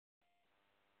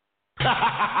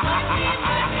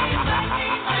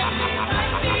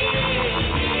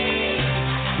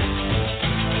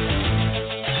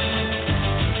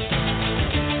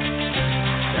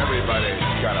Everybody's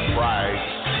got a price.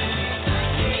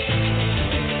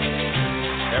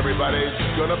 Everybody's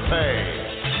gonna pay.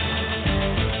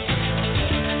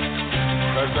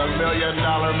 'Cause the $1 million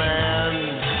man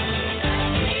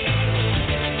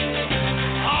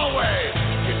always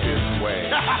gets his way.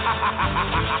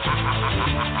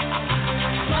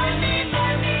 Money,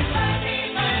 money,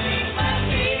 money, money,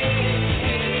 money.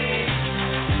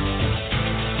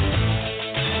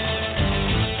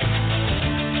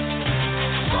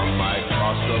 Some might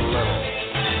cost a little.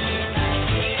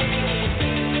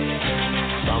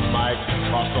 Some might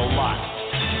cost a lot.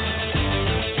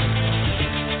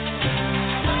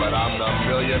 But I'm the $1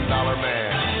 million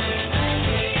man.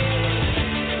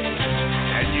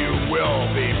 And you will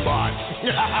be bought.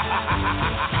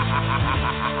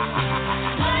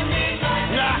 Money,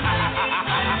 money,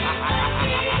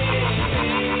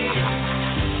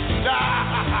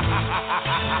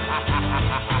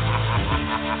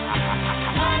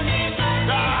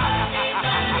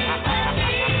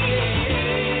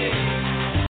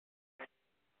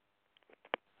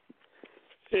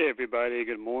 Hey everybody,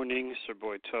 good morning. It's your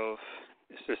boy Toph.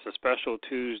 This is a special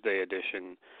Tuesday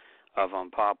edition of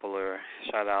Unpopular.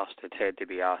 Shout outs to Ted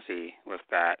DiBiase with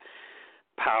that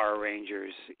Power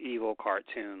Rangers evil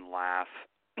cartoon laugh.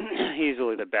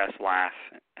 Easily the best laugh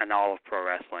in all of pro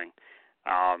wrestling.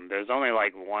 There's only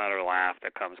like one other laugh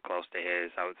that comes close to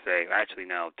his, I would say. Actually,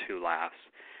 no, two laughs.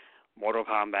 Mortal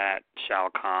Kombat, Shao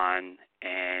Kahn,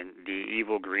 and the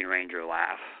evil Green Ranger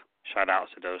laugh. Shout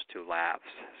outs to those two laughs.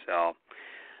 So,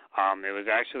 it was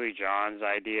actually John's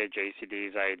idea,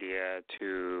 JCD's idea,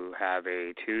 to have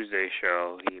a Tuesday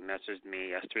show. He messaged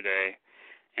me yesterday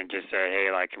and just said,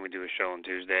 hey, like, can we do a show on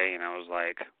Tuesday? And I was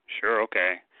like, sure,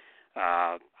 okay.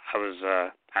 I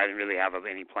didn't really have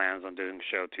any plans on doing a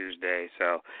show Tuesday,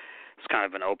 so it's kind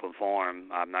of an open forum.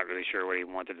 I'm not really sure what he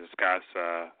wanted to discuss.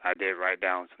 I did write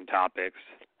down some topics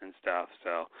and stuff,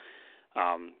 so,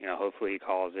 hopefully he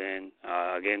calls in.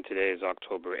 Again, today is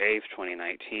October 8th,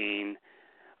 2019.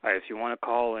 If you want to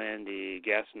call in, the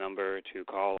guest number to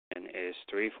call in is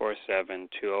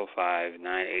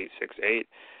 347-205-9868.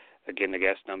 Again, the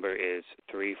guest number is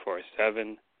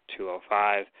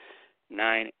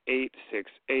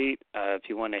 347-205-9868. If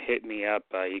you want to hit me up,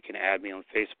 you can add me on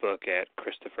Facebook at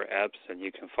Christopher Epps, and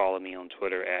you can follow me on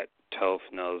Twitter at Toph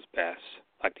Knows Best,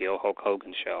 like the old Hulk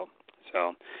Hogan show.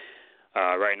 So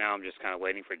right now I'm just kind of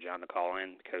waiting for John to call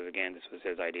in because, again, this was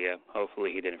his idea.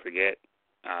 Hopefully he didn't forget.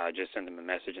 Just send him a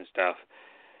message and stuff.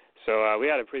 So we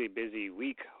had a pretty busy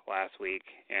week last week,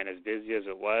 and as busy as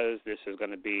it was, this is going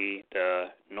to be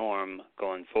the norm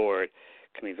going forward.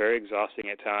 It can be very exhausting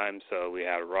at times. So we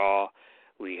had Raw,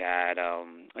 we had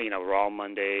Raw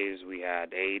Mondays, we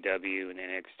had AEW and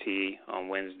NXT on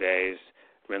Wednesdays.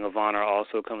 Ring of Honor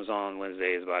also comes on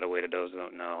Wednesdays, by the way, to those who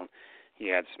don't know.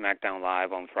 You had SmackDown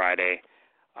Live on Friday,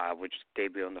 which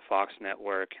debuted on the Fox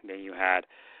Network. And then you had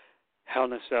Hell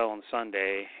in a Cell on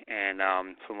Sunday, and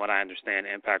from what I understand,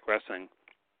 Impact Wrestling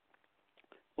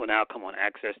will now come on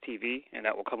Access TV, and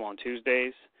that will come on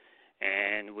Tuesdays.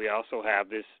 And we also have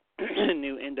this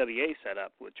new NWA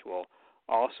setup, which will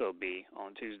also be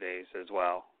on Tuesdays as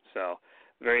well. So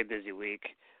very busy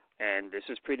week, and this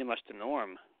is pretty much the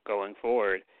norm going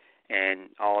forward. And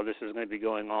all of this is going to be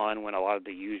going on when a lot of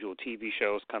the usual TV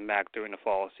shows come back during the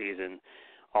fall season.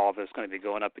 All of it's going to be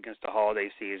going up against the holiday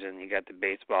season. You got the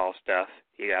baseball stuff,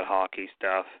 you got hockey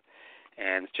stuff,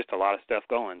 and it's just a lot of stuff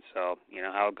going. So, you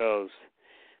know how it goes.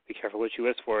 Be careful what you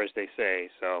wish for, as they say.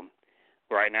 So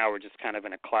right now we're just kind of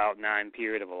in a cloud nine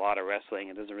period of a lot of wrestling.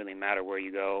 It doesn't really matter where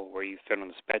you go, where you fit on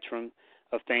the spectrum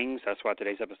of things. That's why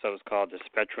today's episode is called The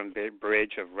Spectrum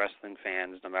Bridge of Wrestling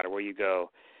Fans. No matter where you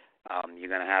go, you're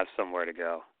going to have somewhere to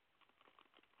go.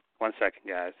 1 second,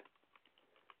 guys.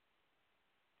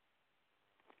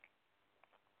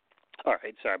 All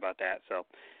right, sorry about that. So,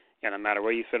 no matter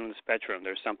where you fit on the spectrum,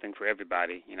 there's something for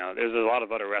everybody. There's a lot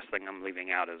of other wrestling I'm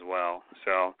leaving out as well.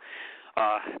 So,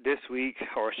 this week,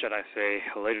 or should I say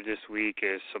later this week,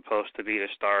 is supposed to be the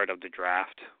start of the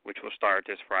draft, which will start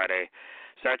this Friday.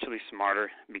 It's actually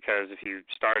smarter because if you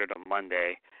started on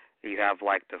Monday, you have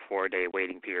like the 4-day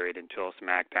waiting period until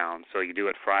SmackDown. So you do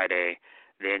it Friday,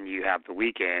 then you have the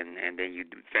weekend, and then you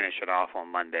finish it off on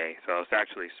Monday. So it's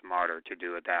actually smarter to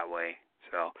do it that way.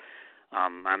 So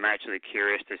I'm actually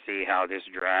curious to see how this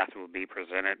draft will be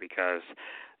presented because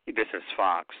this is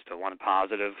Fox. The one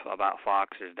positive about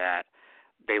Fox is that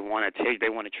they want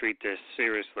to treat this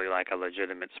seriously like a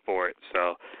legitimate sport.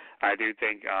 So I do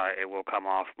think it will come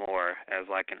off more as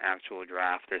like an actual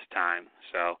draft this time.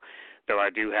 So, though I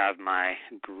do have my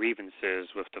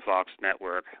grievances with the Fox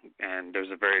network, and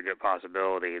there's a very good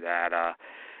possibility that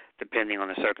depending on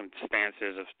the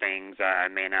circumstances of things, I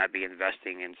may not be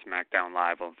investing in SmackDown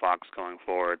Live on Fox going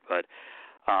forward. But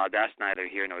that's neither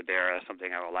here nor there. That's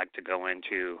something I would like to go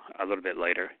into a little bit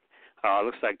later.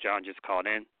 Looks like John just called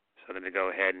in, so let me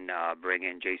go ahead and bring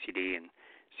in JCD and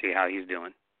see how he's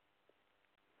doing.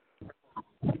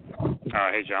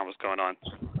 Hey, John, what's going on?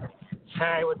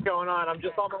 Hey, what's going on? I'm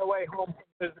just on my way home from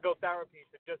physical therapy,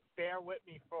 so just bear with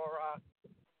me for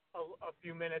a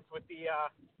few minutes with the,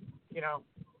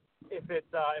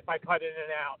 if I cut in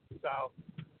and out. So.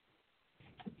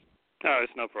 No,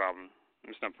 it's no problem.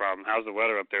 It's no problem. How's the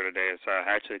weather up there today? It's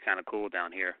actually kind of cool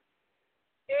down here.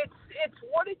 It's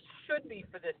what it should be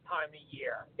for this time of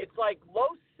year. It's like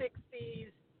low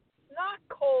 60s, not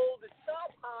cold, it's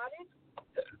not hot.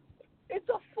 It's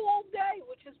a full day,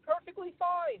 which is perfectly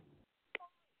fine.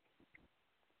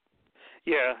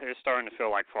 Yeah, it's starting to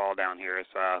feel like fall down here.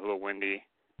 It's a little windy.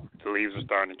 The leaves are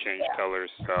starting to change colors,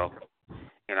 so,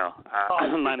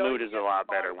 my mood is a lot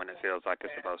better when it feels like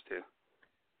it's supposed to.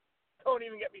 Don't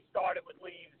even get me started with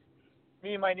leaves.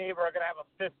 Me and my neighbor are going to have a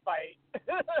fist fight.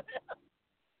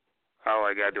 Oh,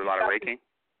 I got to do a lot of raking?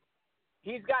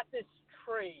 He's got this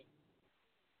tree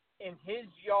in his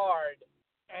yard,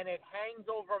 and it hangs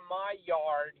over my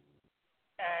yard,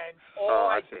 and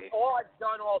all I've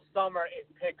done all summer is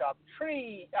pick up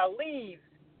leaves,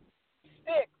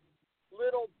 sticks,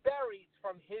 little berries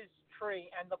from his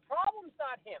tree, and the problem's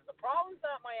not him. The problem's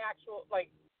not my actual,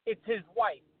 it's his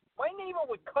wife. My neighbor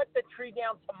would cut the tree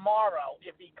down tomorrow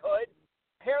if he could.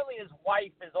 Apparently his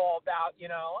wife is all about,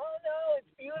 oh, no, it's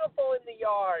beautiful in the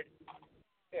yard.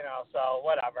 So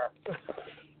whatever.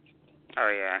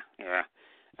 Oh, yeah.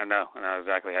 I know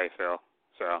exactly how you feel.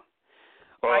 So,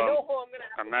 well, I know who I'm going to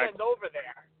have to send over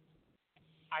there.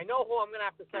 I know who I'm going to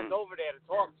have to send over there to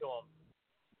talk to him,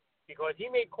 because he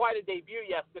made quite a debut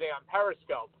yesterday on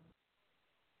Periscope.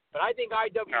 But I think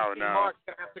IWC Mark's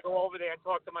going to have to go over there and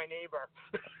talk to my neighbor.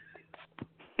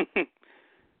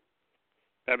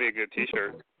 That'd be a good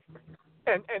T-shirt.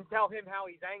 And tell him how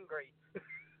he's angry.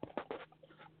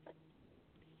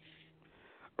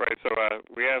 Right, so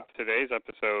we have today's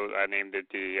episode, I named it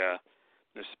the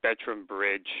Spectrum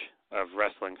Bridge of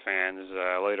Wrestling Fans.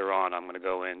 Later on, I'm going to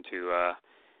go into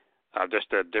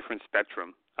just a different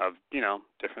spectrum of,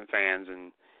 different fans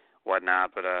and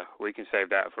whatnot, but we can save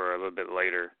that for a little bit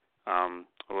later.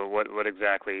 What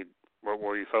exactly, what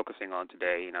were you focusing on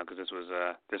today? Because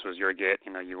this was your get,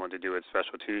 you wanted to do a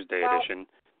special Tuesday edition,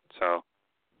 so.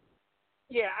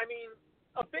 Yeah, I mean,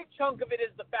 a big chunk of it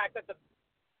is the fact that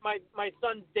my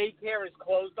son's daycare is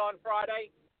closed on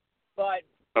Friday, but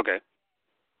okay.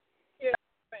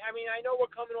 I mean, I know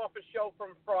we're coming off a show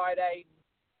from Friday.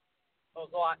 That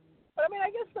was a lot. But, I mean,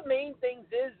 I guess the main things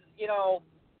is,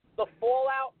 the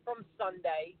fallout from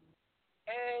Sunday.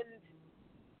 And,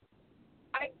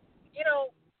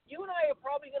 you and I are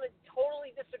probably going to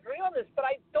totally disagree on this, but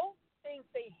I don't think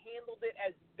they handled it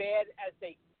as bad as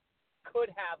they could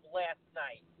have last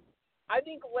night. I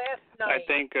think last night.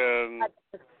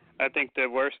 I think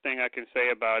the worst thing I can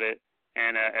say about it,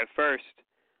 and at first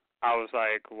I was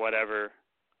like, whatever.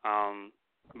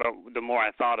 But the more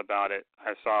I thought about it,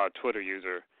 I saw a Twitter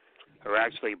user who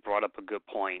actually brought up a good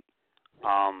point.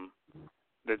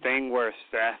 The thing where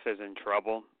Seth is in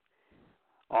trouble,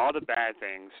 all the bad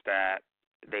things that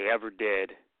they ever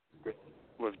did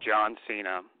with John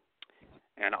Cena,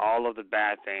 and all of the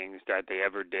bad things that they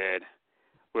ever did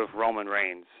with Roman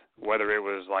Reigns, whether it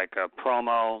was like a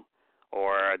promo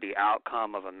or the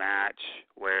outcome of a match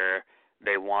where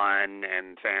they won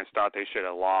and fans thought they should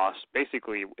have lost.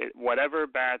 Basically, whatever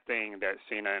bad thing that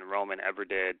Cena and Roman ever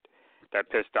did that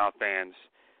pissed off fans,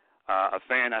 a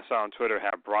fan I saw on Twitter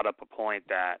had brought up a point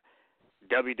that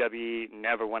WWE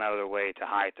never went out of their way to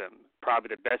hide them. Probably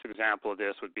the best example of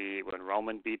this would be when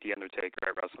Roman beat The Undertaker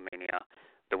at WrestleMania.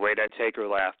 The way that Taker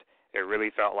left, it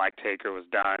really felt like Taker was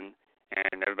done.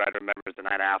 And everybody remembers the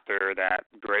night after that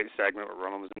great segment where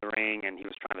Roman was in the ring and he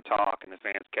was trying to talk and the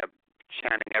fans kept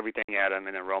chanting everything at him,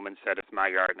 and then Roman said, "It's my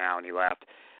yard now," and he left.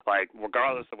 Like,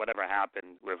 regardless of whatever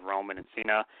happened with Roman and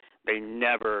Cena, they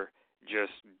never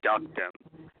just ducked him.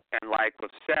 And like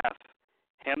with Seth,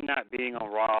 him not being on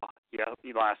Raw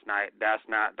last night, that's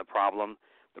not the problem.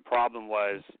 The problem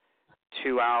was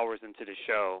 2 hours into the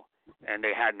show, and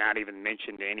they had not even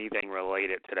mentioned anything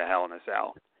related to the Hell in a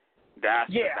Cell.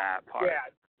 That's the bad part. Yeah.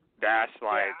 That's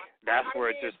where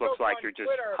it just looks like you're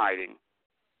just hiding.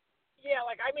 Yeah,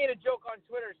 like I made a joke on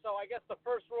Twitter, so I guess the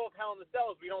first rule of Hell in the Cell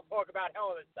is we don't talk about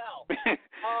Hell in the Cell.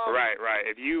 Right.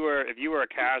 If you were a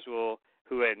casual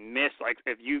who had missed, like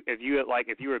if you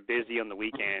were busy on the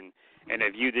weekend and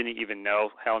if you didn't even know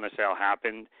Hell in a Cell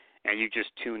happened and you just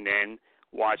tuned in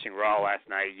watching Raw last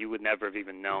night, you would never have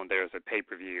even known there was a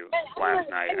pay-per-view last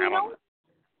night. And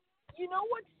you know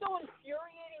what's so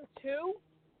infuriating too?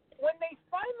 When they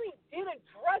finally did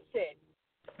address it,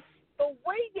 the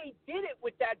way they did it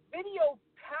with that video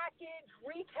package,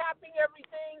 recapping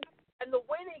everything, and the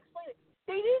way they explained it,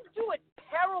 they didn't do a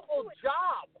terrible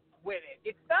job with it.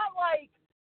 It's not like,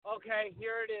 okay,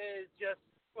 here it is, just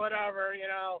whatever, you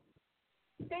know.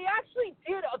 They actually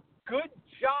did a good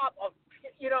job of,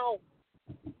 you know,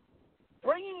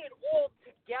 bringing it all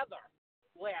together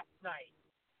last night.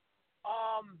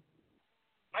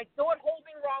 I thought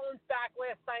holding Rollins back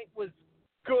last night was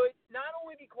good, not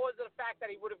only because of the fact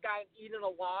that he would have gotten eaten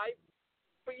alive,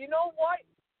 but you know what?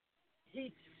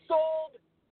 He sold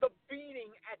the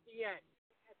beating at the end.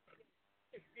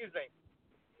 Excuse me.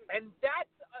 And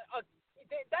that's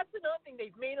another thing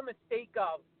they've made a mistake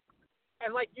of.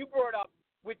 And like you brought up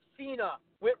with Cena,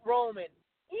 with Roman,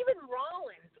 even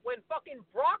Rollins, when fucking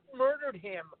Brock murdered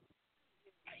him,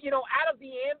 you know, out of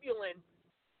the ambulance,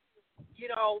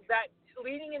 you know, that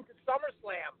leading into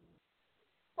SummerSlam,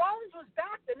 Rollins was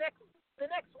back the next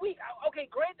week. Okay,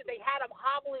 granted they had him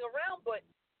hobbling around, but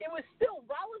it was still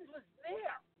Rollins was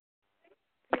there.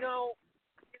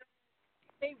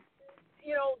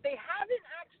 They haven't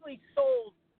actually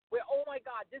sold where, oh my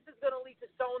God, this is going to lead to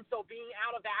so and so being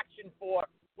out of action for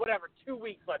whatever 2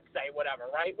 weeks, let's say,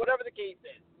 whatever, right? Whatever the case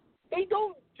is, they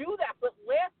don't do that. But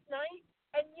last night,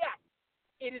 and yes,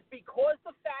 it is because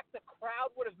the fact the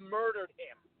crowd would have murdered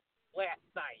him last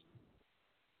night.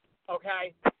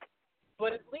 Okay?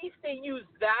 But at least they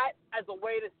used that as a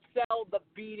way to sell the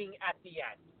beating at the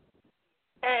end.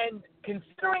 And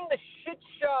considering the shit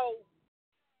show,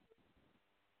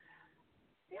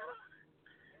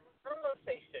 I'm going to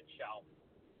say shit show.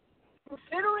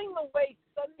 Considering the way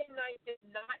Sunday night did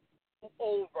not go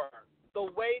over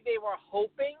the way they were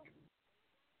hoping,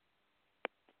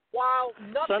 while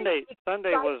nothing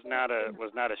Sunday was not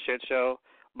a shit show,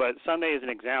 but Sunday is an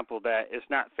example that it's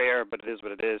not fair, but it is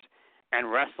what it is.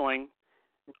 And wrestling,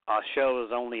 a show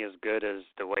is only as good as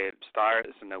the way it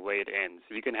starts and the way it ends.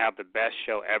 You can have the best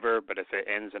show ever, but if it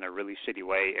ends in a really shitty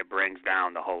way, it brings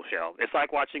down the whole show. It's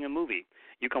like watching a movie.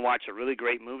 You can watch a really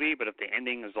great movie, but if the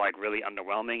ending is like really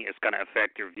underwhelming, it's going to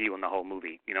affect your view on the whole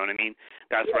movie. You know what I mean?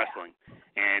 That's wrestling.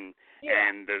 And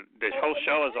the whole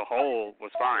show as a whole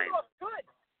was fine. Good.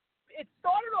 It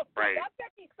started off good. Right. That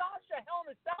Becky Sasha Hell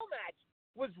in a Cell match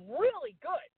was really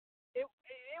good. It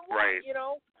was, right. you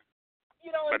know.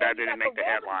 But that didn't make the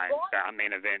headlines. That main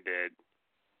event did.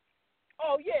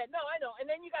 Oh yeah, no, I know. And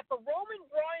then you got the Roman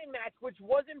Bryan match, which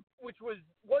wasn't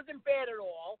bad at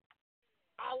all.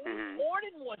 Ali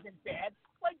Orton wasn't bad.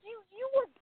 Like you were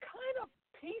kind of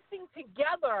piecing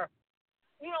together.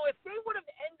 You know, if they would have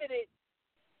ended it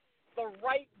the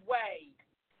right way,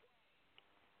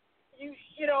 you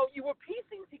were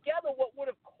piecing together what would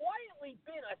have quietly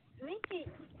been a sneaky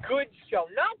good show.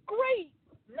 Not great,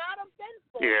 not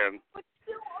eventful. Yeah. But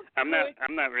still I'm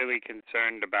not really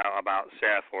concerned about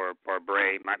Seth or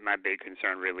Bray. My big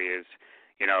concern really is,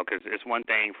 because it's one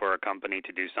thing for a company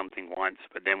to do something once,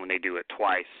 but then when they do it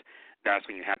twice, that's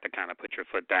when you have to kind of put your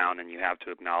foot down and you have to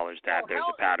acknowledge that there's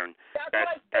a pattern.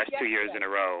 That's 2 years in a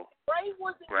row. Bray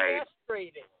wasn't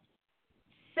castrated.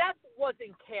 Seth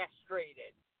wasn't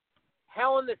castrated.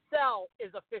 Hell in the Cell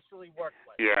is officially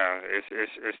worthless. Yeah,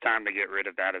 it's time to get rid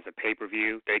of that as a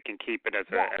pay-per-view. They can keep it as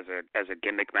a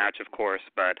gimmick match, of course,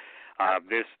 but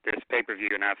this pay-per-view,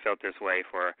 and I've felt this way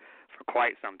for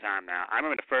quite some time now. I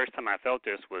remember the first time I felt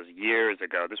this was years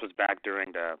ago. This was back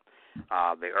during the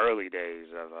early days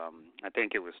of I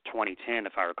think it was 2010,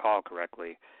 if I recall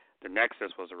correctly. The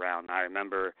Nexus was around. I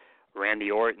remember Randy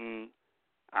Orton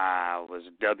was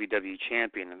WWE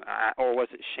champion, or was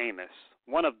it Sheamus?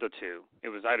 One of the two.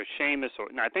 It was either Sheamus or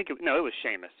no. It was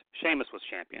Sheamus. Sheamus was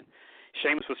champion.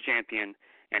 Sheamus was champion,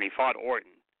 and he fought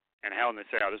Orton in Hell in a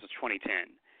Cell. This was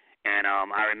 2010, and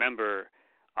I remember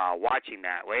watching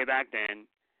that way back then,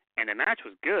 and the match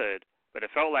was good, but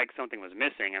it felt like something was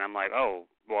missing, and I'm like, oh,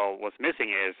 well, what's missing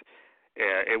is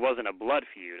it wasn't a blood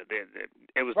feud.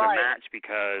 It was the match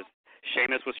because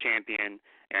Sheamus was champion,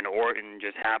 and Orton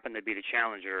just happened to be the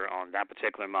challenger on that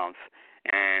particular month.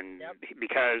 And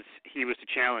because he was the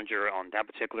challenger on that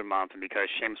particular month and because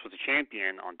Sheamus was the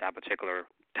champion on that particular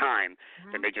time,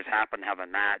 then they just happened to have a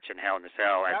match in Hell in a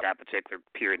Cell at that particular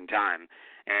period in time.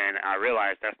 And I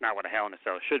realized that's not what a Hell in a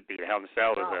Cell should be. The Hell in a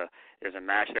Cell is a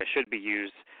match that should be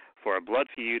used for a blood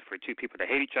feud for two people to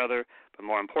hate each other, but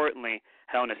more importantly,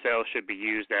 Hell in a Cell should be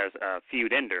used as a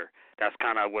feud ender. That's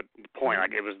kind of what the point.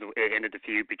 Like it ended the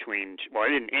feud between. Well, it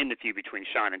didn't end the feud between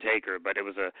Shawn and Taker, but it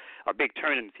was a big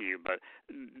turn in the feud. But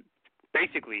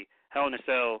basically, Hell in a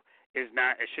Cell is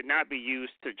not. It should not be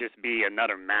used to just be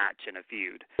another match in a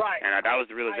feud. Right. And that was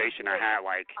the realization I had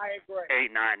like I agree.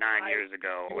 8, 9 years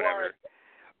ago, or whatever.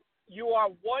 You are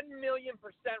 1,000,000%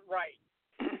 right.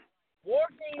 War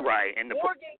Games. Right. And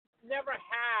War Games never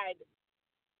had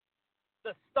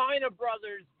the Steiner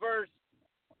brothers versus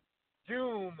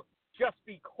Doom just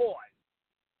because.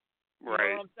 You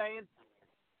right. know what I'm saying?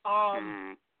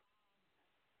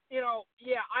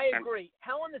 I agree.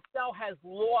 Hell in a Cell has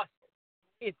lost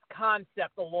its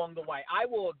concept along the way. I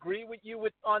will agree with you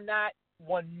on that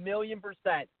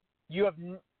 1,000,000%.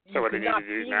 So what they need to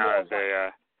do now is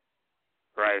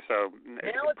right. So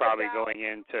probably going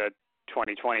into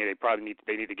 2020,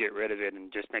 they need to get rid of it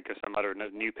and just make it some other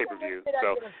new pay-per-view.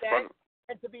 So.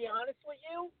 And to be honest with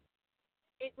you,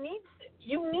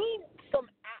 you need some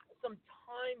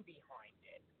time behind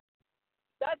it.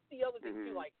 That's the other thing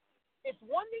too. Like, it's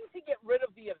one thing to get rid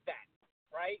of the event,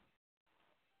 right?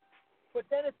 But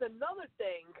then it's another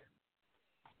thing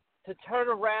to turn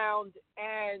around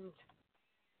and,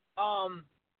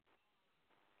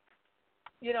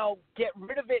 get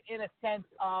rid of it in a sense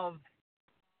of,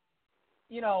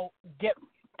 let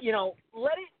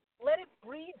it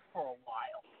breathe for a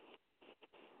while.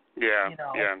 Yeah,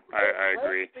 I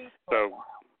agree.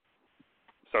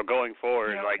 So going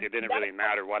forward, like, it didn't really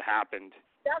matter what happened.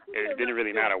 It didn't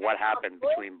really matter what happened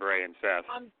between Bray and Seth.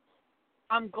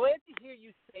 I'm glad to hear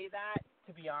you say that,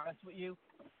 to be honest with you,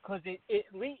 because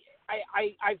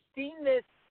I've seen this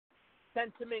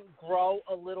sentiment grow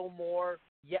a little more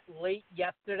late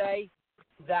yesterday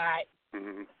that,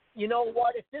 you know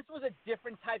what, if this was a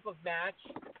different type of match,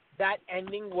 that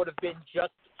ending would have been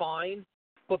just fine.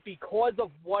 But because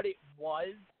of what it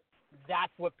was,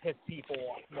 that's what pissed people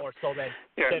off more so than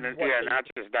not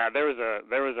just that. There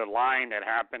was a line that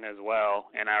happened as well,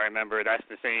 and I remember that's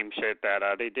the same shit that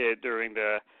they did during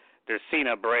the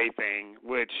Cena Bray thing,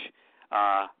 which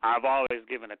I've always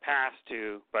given a pass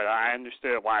to, but I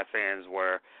understood why fans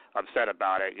were upset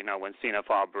about it. When Cena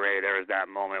fought Bray, there was that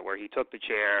moment where he took the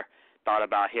chair, thought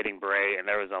about hitting Bray, and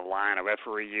there was a line a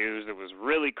referee used. It was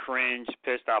really cringe,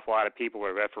 pissed off a lot of people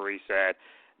where the referee said,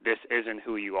 "This isn't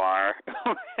who you are."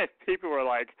 People were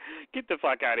like, get the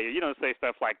fuck out of here. You don't say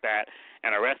stuff like that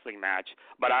in a wrestling match.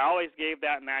 But I always gave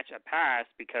that match a pass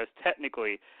because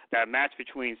technically that match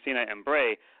between Cena and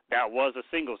Bray, that was a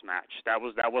singles match. That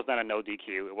was not a no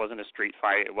DQ. It wasn't a street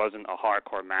fight. It wasn't a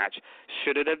hardcore match.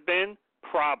 Should it have been?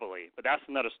 Probably. But that's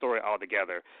another story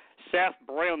altogether. Seth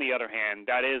Bray, on the other hand,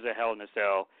 that is a Hell in a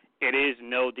Cell. It is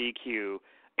no DQ.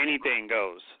 Anything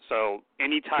goes. So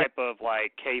any type of,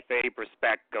 like, kayfabe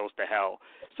respect goes to hell.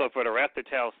 So for the ref to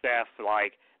tell Seth,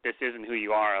 like, this isn't who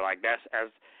you are, like, that's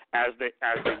as the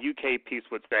UK piece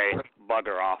would say,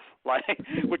 bugger off, like,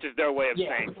 which is their way of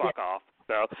saying fuck off.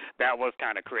 So that was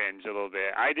kind of cringe a little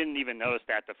bit. I didn't even notice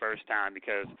that the first time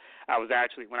because I was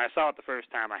actually, when I saw it the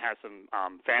first time, I had some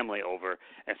family over,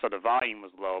 and so the volume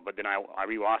was low. But then I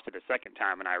rewatched it the second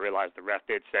time, and I realized the ref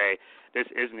did say, "This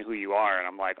isn't who you are," and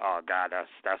I'm like, oh God,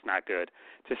 that's not good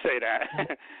to say that.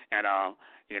 And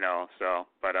so,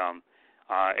 but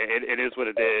it is what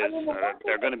it is. I mean,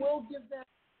 they're going to. Will give them,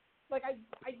 like,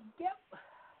 I get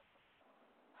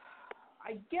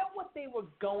what they were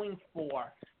going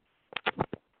for,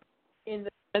 in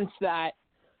the sense that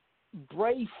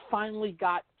Bray finally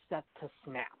got set to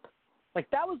snap. Like,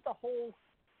 that was the whole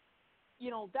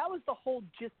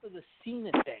gist of the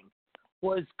Cena thing,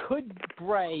 was could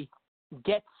Bray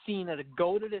get Cena to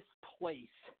go to this place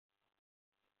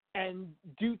and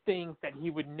do things that he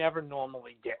would never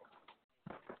normally do.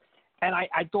 And I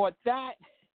thought that,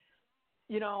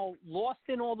 lost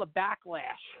in all the backlash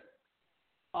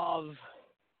of,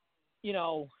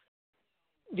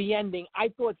 the ending, I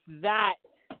thought that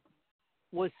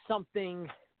was something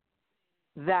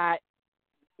that,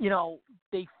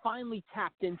 they finally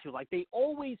tapped into. Like, they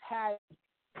always had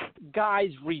guys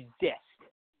resist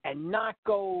and not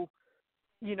go,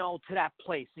 to that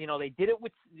place. They did it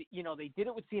with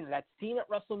Cena. That scene at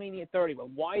WrestleMania 30 where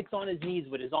Wyatt's on his knees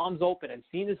with his arms open and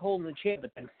Cena's holding the chair,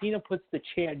 but then Cena puts the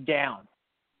chair down.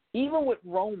 Even with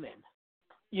Roman,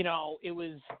 it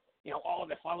was,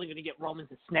 they're finally going to get Roman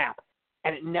to snap.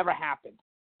 And it never happened.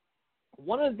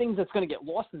 One of the things that's going to get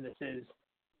lost in this is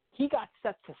he got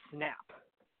set to snap,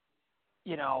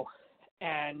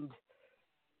 and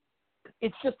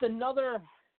it's just another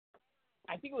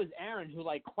I think it was Aaron who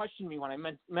questioned me when I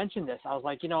mentioned this. I was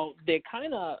like, they're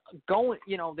kind of going,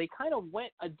 they kind of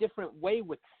went a different way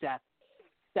with Seth.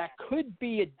 That could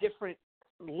be a different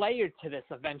layer to this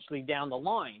eventually down the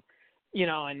line,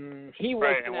 and he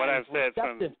wasn't as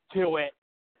receptive to it.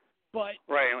 But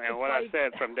right, and what I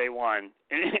said from day one,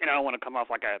 and I don't want to come off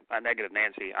like a negative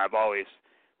Nancy. I've always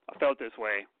felt this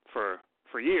way for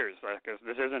years, because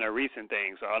this isn't a recent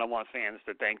thing. So I don't want fans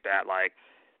to think that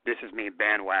this is me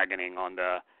bandwagoning on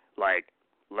the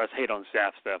let's hate on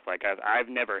Seth stuff. I've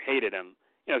never hated him.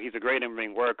 He's a great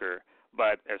in-ring worker.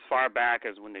 But as far back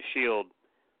as when the Shield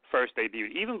first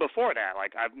debuted, even before that,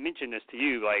 I've mentioned this to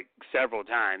you several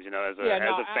times. As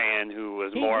a fan who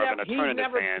was more of an alternative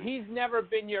fan. He's never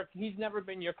been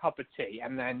your cup of tea,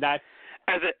 and then that's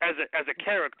as a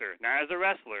character, not as a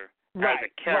wrestler. As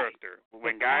a character.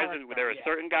 Right. When there were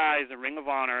certain guys in Ring of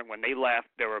Honor, when they left,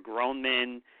 there were grown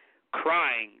men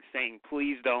crying, saying,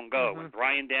 please don't go. When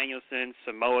Bryan Danielson,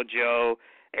 Samoa Joe,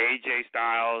 AJ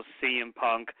Styles, CM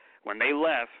Punk, when they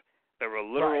left, there were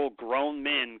literal grown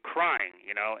men crying,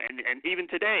 and even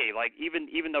today,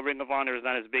 even though Ring of Honor is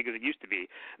not as big as it used to be,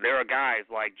 there are guys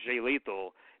like Jay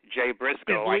Lethal, Jay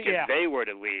Briscoe, if they were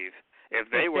to leave, it's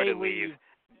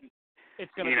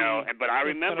gonna be. But I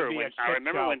remember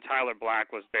when Tyler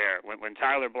Black was there. When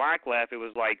Tyler Black left, it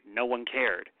was no one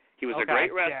cared. He was a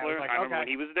great wrestler. I remember when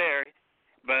he was there,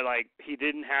 but he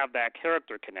didn't have that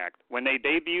character connect. When they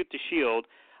debuted the Shield,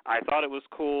 I thought it was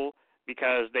cool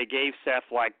because they gave Seth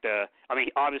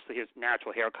obviously his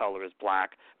natural hair color is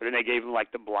black, but then they gave him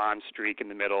the blonde streak in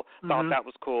the middle. Thought that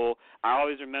was cool. I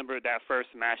always remember that first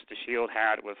match the Shield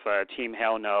had with Team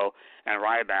Hell No and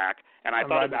Ryback, and I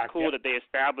thought it was cool that they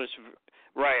established.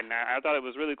 Right, and I thought it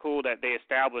was really cool that they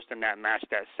established in that match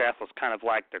that Seth was kind of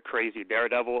like the crazy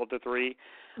daredevil of the three.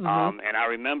 And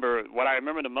what I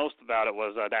remember the most about it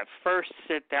was that first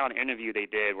sit-down interview they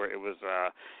did where it was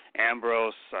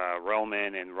Ambrose,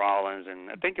 Roman, and Rollins, and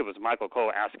I think it was Michael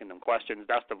Cole asking them questions.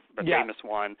 That's the famous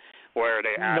one where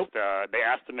they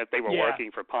asked them if they were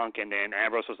working for Punk, and then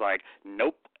Ambrose was like,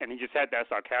 nope, and he just had that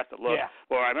sarcastic look. Yeah.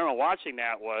 Well, I remember watching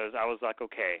that I was like,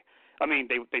 okay. I mean,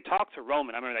 they talked to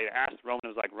Roman. I remember they asked Roman,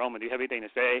 it was like, Roman, do you have anything to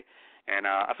say? And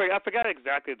I forgot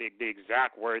exactly the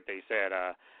exact word they said.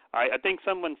 I think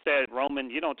someone said, Roman,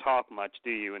 you don't talk much,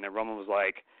 do you? And then Roman was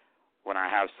like, when I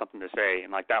have something to say,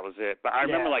 and that was it. But I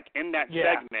remember in that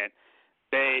segment,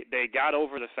 they got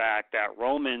over the fact that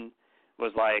Roman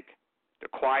was the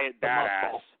quiet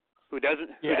badass who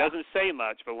doesn't say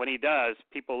much, but when he does,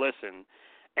 people listen.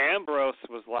 Ambrose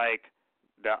was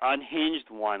the unhinged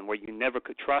one where you never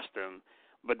could trust him.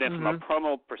 But then from a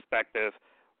promo perspective,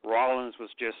 Rollins was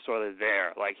just sort of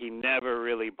there. He never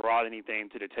really brought anything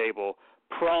to the table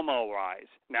promo-wise.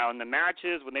 Now, in the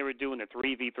matches, when they were doing the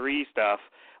 3v3 stuff,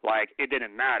 it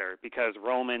didn't matter because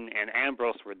Roman and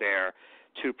Ambrose were there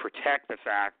to protect the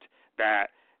fact that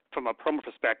from a promo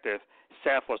perspective,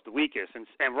 Seth was the weakest.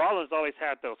 And Rollins always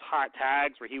had those hot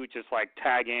tags where he would just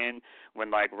tag in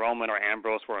when Roman or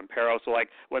Ambrose were in peril. So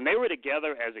when they were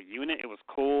together as a unit, it was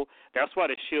cool. That's why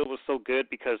the Shield was so good,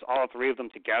 because all three of them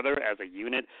together as a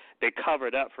unit, they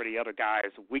covered up for the other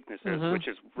guys' weaknesses, which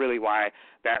is really why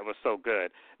that was so good.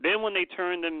 Then when they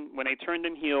turned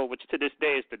him heel, which to this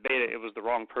day is debated, it was the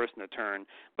wrong person to turn.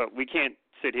 But we can't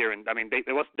sit here and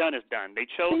what's done is done. They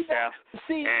chose Seth.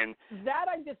 And that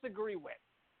I disagree with.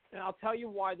 And I'll tell you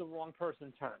why the wrong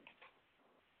person turned.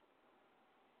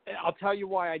 And I'll tell you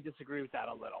why I disagree with that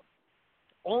a little.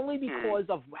 Only because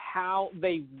of how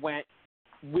they went,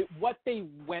 with what they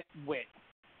went with,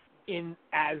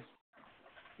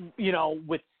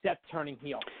 with Seth turning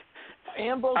heel.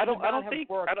 Ambrose I don't think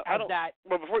that.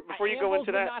 Well, before you go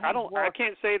into that, I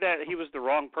can't say that he was the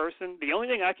wrong person. The only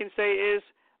thing I can say is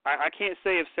I can't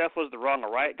say if Seth was the wrong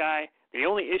or right guy. The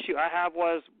only issue I have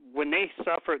was when they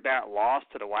suffered that loss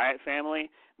to the Wyatt family,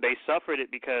 they suffered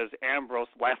it because Ambrose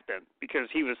left them because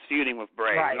he was feuding with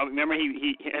Bray. Right. Remember,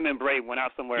 him and Bray went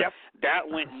out somewhere. Yep. That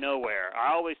went nowhere.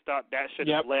 I always thought that should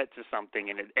have led to something,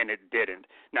 and it didn't.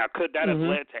 Now, could that have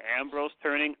led to Ambrose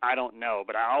turning? I don't know,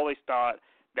 but I always thought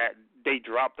that they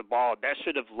dropped the ball. That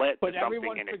should have led to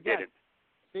something, and it didn't.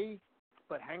 See,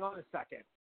 but hang on a second.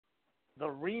 The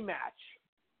rematch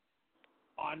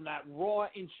on that Raw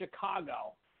in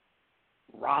Chicago,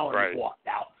 Rollins walked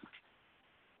out.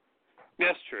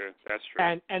 That's true.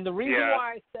 And the reason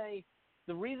why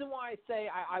I say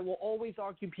I will always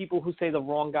argue people who say the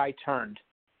wrong guy turned.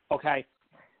 Okay,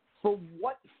 for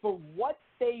what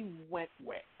they went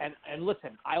with, and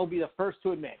listen, I'll be the first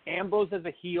to admit, Ambrose as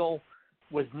a heel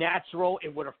was natural.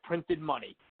 It would have printed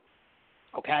money.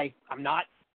 Okay, I'm not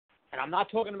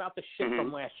talking about the shit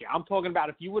from last year. I'm talking about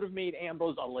if you would have made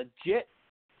Ambrose a legit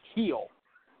heel,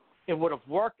 it would have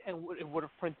worked and it would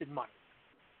have printed money.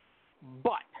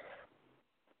 But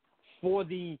for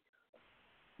the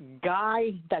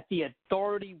guy that the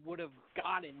Authority would have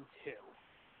gotten to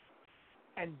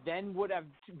and then would have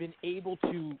been able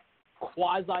to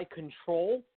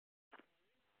quasi-control,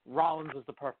 Rollins was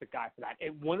the perfect guy for that.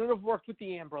 It wouldn't have worked with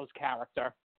the Ambrose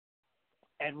character,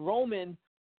 and Roman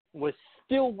was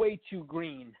still way too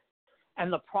green.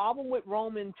 And the problem with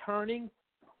Roman turning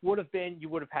would have been you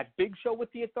would have had Big Show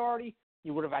with the Authority,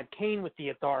 you would have had Kane with the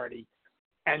Authority,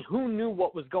 and who knew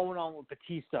what was going on with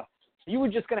Batista. So you were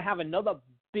just going to have another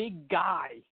big guy,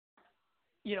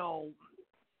 you know,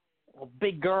 a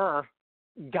bigger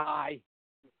guy.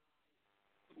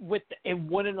 It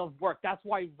wouldn't have worked. That's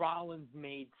why Rollins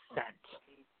made sense.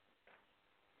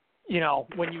 You know,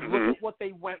 when you look at what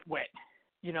they went with,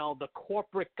 you know, the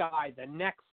corporate guy, the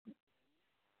next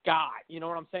guy, you know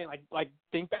what I'm saying? Like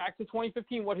think back to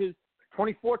 2015,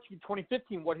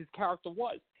 2015, what his character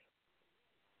was.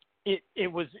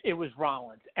 It was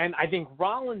Rollins. And I think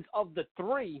Rollins of the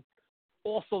three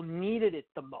also needed it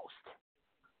the most.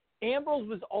 Ambrose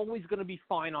was always going to be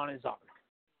fine on his own.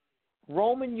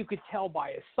 Roman, you could tell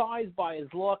by his size, by his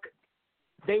look,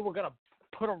 they were going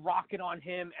to put a rocket on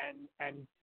him and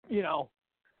you know,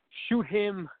 shoot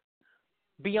him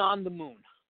beyond the moon.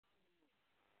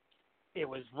 It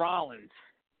was Rollins.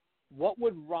 What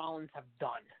would Rollins have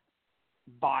done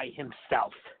by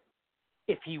himself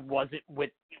if he wasn't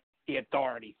with the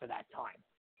Authority for that time?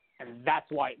 And that's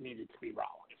why it needed to be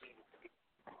Rollins.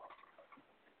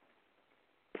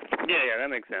 Yeah, that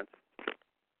makes sense.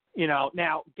 You know,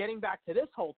 now, getting back to this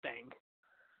whole thing,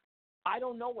 I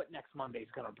don't know what next Monday's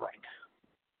going to bring.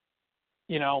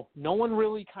 You know, no one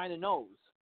really kind of knows.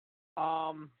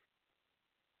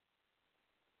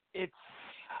 It's,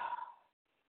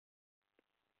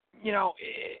 you know,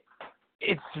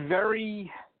 it's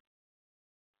very,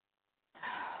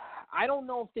 I don't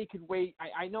know if they could wait.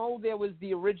 I know there was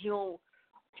the original,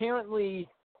 apparently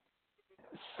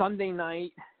Sunday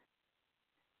night,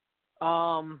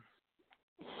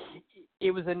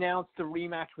 it was announced the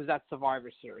rematch was at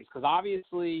Survivor Series because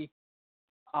obviously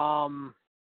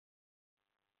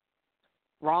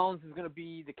Rollins is going to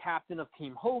be the captain of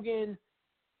Team Hogan,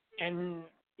 and,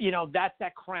 you know, that's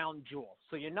that crown jewel.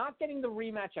 So you're not getting the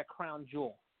rematch at Crown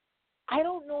Jewel. I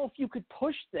don't know if you could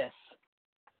push this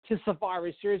to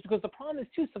Survivor Series because the problem is,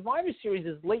 too, Survivor Series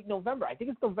is late November. I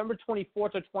think it's November 24th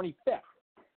or 25th.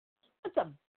 That's a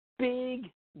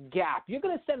big gap. You're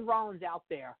going to send Rollins out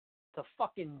there to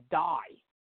fucking die,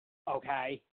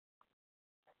 okay,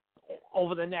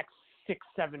 over the next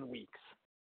 6-7 weeks.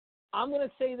 I'm going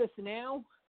to say this now.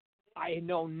 I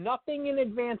know nothing in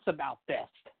advance about this,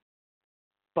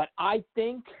 but I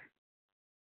think,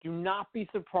 do not be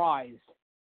surprised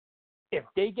if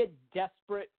they get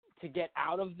desperate to get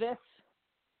out of this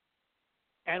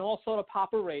and also to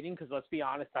pop a rating, because let's be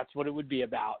honest, that's what it would be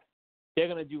about. They're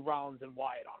going to do Rollins and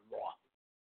Wyatt on Raw,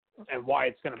 and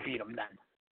Wyatt's going to beat them then.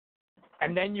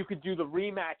 And then you could do the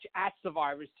rematch at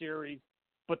Survivor Series,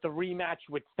 but the rematch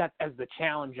would set as the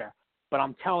challenger. But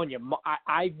I'm telling you,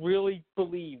 I really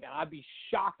believe, and I'd be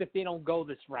shocked if they don't go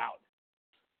this route,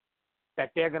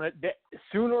 that they're going to,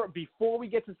 sooner, before we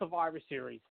get to Survivor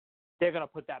Series, they're going to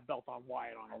put that belt on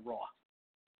Wyatt on a Raw.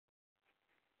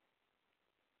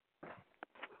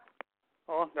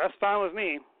 Well, that's fine with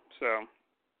me. So,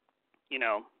 you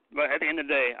know, but at the end of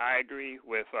the day, I agree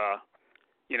with,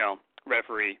 you know,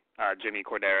 referee Jimmy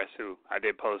Corderas, who I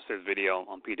did post his video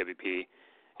on PWP.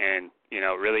 And, you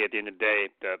know, really at the end of the day,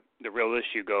 the real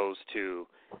issue goes to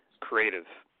creative.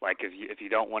 Like if you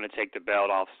don't want to take the belt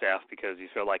off Seth because you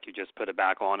feel like you just put it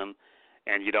back on him,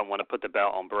 and you don't want to put the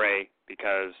belt on Bray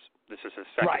because this is his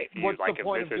second feud. Like if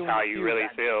this is how you really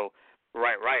feel,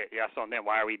 right. Yeah, so then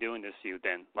why are we doing this feud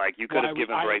then? Like you could have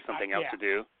given Bray something else to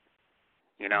do.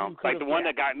 You know, like the one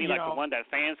that got me, like the one that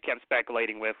fans kept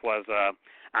speculating with was,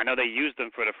 I know they used them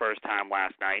for the first time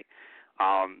last night.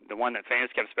 The one that fans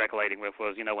kept speculating with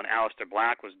was, you know, when Aleister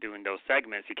Black was doing those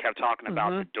segments, he kept talking about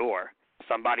the door.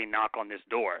 Somebody knock on this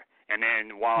door. And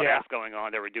then while that's going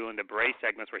on, they were doing the Bray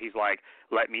segments where he's like,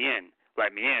 let me in.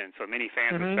 So many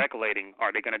fans were speculating,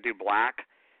 are they going to do Black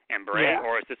and Bray,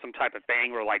 or is this some type of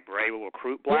thing where, like, Bray will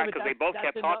recruit Black? Because they both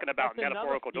kept talking about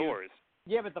metaphorical doors.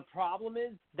 Yeah, but the problem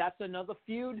is that's another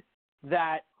feud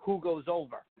that who goes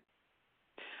over.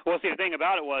 Well, see, the thing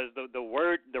about it was the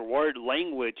word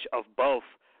language of both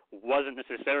wasn't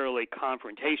necessarily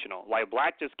confrontational. Like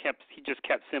Black just kept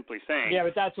simply saying,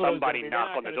 but that's what somebody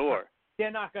knock on the door.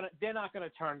 They're not gonna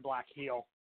turn Black heel.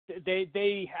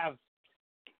 They have.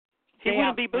 He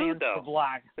wouldn't be booed though.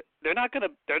 Black. They're not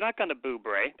gonna boo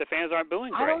Bray. The fans aren't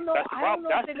booing Bray. I don't know. That's the I problem.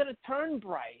 don't know if they're gonna turn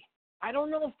Bray. I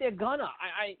don't know if they're gonna.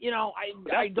 I don't know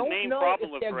That's the main problem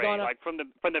if with they're Bray. gonna. Like from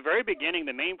the very beginning,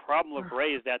 the main problem with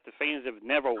Bray is that the fans have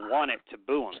never wanted to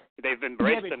boo him. They've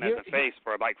embraced him as a face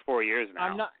for like 4 years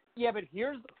now. But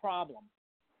here's the problem.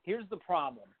 Here's the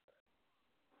problem.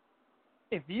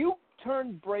 If you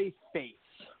turn Bray face,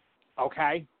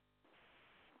 okay.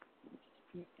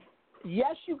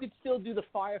 Yes, you could still do the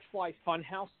Firefly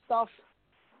Funhouse stuff,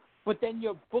 but then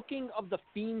your booking of the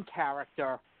Fiend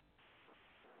character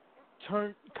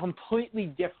turned completely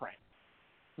different.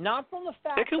 Not from the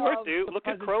fact it can work, of dude. the Look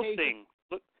at Crow presentation.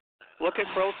 Sting. Look at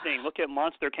Crow Sting. Look at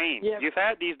Monster Kane. Yeah. You've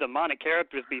had these demonic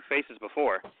characters be faces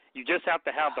before. You just have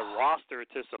to have the roster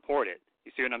to support it.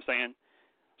 You see what I'm saying?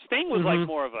 Sting was like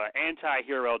more of an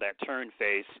anti-hero that turned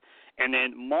face, and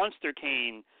then Monster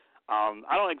Kane.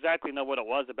 I don't exactly know what it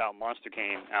was about Monster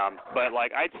Kane, but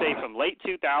like I'd say from late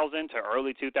 2000 to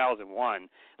early 2001,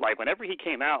 like whenever he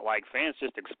came out, like fans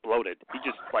just exploded. He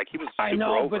was super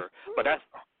over. But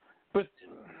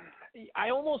I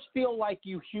almost feel like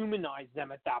you humanize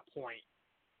them at that point.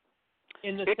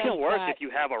 It can work if you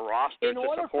have a roster to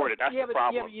support it. That's the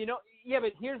problem.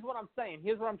 But here's what I'm saying.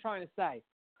 Here's what I'm trying to say.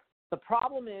 The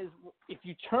problem is if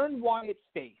you turn Wyatt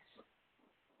face,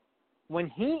 when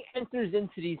he enters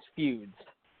into these feuds,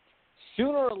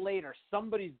 sooner or later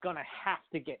somebody's going to have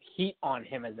to get heat on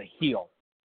him as a heel.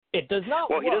 It does not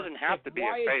work. Well, he doesn't have to be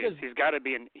Wyatt a face. He's got to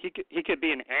be he could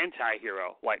be an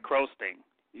anti-hero like Crow Sting.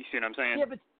 You see what I'm saying? Yeah,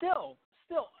 but still,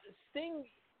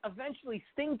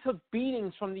 Sting took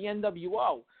beatings from the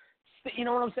NWO. You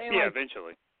know what I'm saying? Yeah,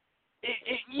 eventually.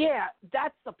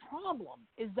 That's the problem,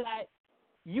 is that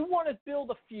you want to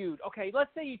build a feud. Okay,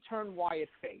 let's say you turn Wyatt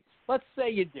face. Let's say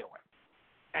you do it.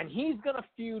 And he's going to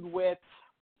feud with,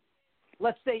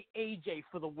 let's say, AJ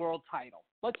for the world title.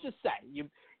 Let's just say you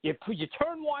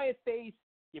turn Wyatt face,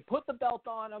 you put the belt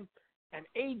on him, and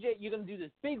AJ, you're going to do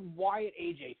this big Wyatt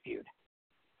AJ feud.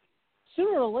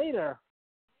 Sooner or later,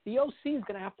 the OC is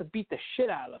going to have to beat the shit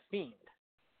out of the Fiend.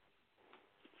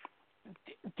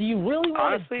 Do you really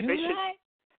want to do that?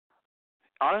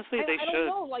 Honestly, they I should. Don't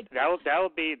know, like, that would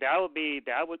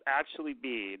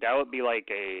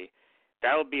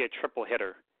be a triple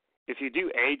hitter. If you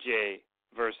do AJ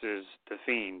versus the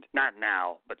Fiend, not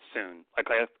now, but soon.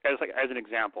 As an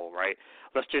example, right?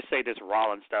 Let's just say this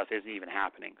Rollins stuff isn't even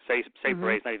happening. Say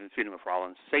Bray's not even feuding with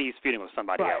Rollins. Say he's feuding with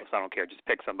somebody else. I don't care. Just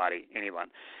pick somebody, anyone.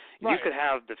 Right. You could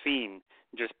have the Fiend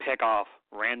just pick off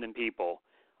random people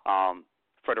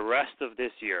for the rest of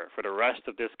this year, for the rest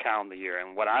of this calendar year.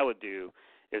 And what I would do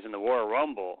is in the Royal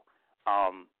Rumble,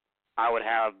 I would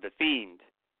have the Fiend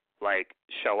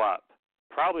show up,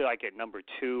 probably at number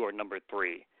 2 or number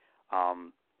 3.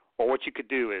 Or what you could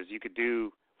do is you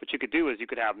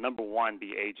could have number 1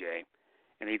 be AJ,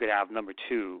 and then you could have number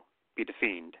 2 be the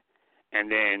Fiend,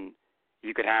 and then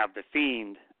you could have the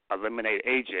Fiend eliminate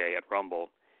AJ at Rumble,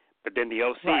 but then the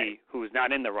OC, who's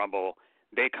not in the Rumble,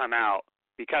 they come out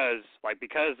because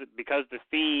the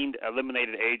Fiend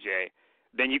eliminated AJ.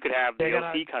 Then you could have the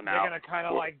OC come out. They're gonna kind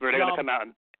of they're gonna come out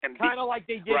and kind of like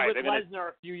they did with Lesnar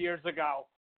a few years ago.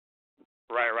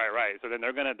 Right. So then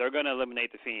they're gonna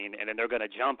eliminate the Fiend, and then they're gonna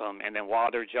jump him, and then while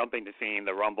they're jumping the Fiend,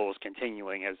 the Rumble is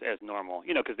continuing as normal.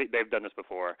 Because they've done this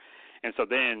before, and so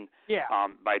then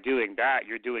by doing that,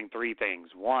 you're doing 3 things.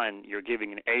 1, you're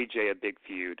giving an AJ a big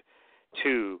feud.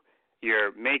 2,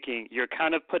 you're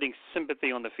kind of putting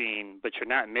sympathy on the Fiend, but you're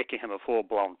not making him a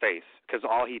full-blown face, because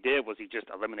all he did was he just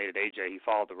eliminated AJ. He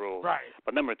followed the rules. Right.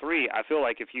 But number 3, I feel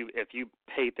like if you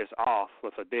paid this off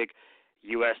with a big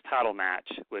U.S. title match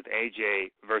with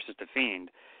AJ versus The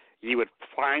Fiend, you would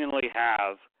finally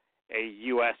have a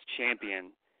U.S.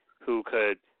 champion who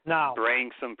could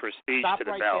bring some prestige to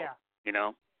the belt.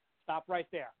 There. Stop right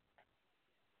there.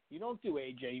 You don't do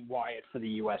AJ Wyatt for the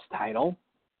U.S. title.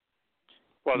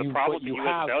 Well, the problem with the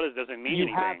U.S. belt is it doesn't mean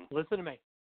anything. Listen to me.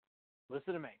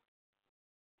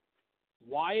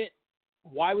 Why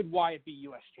would Wyatt be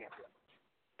U.S. champion?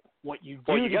 What you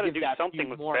do you got to give do that something feud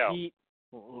with more the belt. heat.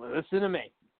 Listen to me.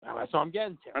 That's what I'm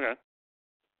getting to. Okay.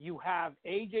 You have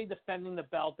AJ defending the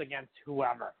belt against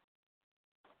whoever.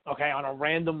 Okay, on a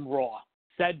random Raw.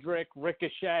 Cedric,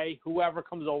 Ricochet, whoever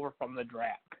comes over from the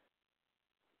draft.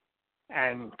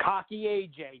 And cocky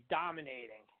AJ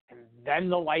dominating. And then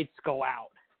the lights go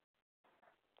out.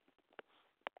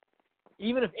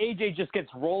 Even if AJ just gets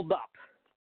rolled up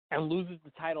and loses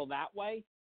the title that way,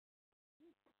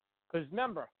 because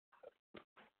remember,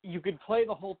 you could play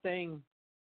the whole thing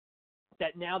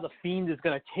that now the Fiend is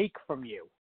going to take from you,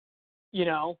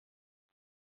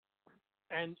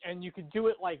 and you could do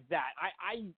it like that.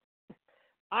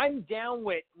 I'm down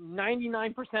with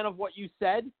 99% of what you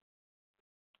said.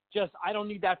 Just I don't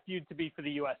need that feud to be for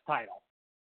the U.S. title.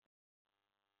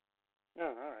 Oh, all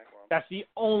right. Well, that's the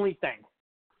only thing.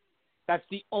 That's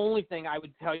the only thing I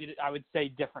would tell you. I would say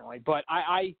differently, but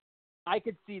I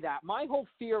could see that. My whole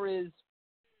fear is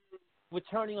with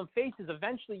turning them faces.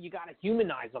 Eventually, you got to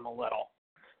humanize them a little,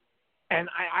 and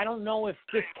I don't know if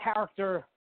this character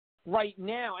right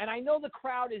now. And I know the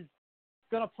crowd is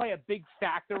going to play a big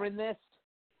factor in this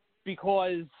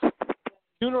because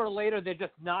sooner or later they're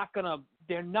just not gonna.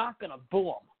 They're not gonna boo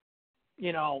them.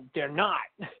 You know, they're not.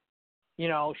 You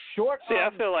know, I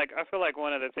feel like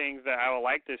one of the things that I would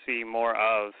like to see more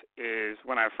of is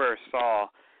when I first saw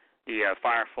the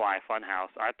Firefly Funhouse,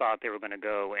 I thought they were going to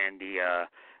go in the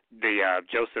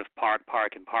Joseph Park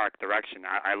direction.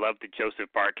 I love the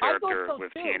Joseph Park character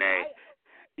with TNA.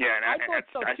 I thought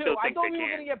so I too. still I think thought they we were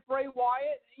can. going to get Bray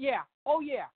Wyatt. Yeah. Oh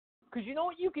yeah. Because you know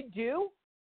what you could do,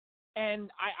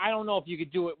 and I don't know if you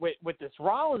could do it with this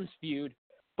Rollins feud,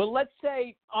 but let's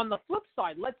say on the flip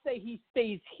side, let's say he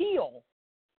stays heel.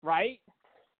 Right?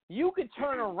 You could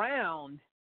turn around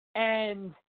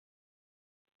and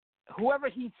whoever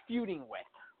he's feuding with,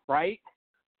 right?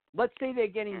 Let's say they're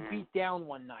getting beat down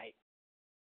one night.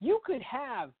 You could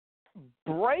have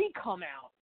Bray come out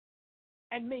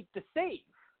and make the save.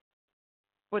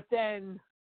 But then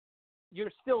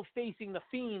you're still facing the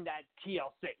Fiend at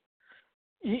TLC.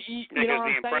 You know what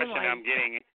I'm saying? I'm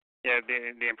getting,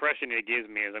 the impression it gives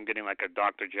me is I'm getting like a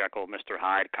Dr. Jekyll, Mr.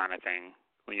 Hyde kind of thing.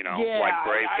 You know, like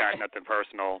Bray's got nothing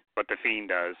personal, but the Fiend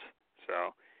does.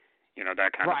 So, you know,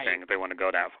 that kind of thing, if they want to go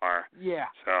that far. Yeah.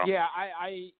 So. Yeah,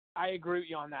 I agree with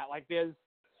you on that. Like,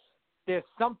 there's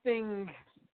something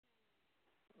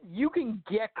you can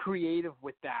get creative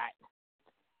with that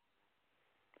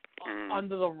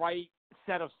under the right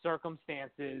set of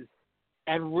circumstances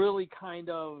and really kind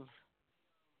of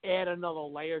add another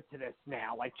layer to this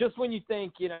now. Like, just when you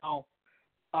think, you know,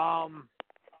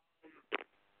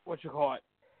 what you call it?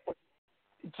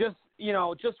 Just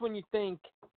when you think,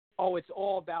 oh, it's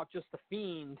all about just the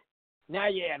Fiend, now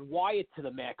you add Wyatt to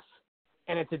the mix,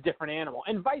 and it's a different animal.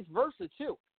 And vice versa,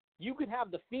 too. You could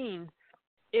have the Fiend,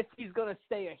 if he's going to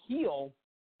stay a heel,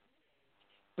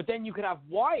 but then you could have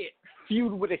Wyatt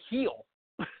feud with a heel.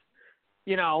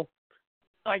 You know,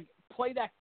 like, play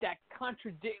that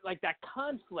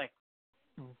conflict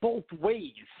both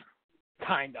ways,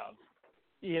 kind of,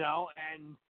 you know,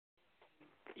 and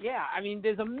yeah, I mean,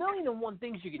 there's a million and one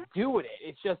things you could do with it.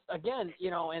 It's just, again, you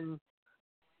know, and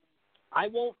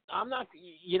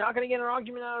you're not going to get an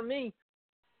argument out of me.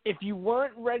 If you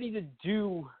weren't ready to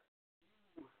do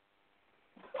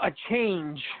a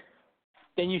change,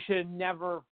 then you should have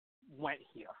never went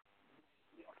here.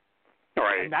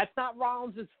 Right. And that's not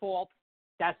Rollins' fault.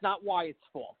 That's not Wyatt's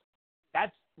fault.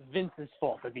 That's Vince's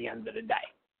fault at the end of the day.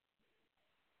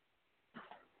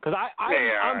 Because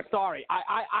I'm sorry.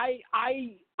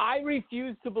 I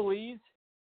refuse to believe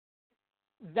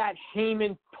that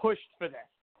Heyman pushed for this.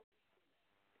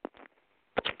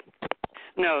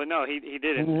 No, he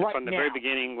didn't. Right From the now. very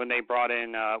beginning, when they brought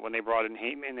in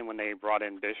Heyman and when they brought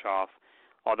in Bischoff,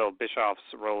 although Bischoff's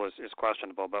role is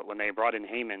questionable, but when they brought in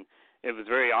Heyman, it was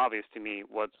very obvious to me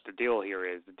what the deal here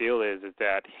is. The deal is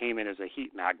that Heyman is a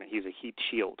heat magnet. He's a heat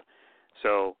shield.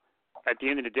 So at the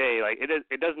end of the day, like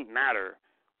it doesn't matter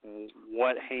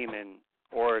what Heyman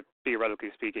or theoretically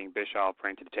speaking Bischoff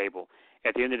bring to the table.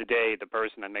 At the end of the day, the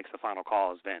person that makes the final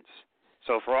call is Vince.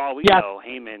 So for all we know,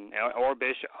 Heyman or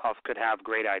Bischoff could have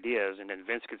great ideas, and then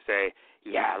Vince could say,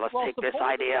 "Yeah, let's take this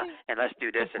idea and let's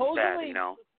do this instead." You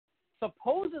know.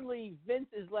 Supposedly, Vince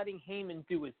is letting Heyman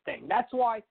do his thing. That's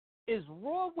why. Is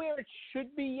Raw where it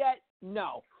should be yet?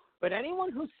 No. But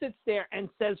anyone who sits there and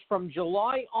says from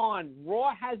July on,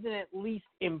 Raw hasn't at least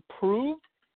improved,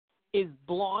 is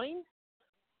blind,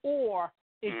 or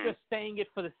is just saying it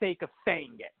for the sake of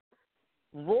saying it.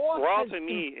 Raw to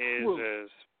me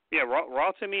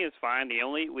Raw to me is fine. The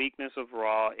only weakness of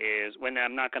Raw is when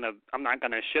I'm not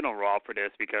gonna shit on Raw for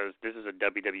this because this is a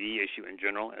WWE issue in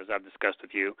general, as I've discussed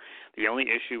with you. The only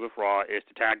issue with Raw is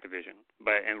the tag division.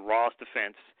 But in Raw's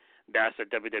defense, that's a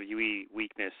WWE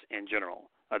weakness in general.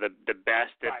 The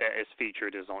best that is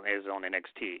featured is on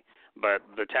NXT. But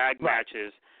the tag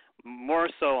matches, more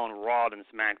so on Raw than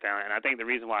SmackDown, and I think the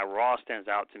reason why Raw stands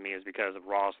out to me is because of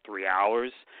Raw's 3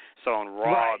 hours. So on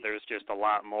Raw, there's just a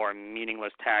lot more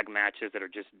meaningless tag matches that are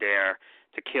just there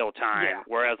to kill time,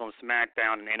 whereas on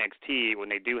SmackDown and NXT, when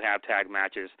they do have tag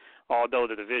matches, although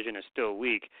the division is still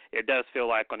weak, it does feel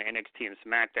like on NXT and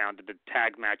SmackDown that the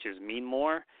tag matches mean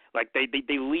more. Like they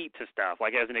lead to stuff.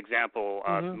 Like as an example,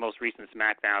 the most recent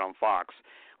SmackDown on Fox,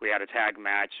 we had a tag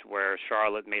match where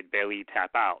Charlotte made Bayley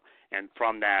tap out, and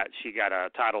from that she got a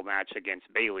title match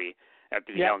against Bayley at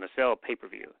the Hell in a Cell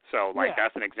pay-per-view. So,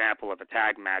 that's an example of a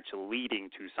tag match leading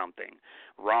to something.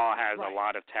 Raw has a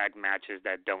lot of tag matches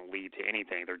that don't lead to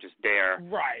anything. They're just there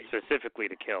specifically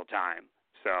to kill time.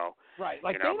 So, like,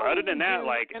 but other than that,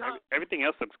 everything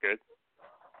else looks good.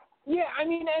 Yeah, I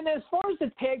mean, and as far as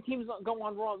the tag teams go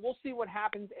on Raw, we'll see what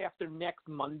happens after next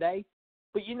Monday.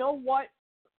 But you know what?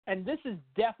 And this is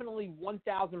definitely 1,000%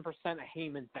 a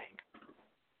Heyman thing.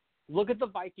 Look at the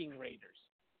Viking Raiders.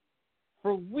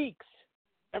 For weeks,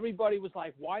 everybody was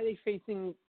like, why are they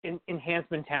facing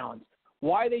enhancement talents?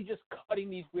 Why are they just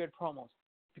cutting these weird promos?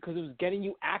 Because it was getting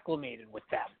you acclimated with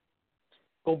them.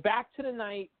 Go back to the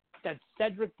night that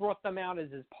Cedric brought them out as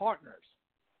his partners.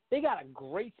 They got a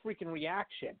great freaking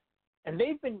reaction. And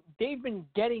they've been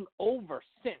getting over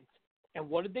since. And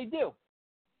what did they do?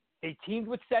 They teamed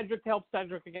with Cedric to help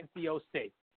Cedric against the OC.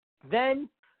 Then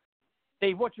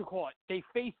they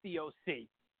faced the OC.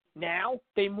 Now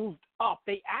they moved up.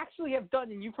 They actually have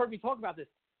done, and you've heard me talk about this,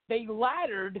 they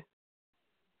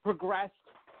progressed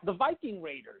the Viking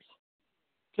Raiders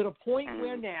to the point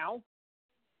where now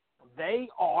they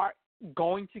are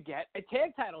going to get a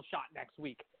tag title shot next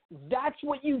week. That's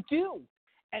what you do.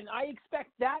 And I expect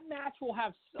that match will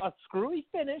have a screwy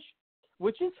finish,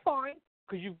 which is fine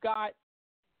because you've got,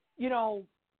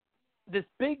 this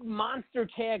big monster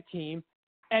tag team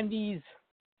and these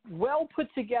well put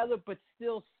together but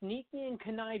still sneaky and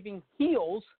conniving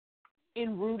heels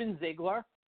in Rude and Ziggler.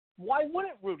 Why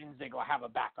wouldn't Rude and Ziggler have a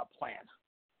backup plan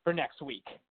for next week?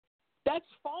 That's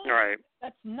fine. Right.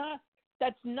 That's not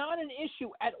an issue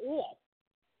at all.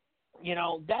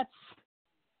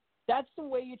 That's the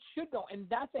way it should go, and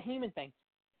that's a Heyman thing.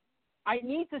 I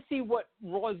need to see what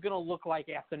Raw is going to look like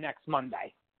after next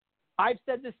Monday. I've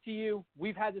said this to you.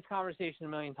 We've had this conversation a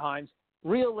million times.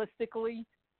 Realistically,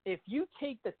 if you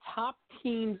take the top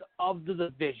teams of the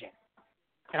division,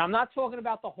 and I'm not talking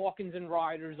about the Hawkins and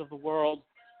Riders of the world,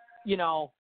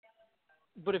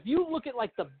 but if you look at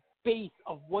like the base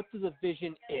of what the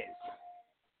division is,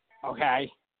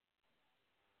 okay,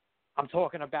 I'm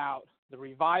talking about the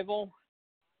Revival,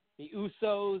 the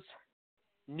Usos,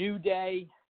 New Day,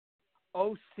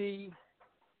 OC,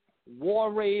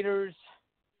 War Raiders.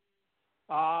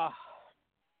 Why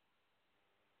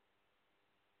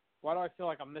do I feel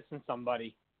like I'm missing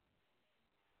somebody?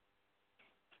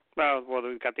 Well,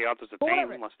 we've got the Authors of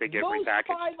Pain once they get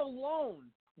repackaged.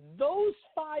 Those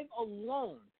five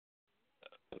alone,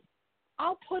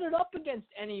 I'll put it up against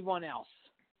anyone else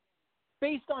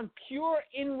based on pure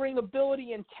in-ring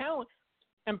ability and talent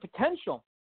and potential,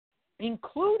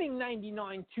 including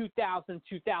 99, 2000,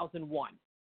 2001.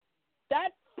 That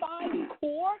five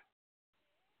core,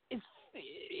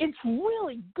 it's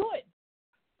really good.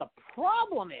 The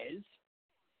problem is,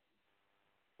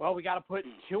 we got to put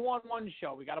 2 on one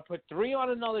show. We got to put 3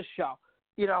 on another show.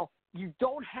 You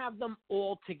don't have them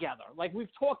all together. Like we've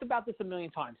talked about this a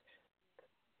million times.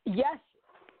 Yes,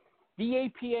 the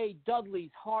APA,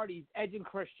 Dudleys, Hardys, Edge and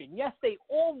Christian, yes, they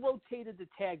all rotated the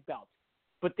tag belts.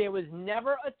 But there was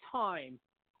never a time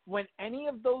when any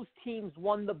of those teams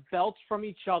won the belts from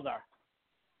each other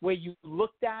where you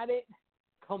looked at it,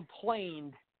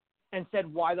 complained, and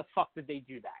said, why the fuck did they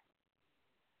do that?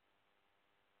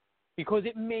 Because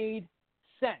it made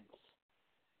sense.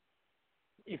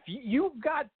 If you've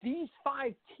got these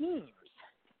 5 teams,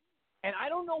 and I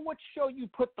don't know what show you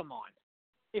put them on,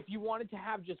 if you wanted to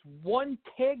have just one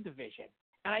tag division,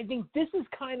 and I think this is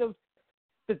kind of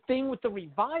the thing with the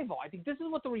Revival. I think this is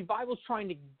what the Revival's trying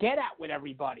to get at with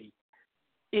everybody,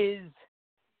 is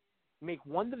make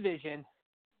one division,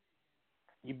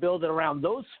 you build it around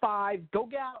those 5, go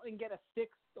out and get a 6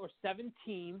 or 7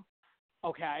 team,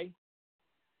 okay?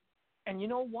 And you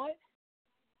know what?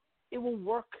 It will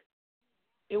work.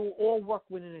 It will all work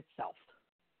within itself.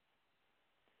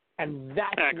 And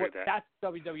that's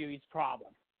WWE's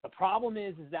problem. The problem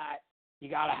is that you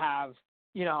got to have,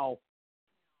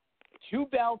 2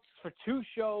 belts for 2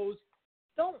 shows.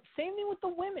 Same thing with the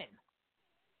women.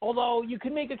 Although you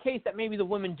can make a case that maybe the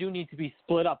women do need to be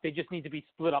split up. They just need to be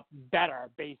split up better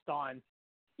based on,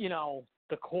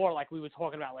 the core like we were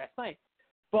talking about last night.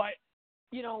 But,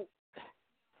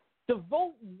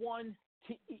 devote one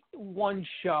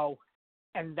show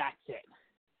and that's it.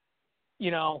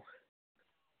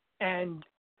 And,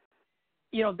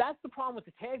 that's the problem with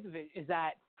the tags of it, is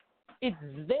that it's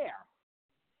there.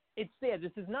 It's there.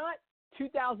 This is not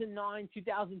 2009,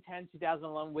 2010,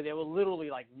 2011, where there were literally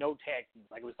like no tag teams.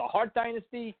 Like it was the Hart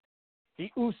Dynasty, the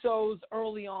Usos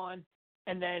early on,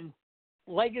 and then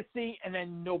Legacy, and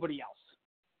then nobody else.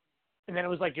 and then it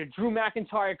was like your Drew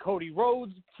McIntyre, Cody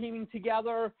Rhodes teaming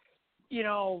together,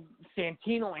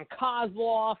 Santino and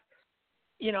Kozlov,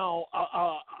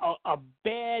 a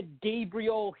bad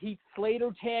Gabriel Heath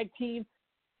Slater tag team.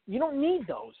 You don't need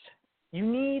those. You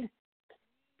need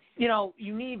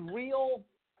real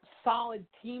solid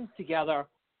teams together.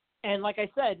 And like I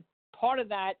said, part of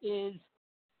that is,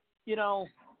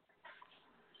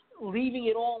 leaving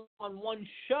it all on one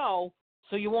show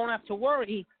so you won't have to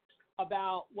worry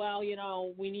about,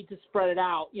 we need to spread it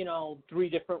out, 2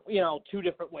 different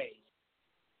ways.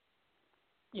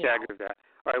 Yeah, I agree with that.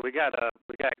 All right, we got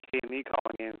KME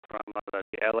calling in from the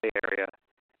LA area.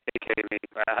 Hey, KME,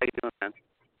 how you doing, man?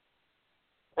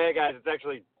 Hey guys, it's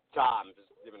actually Tom. Just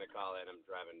giving a call in. I'm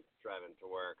driving to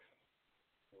work,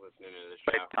 listening to the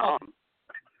show. Hey, Tom.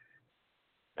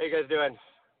 How you guys doing?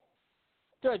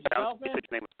 Good. Yourself, man? Your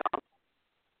name was Tom.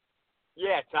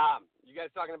 Yeah, Tom. You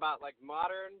guys talking about like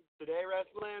modern today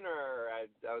wrestling, or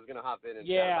I was gonna hop in and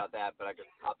chat about that, but I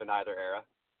could hop in either era.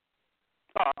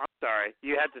 Oh, I'm sorry.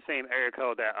 You had the same area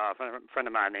code that a friend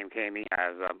of mine named KME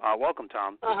has. Welcome,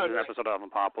 Tom. This is an episode of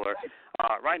Unpopular.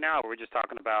 Right now, we're just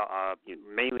talking about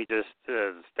mainly just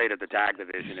the state of the tag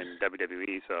division in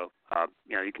WWE. So,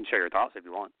 you can share your thoughts if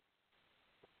you want.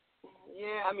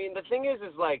 Yeah, I mean, the thing is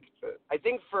like, I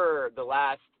think for the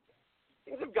last,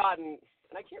 things have gotten,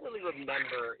 and I can't really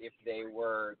remember if they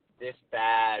were this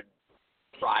bad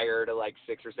prior to like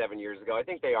 6 or 7 years ago. I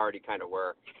think they already kind of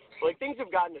were. But, like, things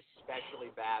have gotten especially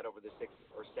bad over the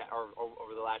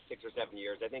over the last 6 or 7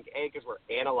 years. I think A, because we're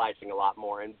analyzing a lot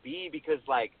more, and B, because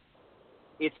like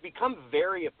it's become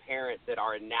very apparent that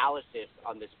our analysis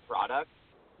on this product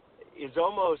is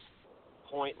almost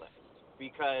pointless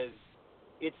because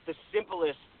it's the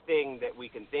simplest thing that we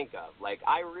can think of. Like,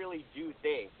 I really do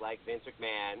think like Vince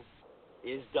McMahon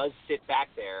does sit back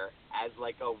there as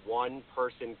like a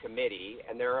one-person committee,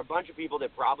 and there are a bunch of people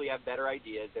that probably have better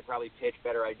ideas, that probably pitch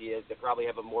better ideas, that probably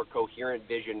have a more coherent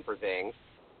vision for things,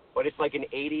 but it's like an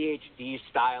ADHD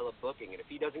style of booking, and if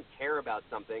he doesn't care about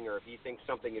something or if he thinks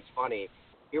something is funny,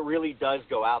 it really does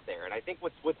go out there. And I think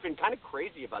what's been kind of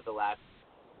crazy about the last,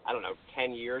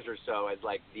 10 years or so as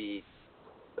like the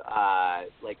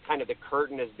kind of the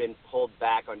curtain has been pulled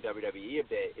back on WWE a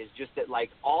bit, is just that like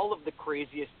all of the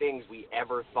craziest things we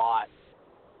ever thought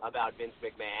about Vince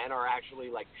McMahon are actually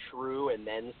like true and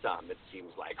then some, it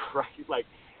seems like, right? Like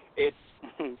it's,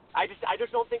 I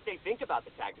just don't think they think about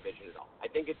the tag division at all. I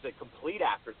think it's a complete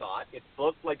afterthought. It's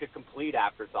booked like a complete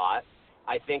afterthought.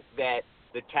 I think that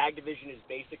the tag division is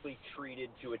basically treated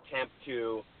to attempt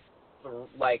to,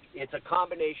 like, it's a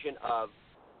combination of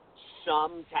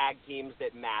some tag teams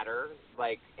that matter,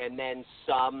 like, and then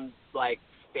some like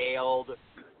failed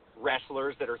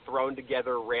wrestlers that are thrown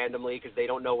together randomly because they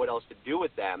don't know what else to do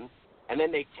with them, and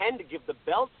then they tend to give the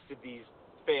belts to these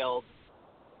failed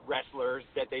wrestlers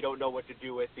that they don't know what to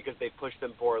do with because they pushed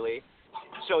them poorly.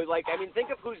 So, like, I mean,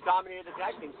 think of who's dominated the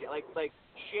tag team scene. Like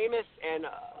Sheamus and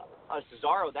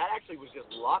Cesaro, that actually was just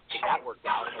luck that worked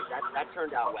out. Like, that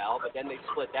turned out well, but then they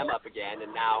split them up again,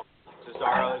 and now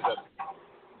Cesaro is a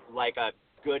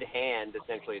good hand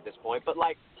essentially at this point. But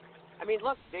like, I mean,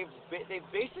 look, they've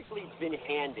basically been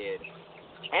handed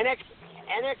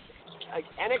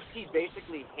NXT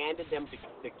basically handed them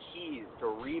the keys to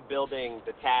rebuilding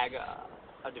the tag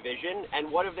division,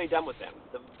 and what have they done with them?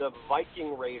 The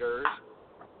Viking Raiders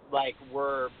like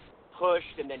were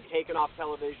pushed and then taken off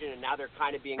television, and now they're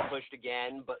kind of being pushed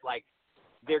again, but like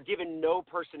they're given no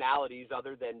personalities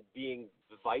other than being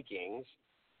the Vikings.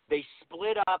 They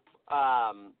split up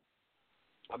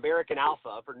American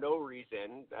Alpha for no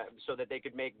reason, so that they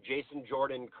could make Jason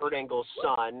Jordan Kurt Angle's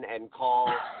son and call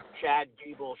Chad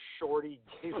Gable Shorty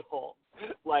Gable.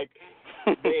 Like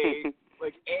they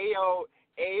like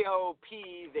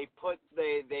AOP. They put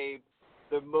the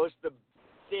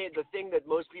thing that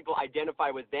most people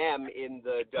identify with them in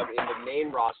the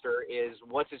main roster is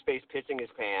what's his face pissing his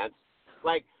pants.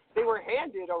 Like, they were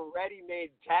handed a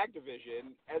ready-made tag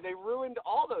division, and they ruined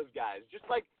all those guys. Just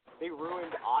like they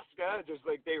ruined Asuka, just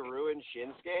like they ruined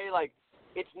Shinsuke. Like,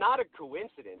 it's not a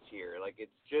coincidence here. Like,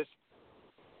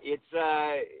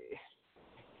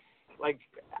 like,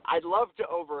 I'd love to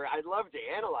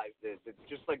analyze this. It's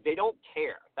just like they don't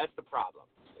care. That's the problem.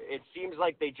 It seems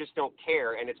like they just don't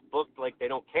care, and it's booked like they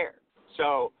don't care.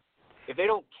 So, if they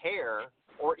don't care,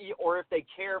 or if they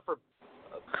care for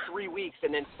 3 weeks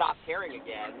and then stop caring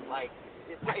again, like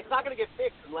it's not going to get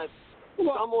fixed unless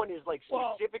someone is like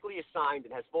specifically assigned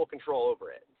and has full control over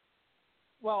it.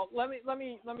 Well, let me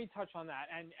touch on that,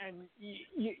 and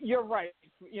you're right.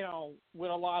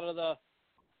 With a lot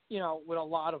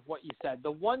of what you said,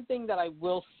 the one thing that I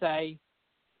will say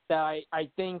that I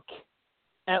think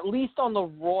at least on the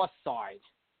Raw side,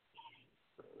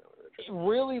 it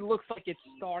really looks like it's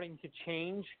starting to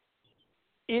change,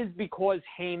 is because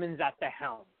Heyman's at the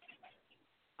helm.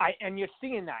 And you're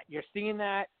seeing that. You're seeing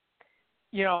that,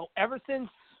 ever since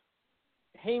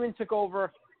Heyman took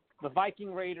over, the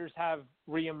Viking Raiders have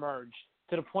reemerged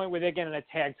to the point where they're getting a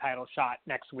tag title shot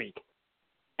next week.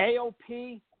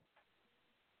 AOP,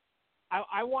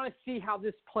 I want to see how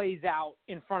this plays out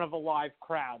in front of a live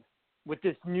crowd with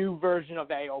this new version of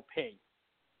AOP.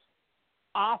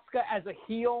 Asuka as a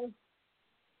heel,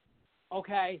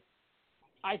 okay,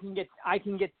 I can get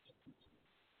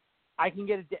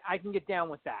down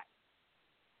with that.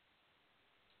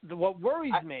 What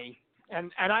worries me,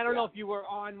 and I don't know if you were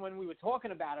on when we were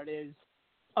talking about it, is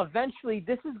eventually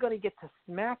this is going to get to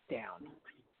SmackDown.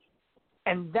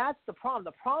 And that's the problem.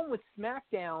 The problem with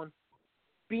SmackDown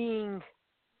being,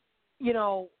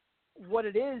 what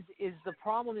it is the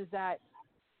problem is that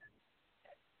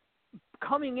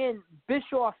coming in,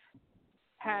 Bischoff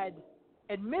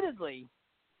admittedly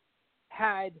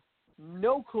had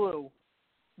no clue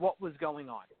what was going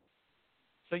on.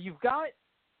 So you've got,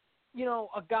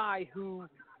 a guy who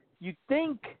you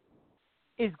think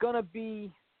is going to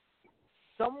be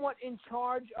somewhat in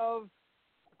charge of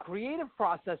creative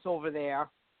process over there,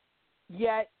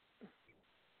 yet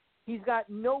he's got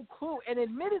no clue, and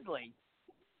admittedly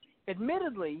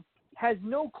has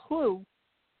no clue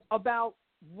about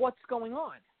what's going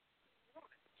on.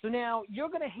 So now you're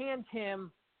going to hand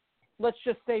him, let's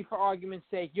just say for argument's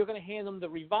sake, you're going to hand him the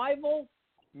Revival,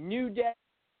 New Day,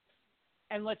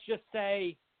 and let's just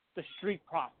say the Street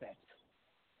Profits.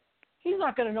 He's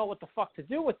not going to know what the fuck to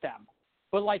do with them.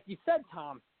 But like you said,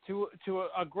 Tom, to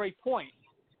a great point,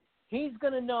 he's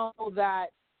going to know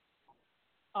that,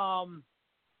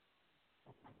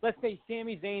 let's say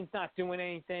Sami Zayn's not doing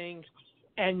anything,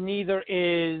 and neither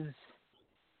is,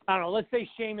 let's say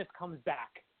Sheamus comes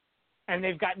back, and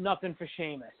they've got nothing for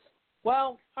Sheamus.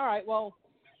 Well, all right,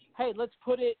 hey, let's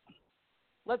put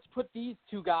these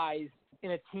two guys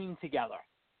in a team together.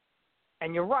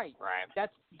 And you're right. Right.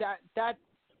 That's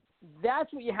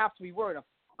what you have to be worried of.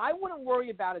 I wouldn't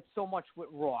worry about it so much with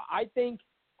Raw. I think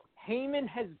Heyman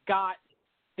has got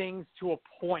things to a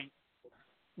point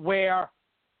where,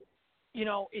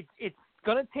 it's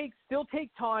going to still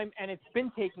take time, and it's been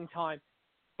taking time.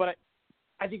 But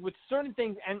I think with certain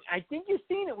things, and I think you're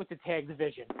seeing it with the tag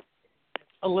division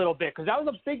a little bit, because that was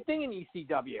a big thing in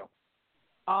ECW.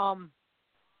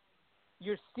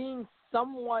 You're seeing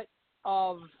somewhat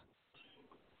of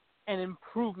an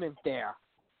improvement there.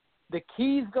 The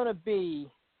key is going to be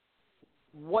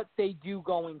what they do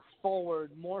going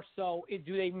forward, more so.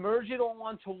 Do they merge it all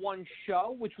onto one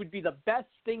show, which would be the best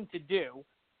thing to do,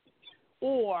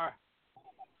 or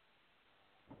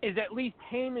is at least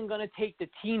Heyman going to take the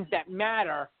teams that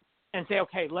matter and say,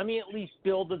 okay, let me at least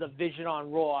build a division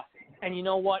on Raw, and you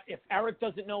know what? If Eric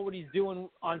doesn't know what he's doing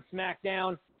on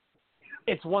SmackDown,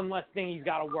 it's one less thing he's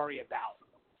got to worry about.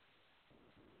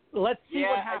 Let's see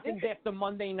what happens after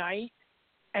Monday night,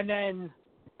 and then,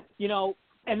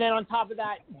 and then on top of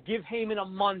that, give Heyman a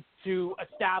month to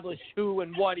establish who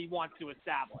and what he wants to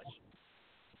establish.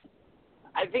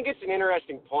 I think it's an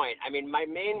interesting point. I mean, my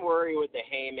main worry with the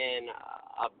Heyman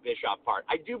Bischoff part,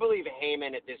 I do believe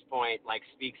Heyman at this point,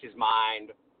 speaks his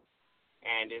mind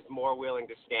and is more willing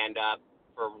to stand up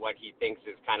for what he thinks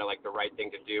is kind of the right thing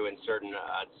to do in certain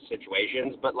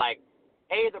situations. But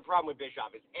the problem with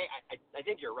Bischoff is, I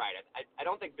think you're right. I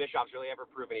don't think Bischoff's really ever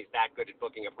proven he's that good at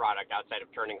booking a product outside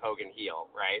of turning Hogan heel,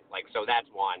 right? So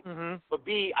that's one. Mm-hmm. But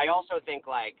B, I also think,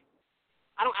 I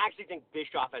don't actually think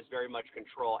Bischoff has very much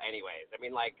control anyways. I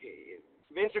mean,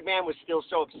 Vince McMahon was still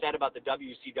so upset about the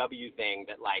WCW thing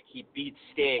that, he beat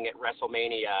Sting at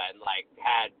WrestleMania and,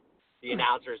 had the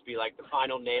announcers be, the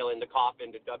final nail in the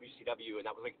coffin to WCW, and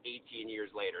that was, 18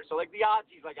 years later. So, the odds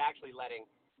he's, actually letting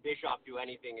Bischoff do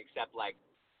anything except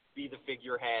be the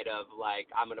figurehead of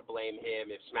I'm going to blame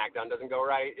him if SmackDown doesn't go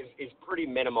right is pretty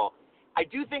minimal. I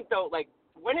do think though,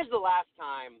 when is the last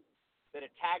time that a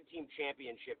tag team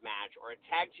championship match or a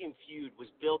tag team feud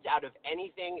was built out of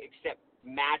anything except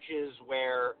matches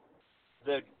where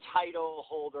the title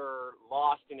holder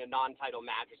lost in a non-title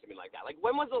match or something like that?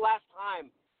 When was the last time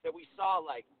that we saw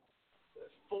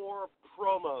 4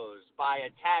 promos by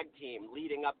a tag team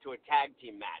leading up to a tag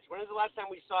team match? When was the last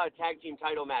time we saw a tag team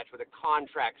title match with a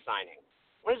contract signing?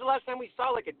 When was the last time we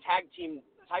saw a tag team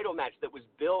title match that was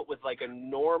built with a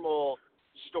normal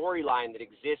storyline that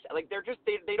exists? They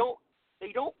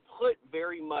don't put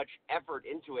very much effort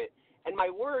into it. And my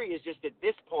worry is just at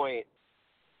this point,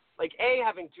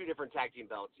 having 2 different tag team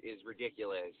belts is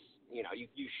ridiculous.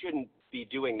 You shouldn't be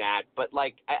doing that. But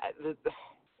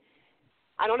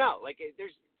I don't know. Like,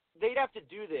 they'd have to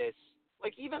do this.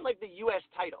 Like, even like the U.S.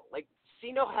 title. Like,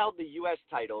 Cena held the U.S.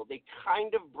 title. They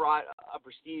kind of brought a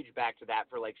prestige back to that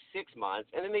for like 6 months,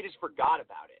 and then they just forgot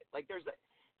about it. Like, there's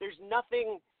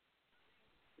nothing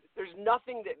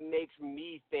that makes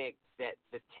me think that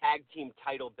the tag team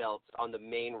title belts on the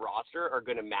main roster are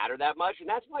going to matter that much. And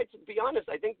that's why, to be honest,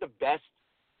 I think the best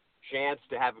chance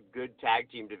to have a good tag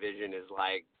team division is,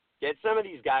 like, get some of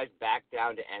these guys back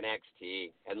down to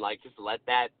NXT and, like, just let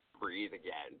that breathe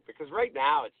again. Because right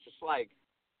now it's just like,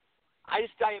 I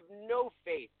have no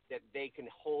faith that they can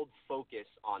hold focus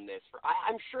on this.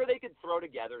 I'm sure they could throw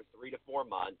together 3 to 4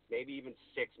 months, maybe even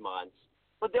 6 months,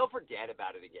 but they'll forget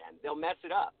about it again. They'll mess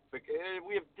it up. Because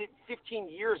we have 15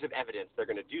 years of evidence they're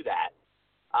going to do that.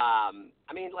 I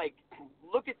mean, like,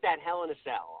 look at that Hell in a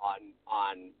Cell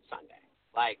on Sunday.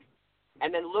 Like,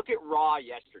 and then look at Raw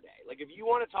yesterday. Like, if you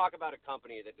want to talk about a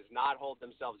company that does not hold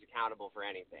themselves accountable for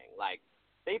anything, like,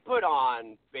 they put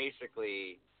on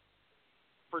basically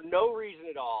for no reason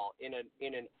at all and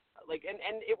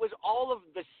it was all of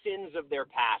the sins of their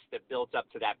past that built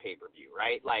up to that pay-per-view,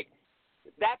 right? Like,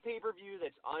 that pay-per-view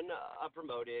that's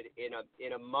unpromoted in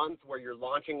a month where you're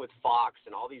launching with Fox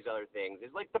and all these other things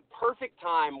is like the perfect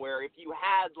time where if you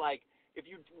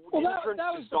didn't turn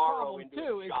Cesaro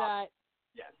into a shop.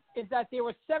 Is that there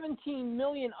were 17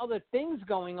 million other things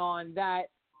going on that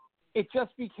it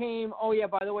just became, oh yeah,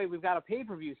 by the way, we've got a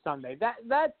pay-per-view Sunday. That's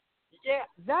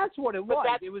what it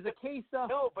was. It was a case of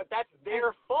but that's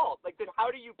their fault. Like, then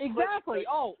how do you exactly?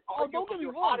 Don't get me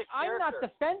wrong. I'm not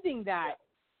defending that. Yeah.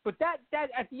 But that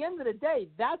at the end of the day,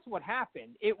 that's what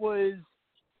happened. It was,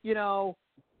 you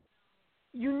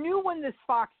knew when this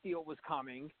Fox deal was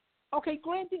coming. Okay,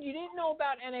 granted, you didn't know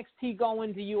about NXT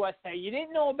going to USA. You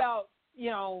didn't know about,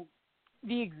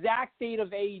 the exact date of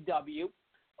AEW.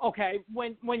 Okay,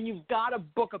 when you've got to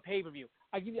book a pay-per-view.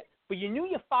 I give you, but you knew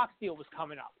your Fox deal was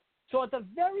coming up. So at the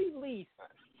very least,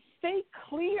 stay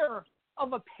clear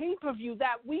of a pay-per-view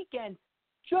that weekend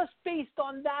just based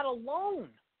on that alone.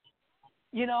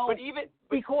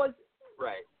 Because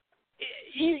right,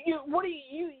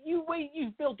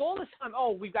 you've built all this time.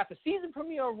 Oh, we've got the season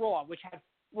premiere of Raw, which had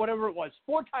whatever it was,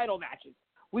 4 title matches.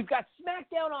 We've got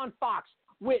SmackDown on Fox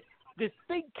with this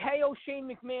big KO Shane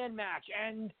McMahon match,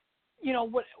 and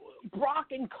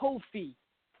Brock and Kofi.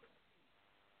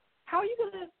 How are you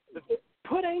gonna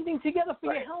put anything together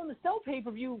for your Hell in a Cell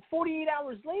pay-per-view 48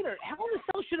 hours later? Hell in a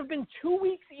Cell should have been 2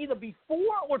 weeks either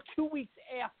before or 2 weeks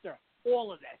after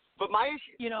all of this. But my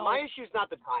issue is not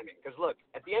the timing, because look,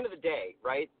 at the end of the day,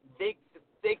 right? They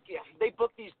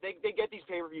book these, they get these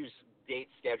pay-per-views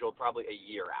dates scheduled probably a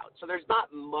year out, so there's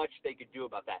not much they could do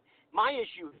about that. My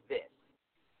issue is this: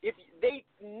 if they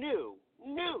knew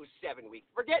 7 weeks,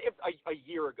 forget a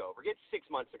year ago, forget 6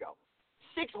 months ago,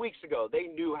 6 weeks ago, they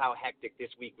knew how hectic this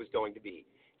week was going to be.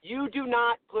 You do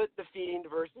not put The Fiend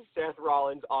versus Seth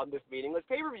Rollins on this meaningless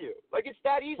pay-per-view. Like, it's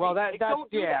that easy. Well, that's what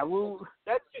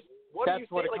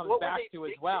it comes back to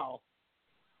as well.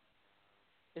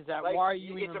 Is that why are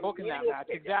you even booking that match?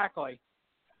 Exactly.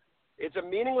 It's a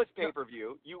meaningless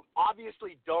pay-per-view. You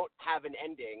obviously don't have an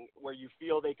ending where you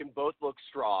feel they can both look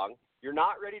strong. You're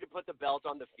not ready to put the belt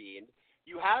on The Fiend.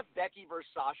 You have Becky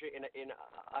versus Sasha in a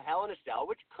Hell in a Cell,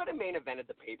 which could have main evented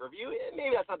the pay-per-view.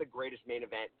 Maybe that's not the greatest main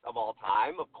event of all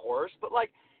time, of course, but,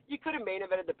 like, you could have main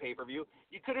evented the pay-per-view.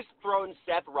 You could have thrown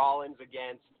Seth Rollins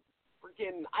against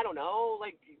freaking, I don't know,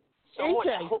 like, someone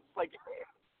else. Like,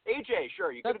 AJ,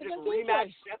 sure. You could have just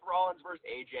rematched Seth Rollins versus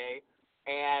AJ,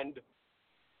 and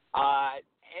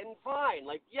fine.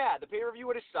 Like, yeah, the pay-per-view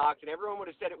would have sucked, and everyone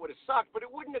would have said it would have sucked, but it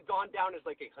wouldn't have gone down as,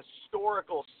 like, a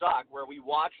historical suck where we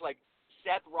watch, like,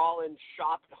 Seth Rollins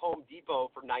shop at Home Depot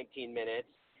for 19 minutes,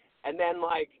 and then,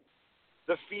 like,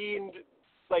 The Fiend,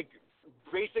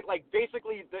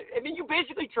 you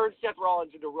basically turned Seth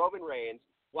Rollins into Roman Reigns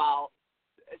while,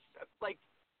 like,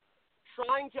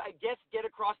 trying to, I guess, get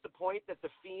across the point that The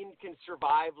Fiend can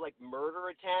survive, like, murder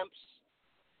attempts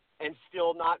and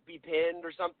still not be pinned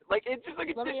or something. Like, it's just, like,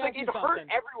 it hurt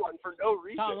everyone for no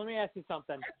reason. Tom, let me ask you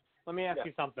something.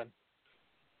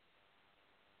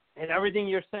 And everything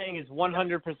you're saying is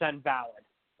 100% valid.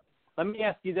 Let me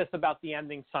ask you this about the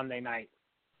ending Sunday night.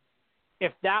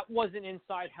 If that wasn't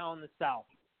inside Hell in the Cell,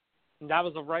 and that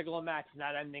was a regular match and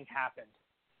that ending happened,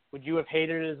 would you have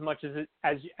hated it as much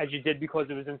as you did because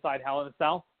it was inside Hell in a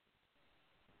Cell?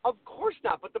 Of course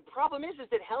not. But the problem is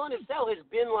that Hell in a Cell has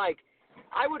been, like,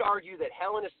 I would argue that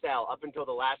Hell in a Cell up until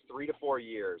the last 3 to 4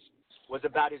 years was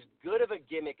about as good of a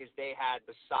gimmick as they had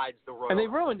besides the Royal. And they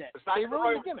ruined it. They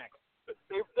ruined the gimmick.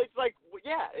 It's like,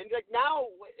 yeah, and like now,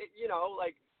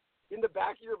 like in the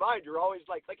back of your mind, you're always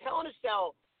like Hell in a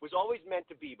Cell was always meant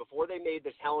to be, before they made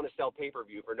this Hell in a Cell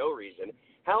pay-per-view for no reason,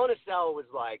 Hell in a Cell was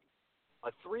like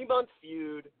a 3-month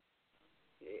feud.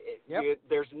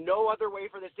 There's no other way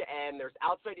for this to end. There's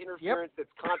outside interference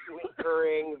that's constantly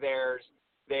occurring. There's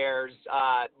DQs.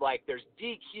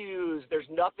 There's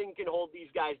nothing can hold these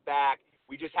guys back.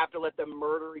 We just have to let them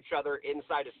murder each other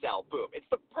inside a cell. Boom. It's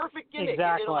the perfect gimmick.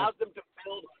 Exactly. It allows them to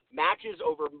build matches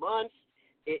over months.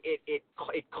 It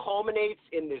culminates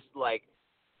in this like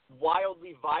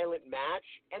wildly violent match,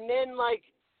 and then like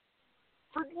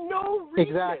for no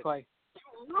reason, you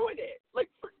ruin it. Like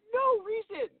for no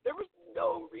reason. There was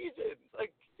no reason.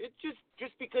 Like it just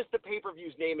because the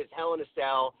pay-per-view's name is Hell in a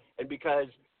Cell, and because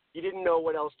you didn't know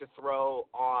what else to throw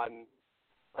on.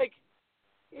 Like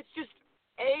it's just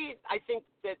I think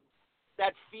that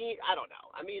Fiend. I don't know.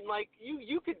 I mean, like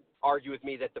you could argue with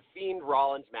me that the Fiend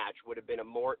Rollins match would have been a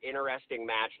more interesting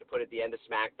match to put at the end of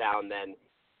SmackDown than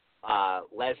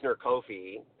Lesnar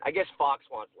Kofi. I guess Fox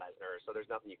wants Lesnar, so there's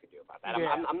nothing you can do about that. Yeah.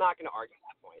 I'm not going to argue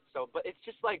that point. So, but it's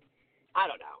just like I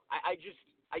don't know. I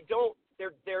don't.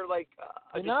 They're like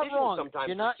a You're not decision wrong. sometimes.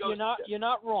 You're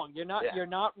not wrong. You're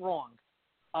not wrong.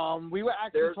 We were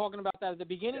actually talking about that at the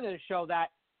beginning of the show,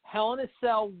 that Hell in a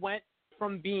Cell went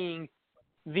from being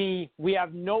we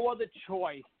have no other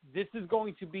choice, this is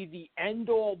going to be the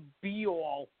end-all,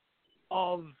 be-all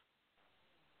of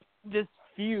this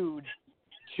feud,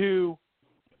 to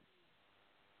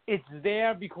it's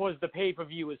there because the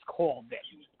pay-per-view is called it.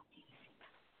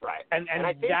 Right. And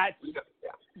I think,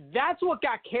 that's what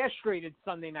got castrated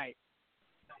Sunday night.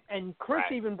 And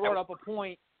Chris even brought up a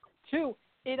point, too.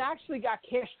 It actually got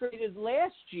castrated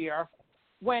last year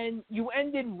when you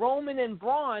ended Roman and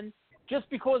Braun just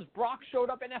because Brock showed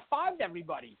up and F5'd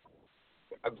everybody.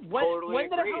 When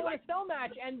did a Hell in a Cell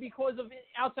match end because of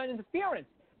outside interference?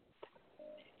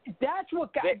 That's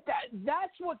what got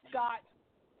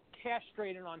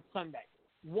castrated on Sunday.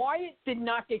 Wyatt did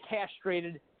not get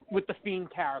castrated with the Fiend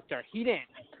character. He didn't.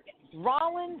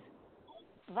 Rollins,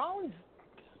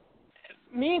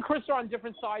 me and Chris are on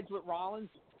different sides with Rollins,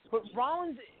 but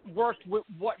Rollins worked with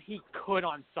what he could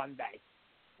on Sunday.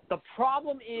 The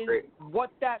problem is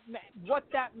what that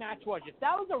match was. If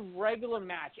that was a regular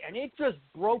match and it just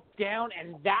broke down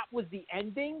and that was the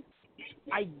ending,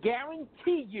 I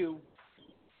guarantee you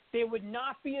there would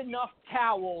not be enough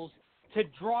towels to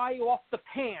dry off the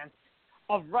pants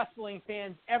of wrestling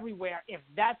fans everywhere if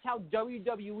that's how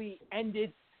WWE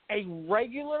ended a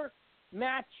regular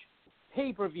match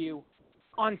pay-per-view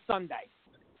on Sunday.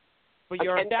 But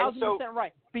you're 1,000%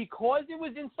 right. Because it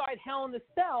was inside Hell in a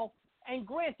Cell, and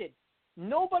granted,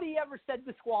 nobody ever said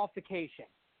disqualification.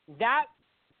 That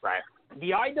the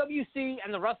IWC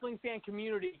and the wrestling fan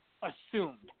community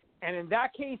assumed. And in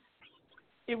that case,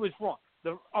 it was wrong.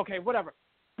 Whatever.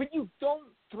 But you don't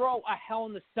throw a Hell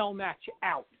in a Cell match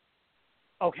out,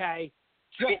 okay,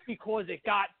 just because it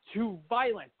got too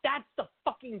violent. That's the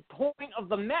fucking point of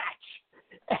the match.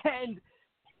 And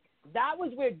that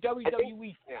was where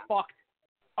WWE fucked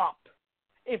up.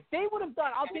 If they would have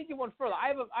done, I'll take you one further.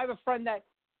 I have a friend that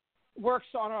works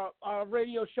on a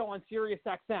radio show on Sirius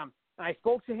XM, and I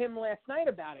spoke to him last night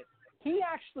about it. He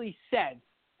actually said,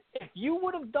 if you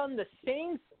would have done the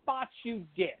same spots you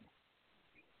did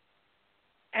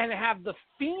and have the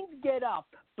Fiend get up,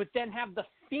 but then have the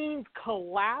Fiend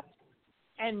collapse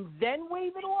and then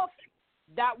wave it off,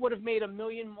 that would have made a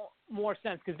million more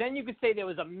sense, because then you could say there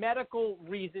was a medical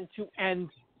reason to end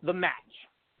the match.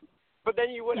 But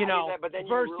then you wouldn't, but then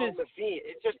you ruin the Fiend.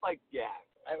 It's just like,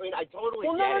 I mean, I totally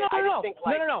get it.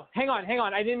 No. Hang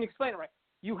on. I didn't explain it right.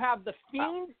 You have the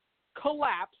Fiend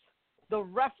collapse, the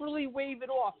referee wave it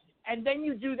off, and then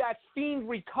you do that Fiend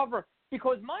recover.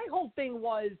 Because my whole thing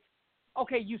was,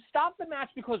 okay, you stopped the match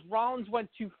because Rollins went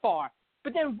too far,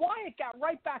 but then Wyatt got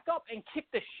right back up and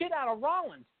kicked the shit out of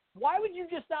Rollins. Why would you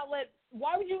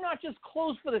not just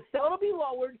close for the cell to be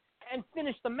lowered and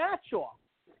finish the match off?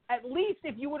 At least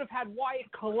if you would have had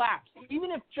Wyatt collapse,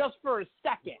 even if just for a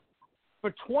second,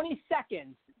 for 20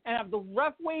 seconds, and have the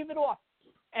ref wave it off,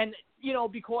 and,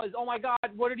 because, oh my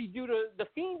God, what did he do to the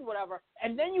Fiend, whatever,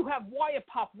 and then you have Wyatt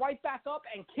pop right back up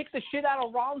and kick the shit out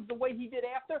of Rollins the way he did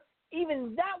after,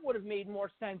 even that would have made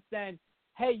more sense than,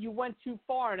 hey, you went too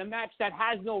far in a match that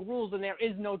has no rules and there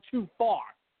is no too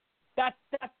far. That's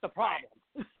the problem.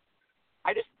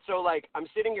 I'm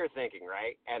sitting here thinking,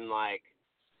 right, and,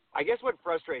 I guess what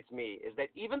frustrates me is that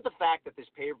even the fact that this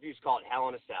pay-per-view is called Hell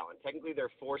in a Cell, and technically they're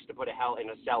forced to put a Hell in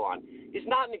a Cell on, is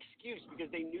not an excuse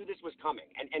because they knew this was coming.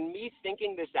 And me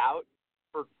thinking this out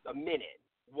for 1 minute,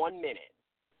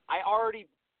 I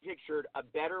already pictured a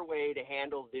better way to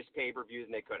handle this pay-per-view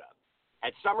than they could have.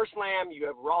 At SummerSlam, you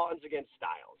have Rollins against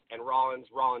Styles, and Rollins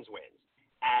wins.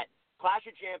 At Clash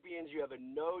of Champions, you have a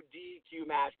no DQ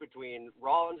match between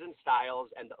Rollins and Styles,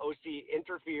 and the OC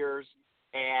interferes,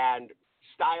 and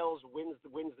Styles wins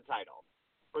the title.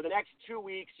 For the next 2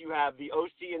 weeks, you have the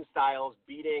OC and Styles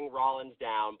beating Rollins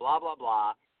down, blah, blah,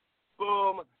 blah.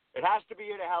 Boom. It has to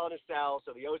be in a Hell in a Cell,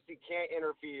 so the OC can't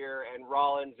interfere, and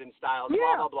Rollins and Styles,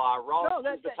 blah, blah, blah. Rollins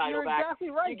wins the title back. You're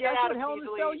exactly right. That's what Hell in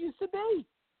a Cell used to be.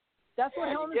 That's what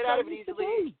Hell in a Cell used to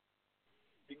be.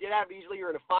 You get out of it easily,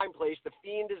 you're in a fine place. The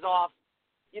Fiend is off,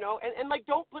 and like,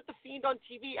 don't put the Fiend on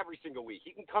TV every single week.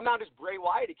 He can come out as Bray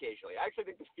Wyatt occasionally. I actually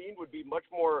think the Fiend would be much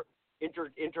more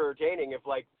entertaining if,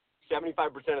 like,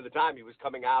 75% of the time he was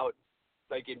coming out,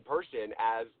 like, in person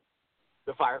as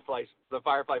the Firefly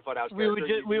Funhouse.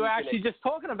 We were actually just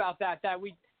talking about that.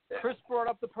 Chris brought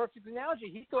up the perfect analogy.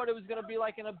 He thought it was going to be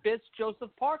like an Abyss Joseph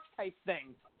Parks type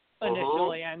thing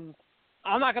initially, and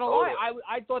I'm not going to lie.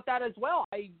 I thought that as well.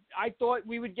 I thought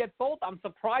we would get both. I'm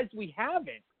surprised we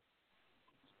haven't.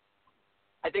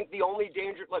 I think the only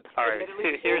danger,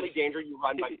 admittedly, the only danger you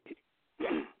run by. Yeah.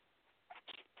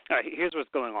 All right, here's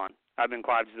what's going on. I've been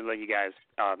quiet to let you guys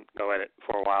go at it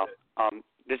for a while.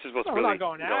 This is what's really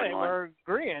going on. We're not going at it. We're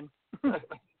agreeing.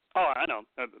 Oh, I know.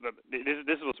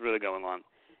 This is what's really going on.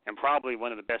 And probably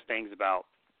one of the best things about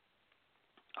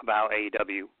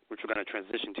AEW, which we're going to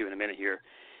transition to in a minute here,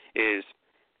 is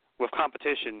with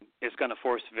competition, it's going to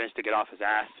force Vince to get off his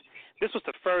ass. This was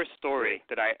the first story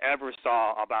that I ever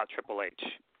saw about Triple H.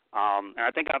 And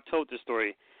I think I've told this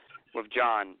story with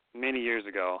John many years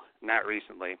ago, not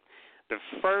recently. The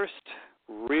first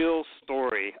real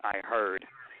story I heard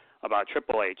about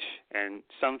Triple H, and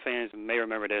some fans may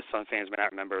remember this, some fans may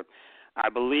not remember. I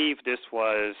believe this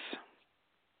was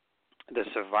the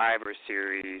Survivor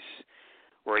Series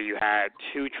where you had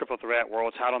 2 triple threat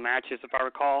world title matches, if I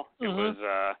recall. Mm-hmm.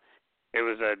 It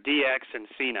was DX and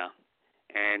Cena,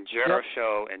 and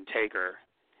Jericho and Taker.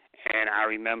 And I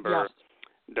remember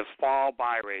the fall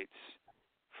buy rates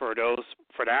for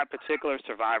that particular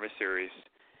Survivor Series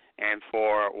and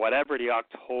for whatever the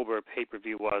October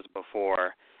pay-per-view was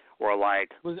before were like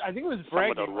I think it was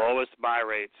some of the lowest buy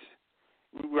rates.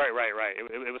 Right.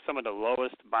 It was some of the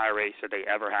lowest buy rates that they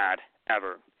ever had,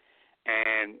 ever.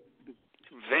 And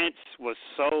Vince was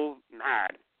so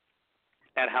mad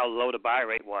at how low the buy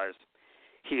rate was,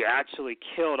 he actually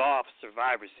killed off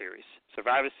Survivor Series.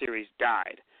 Survivor Series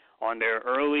died on their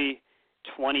early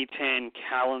 2010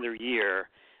 calendar year.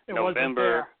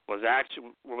 November was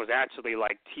actually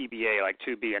like TBA, like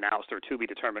to be announced or to be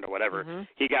determined or whatever. Mm-hmm.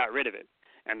 He got rid of it.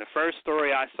 And the first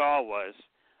story I saw was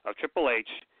of Triple H,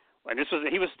 and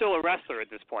he was still a wrestler at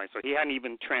this point, so he hadn't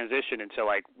even transitioned into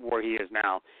like where he is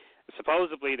now.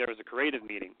 Supposedly there was a creative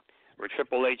meeting where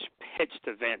Triple H pitched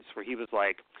to Vince where he was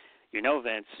like,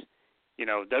 Vince,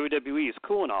 WWE is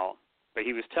cool and all, but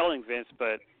he was telling Vince,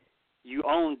 but you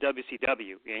own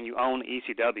WCW and you own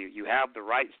ECW. You have the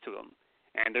rights to them.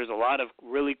 And there's a lot of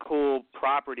really cool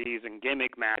properties and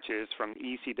gimmick matches from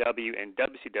ECW and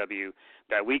WCW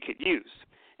that we could use.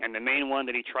 And the main one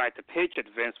that he tried to pitch at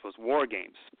Vince was War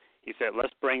Games. He said,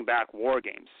 let's bring back War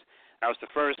Games. That was the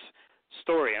first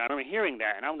story. And I remember hearing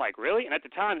that, and I'm like, really? And at the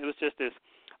time, it was just this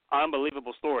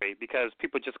unbelievable story because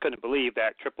people just couldn't believe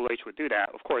that Triple H would do that.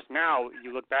 Of course, now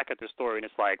you look back at the story, and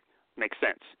it's like, makes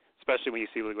sense, especially when you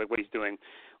see like what he's doing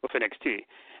with NXT.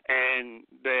 And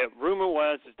the rumor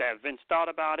was is that Vince thought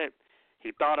about it.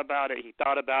 He thought about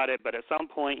it, but at some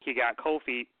point he got cold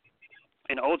feet,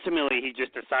 and ultimately he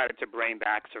just decided to bring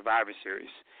back Survivor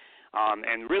Series.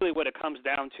 And really what it comes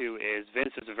down to is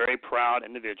Vince is a very proud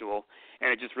individual,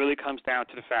 and it just really comes down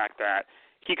to the fact that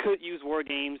he could use War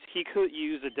Games, he could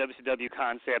use a WCW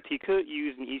concept, he could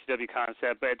use an ECW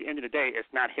concept, but at the end of the day, it's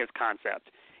not his concept.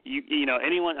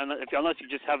 Anyone, unless you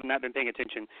just have not been paying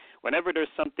attention, whenever there's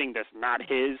something that's not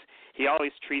his, he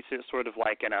always treats it sort of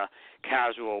like in a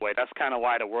casual way. That's kind of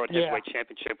why the World Heavyweight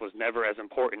Championship was never as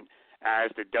important as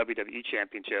the WWE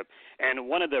Championship. And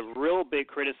one of the real big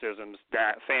criticisms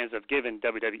that fans have given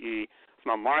WWE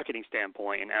from a marketing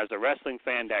standpoint, and as a wrestling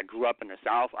fan that grew up in the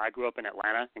South, I grew up in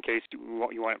Atlanta, in case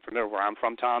you weren't familiar where I'm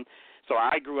from, Tom. So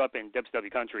I grew up in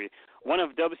WCW country. One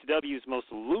of WCW's most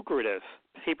lucrative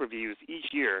pay-per-views each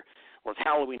year was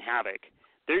Halloween Havoc.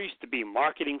 There used to be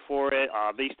marketing for it.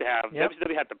 They used to have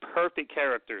WCW had the perfect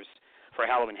characters for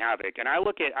Halloween Havoc. And I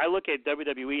look at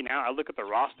WWE now. I look at the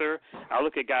roster. I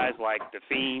look at guys like The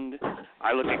Fiend.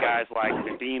 I look at guys like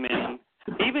The Demon.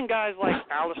 Even guys like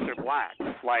Aleister Black,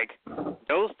 like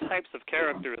those types of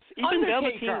characters, even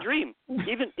Velveteen Dream,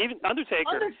 even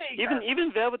Undertaker,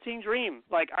 even Velveteen Dream.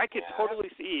 Like I could totally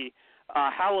see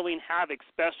a Halloween Havoc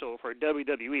special for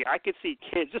WWE. I could see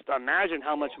kids. Just imagine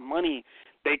how much money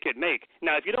they could make.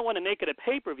 Now, if you don't want to make it a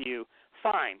pay-per-view,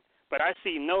 fine. But I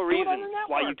see no reason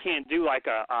why you can't do like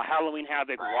a Halloween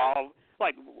Havoc Raw,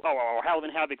 like or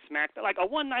Halloween Havoc SmackDown, like a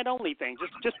one night only thing.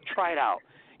 Just try it out,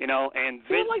 you know. And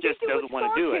Vince just doesn't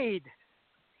want to do it.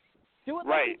 Do it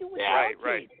right, like they do with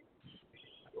right.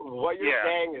 What you're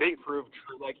saying is proved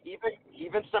true. Like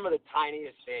even some of the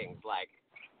tiniest things, like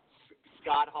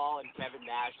Scott Hall and Kevin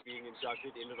Nash being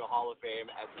inducted into the Hall of Fame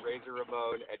as Razor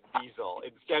Ramon and Diesel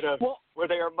instead of where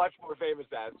they are much more famous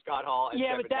as Scott Hall and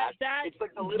Kevin Nash. It's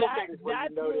like the little things where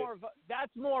you notice. That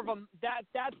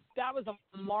was a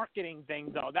marketing thing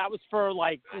though. That was for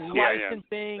like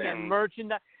licensing and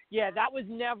merchandise. Yeah, that was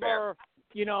never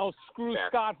screw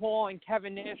Scott Hall and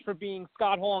Kevin Nash for being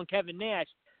Scott Hall and Kevin Nash.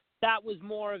 That was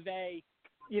more of a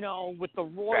with the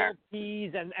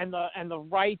royalties and the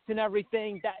rights and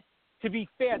everything. That, to be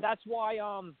fair, that's why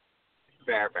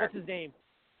what's his name?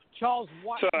 Charles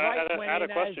White went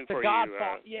in as the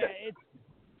Godfather.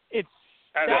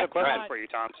 I have a question for you,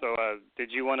 Tom. So, did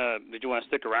you want to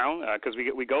stick around? Because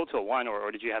we go till 1,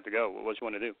 or did you have to go? What you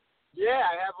want to do? Yeah,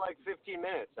 I have like 15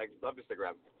 minutes. I'd love to stick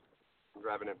around. I'm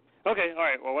grabbing him. Okay, all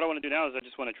right. Well, what I want to do now is I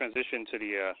just want to transition to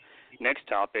the next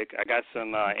topic. I got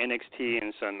some NXT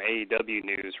and some AEW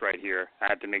news right here. I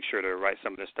had to make sure to write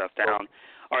some of this stuff down.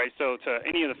 All right, so to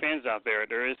any of the fans out there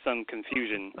is some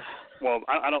confusion. Well,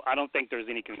 I don't think there's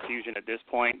any confusion at this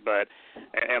point, but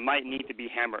it might need to be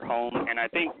hammered home. And I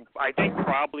think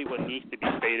probably what needs to be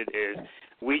stated is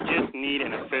we just need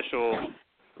an official.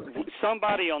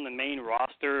 Somebody on the main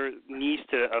roster needs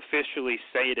to officially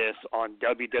say this on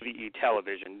WWE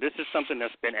television. This is something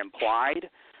that's been implied,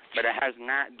 but it has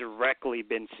not directly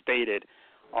been stated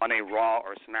on a Raw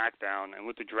or SmackDown. And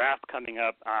with the draft coming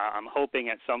up, I'm hoping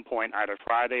at some point, either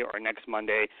Friday or next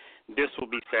Monday, this will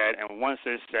be said. And once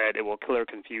it's said, it will clear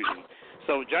confusion.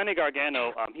 So Johnny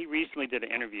Gargano, he recently did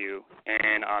an interview,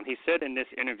 and he said in this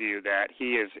interview that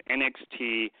he is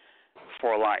NXT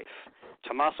for life.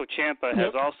 Tommaso Ciampa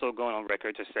has also gone on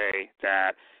record to say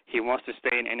that he wants to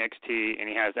stay in NXT and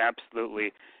he has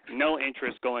absolutely no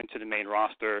interest going to the main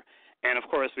roster. And, of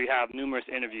course, we have numerous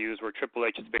interviews where Triple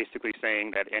H is basically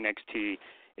saying that NXT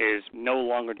is no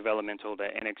longer developmental,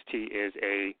 that NXT is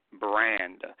a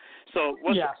brand. So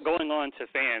what's going on to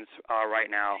fans right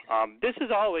now? This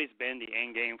has always been the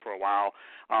end game for a while.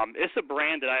 It's a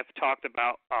brand that I've talked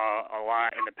about a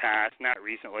lot in the past, not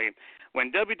recently. When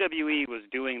WWE was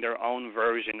doing their own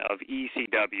version of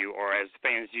ECW, or as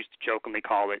fans used to jokingly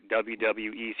call it,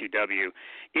 WWECW,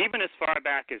 even as far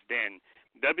back as then,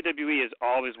 WWE has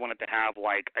always wanted to have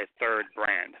like a third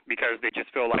brand because they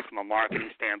just feel like from a marketing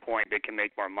standpoint they can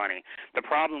make more money. The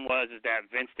problem is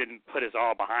that Vince didn't put his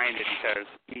all behind it because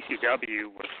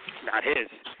ECW was not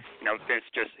his.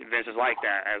 Vince is like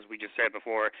that, as we just said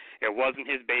before. It wasn't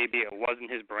his baby, it wasn't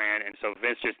his brand, and so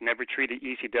Vince just never treated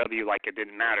ECW like it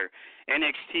didn't matter.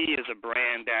 NXT is a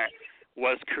brand that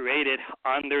was created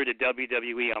under the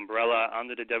WWE umbrella,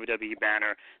 under the WWE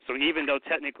banner. So even though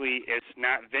technically it's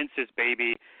not Vince's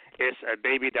baby, it's a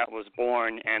baby that was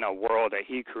born in a world that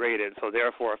he created. So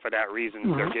therefore, for that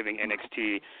reason, they're giving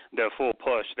NXT the full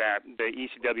push that the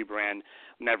ECW brand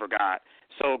never got.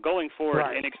 So going forward,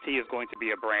 NXT is going to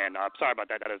be a brand. Sorry about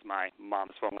that. That is my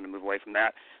mom's phone. I'm going to move away from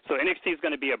that. So NXT is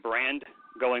going to be a brand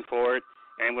going forward.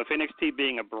 And with NXT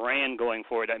being a brand going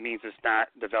forward, that means it's not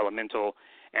developmental.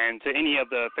 And to any of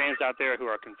the fans out there who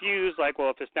are confused, like, well,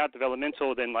 if it's not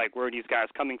developmental, then, like, where are these guys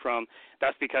coming from?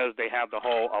 That's because they have the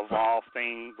whole Evolve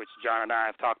thing, which John and I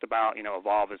have talked about.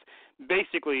 Evolve is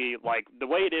basically, like, the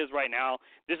way it is right now,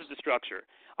 this is the structure.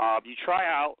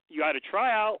 You either try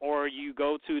out or you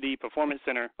go to the performance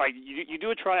center. Like, you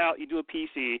do a tryout, you do a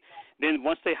PC. Then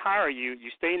once they hire you, you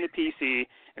stay in the PC,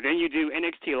 and then you do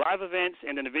NXT live events,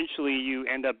 and then eventually you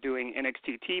end up doing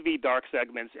NXT TV dark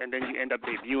segments, and then you end up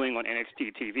debuting on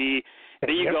NXT TV.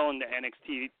 Then you go into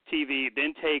NXT TV,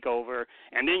 then TakeOver,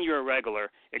 and then you're a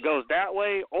regular. It goes that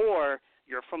way, or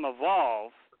you're from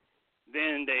Evolve,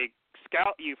 then they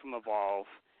scout you from Evolve,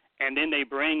 and then they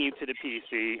bring you to the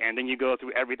PC, and then you go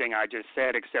through everything I just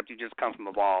said, except you just come from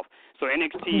Evolve. So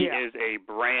NXT is a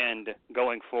brand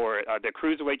going forward. The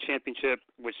Cruiserweight Championship,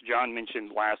 which John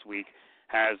mentioned last week,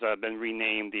 has been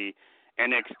renamed the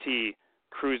NXT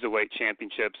Cruiserweight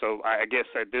Championship. So I guess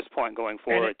at this point going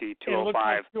forward, the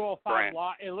 205 brand.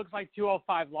 It looks like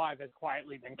 205 Live has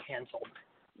quietly been canceled.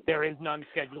 There is none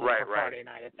scheduled for Friday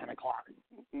night at 10 o'clock.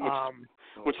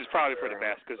 Which is probably for the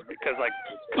best because like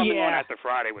coming on after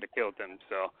Friday would have killed them.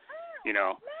 So,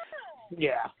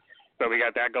 Yeah. So we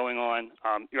got that going on.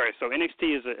 Right. So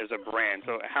NXT is a brand.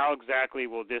 So how exactly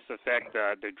will this affect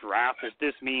the draft? Does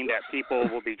this mean that people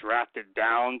will be drafted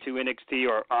down to NXT?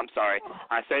 Or I'm sorry,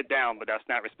 I said down, but that's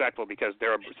not respectful because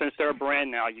since they're a brand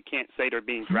now, you can't say they're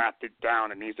being drafted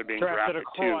down. It means they're being drafted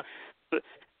across.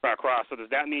 Across. So does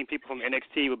that mean people from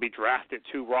NXT will be drafted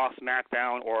to Raw,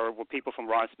 SmackDown, or will people from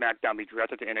Raw and SmackDown be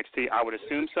drafted to NXT? I would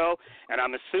assume so, and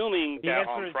I'm assuming that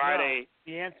on Friday. No.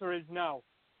 The answer is no.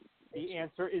 The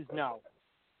answer is no.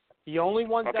 The only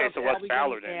ones that are probably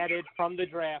Balor getting added from the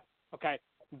draft. Okay,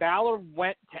 Balor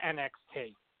went to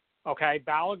NXT. Okay,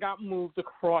 Balor got moved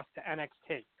across to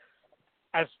NXT.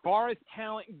 As far as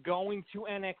talent going to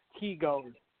NXT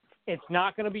goes, it's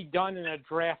not going to be done in a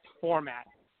draft format.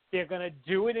 They're going to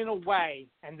do it in a way,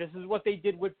 and this is what they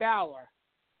did with Balor,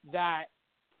 that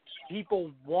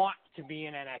people want to be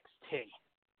in NXT.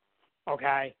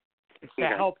 Okay? It's to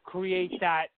help create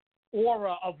that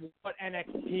aura of what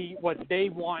they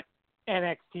want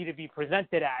NXT to be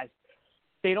presented as.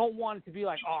 They don't want it to be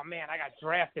like, oh, man, I got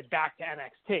drafted back to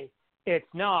NXT. It's,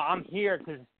 no, I'm here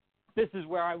because this is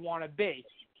where I want to be.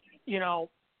 You know,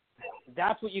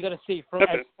 that's what you're going to see.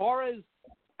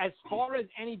 As far as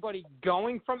anybody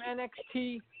going from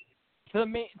NXT to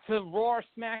Raw or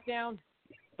SmackDown,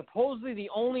 supposedly the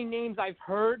only names I've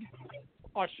heard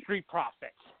are Street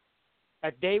Profits.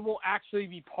 That they will actually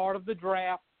be part of the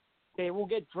draft. They will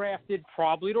get drafted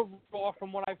probably to Raw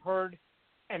from what I've heard,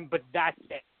 but that's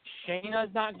it.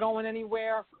 Shayna's not going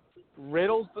anywhere.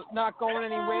 Riddle's not going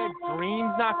anywhere.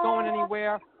 Dream's not going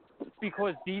anywhere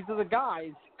because these are the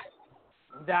guys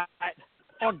that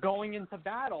are going into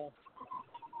battle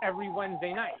every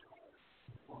Wednesday night.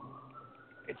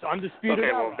 It's Undisputed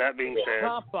Era. Well, that being said,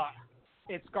 Ciampa,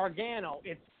 it's Gargano,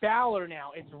 it's Balor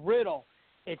now, it's Riddle,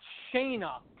 it's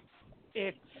Shayna,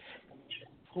 it's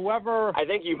whoever. I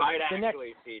think you might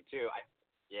actually see too.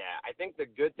 I think the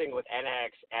good thing with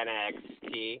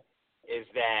NXT is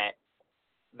that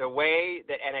the way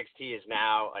that NXT is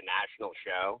now a national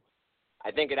show, I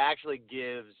think it actually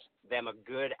gives them a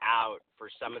good out for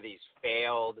some of these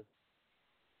failed.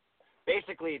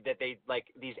 Basically, that they like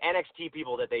these NXT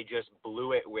people that they just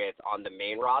blew it with on the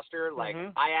main roster. Like,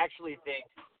 I actually think,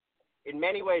 in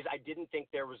many ways, I didn't think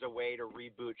there was a way to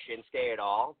reboot Shinsuke at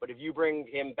all. But if you bring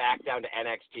him back down to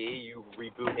NXT, you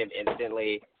reboot him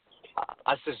instantly.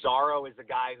 A Cesaro is the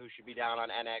guy who should be down on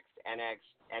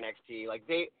NXT. Like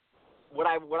what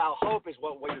I'll hope is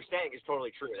what you're saying is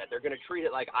totally true. That they're going to treat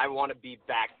it like I want to be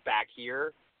back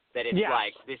here. That it's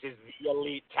like this is the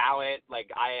elite talent. Like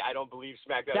I don't believe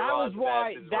SmackDown. That was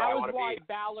why be.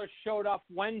 Balor showed up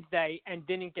Wednesday and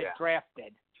didn't get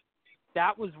drafted.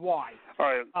 That was why. All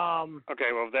right.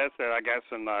 Okay. Well, that said, I got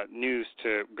some news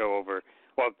to go over.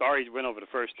 Well, I already went over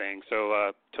the first thing.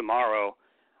 So tomorrow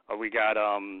we got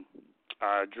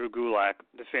Drew Gulak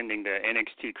defending the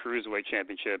NXT Cruiserweight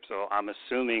Championship. So I'm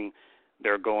assuming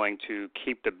they're going to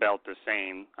keep the belt the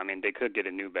same. I mean, they could get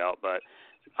a new belt, but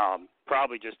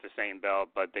probably just the same belt,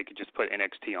 but they could just put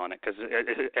NXT on it because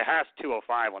it has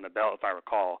 205 on the belt, if I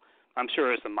recall. I'm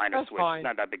sure it's a minor switch. Fine. It's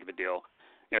not that big of a deal.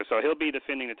 So he'll be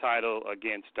defending the title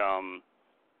against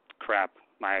crap.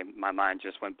 My mind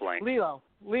just went blank. Leo.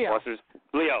 What's his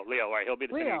Leo? Right. He'll be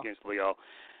defending against Leo.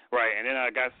 Right. And then I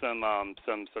got some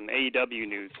AEW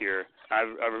news here.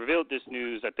 I revealed this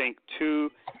news I think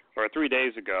 2 or 3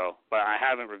 days ago, but I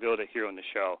haven't revealed it here on the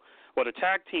show. Well, the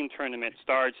tag team tournament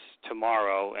starts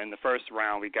tomorrow. In the first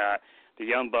round, we got the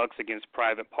Young Bucks against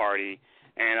Private Party.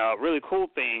 And a really cool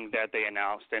thing that they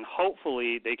announced, and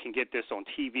hopefully they can get this on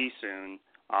TV soon,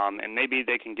 and maybe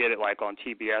they can get it like on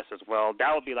TBS as well.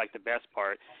 That would be like the best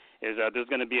part, is there's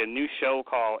going to be a new show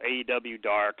called AEW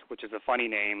Dark, which is a funny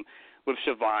name, with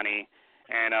Shivani.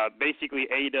 And basically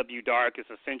AEW Dark is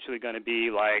essentially going to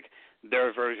be like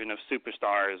their version of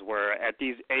Superstars, where at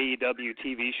these AEW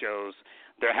TV shows,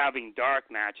 they're having dark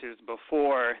matches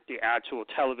before the actual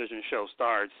television show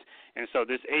starts. And so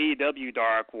this AEW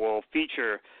Dark will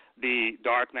feature the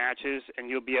dark matches, and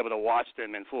you'll be able to watch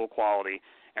them in full quality.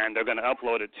 And they're going to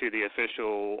upload it to the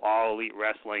official All Elite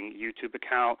Wrestling YouTube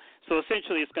account. So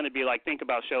essentially it's going to be like, think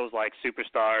about shows like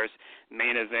Superstars,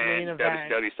 Main Event.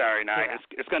 WCW Saturday Night.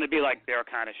 Yeah. It's going to be like their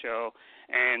kind of show.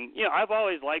 And, I've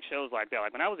always liked shows like that.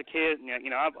 Like when I was a kid,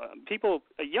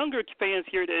 younger fans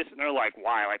hear this and they're like,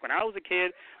 why? Like when I was a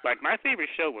kid, like my favorite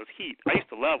show was Heat. I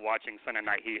used to love watching Sunday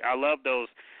Night Heat. I love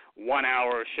those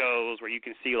 1-hour shows where you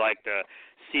can see like the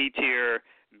C-tier,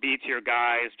 B-tier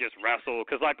guys just wrestle.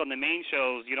 Because, like, on the main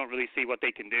shows, you don't really see what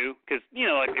they can do. Because,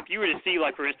 like, if you were to see,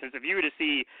 like, for instance, if you were to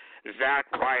see Zack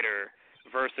Ryder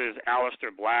versus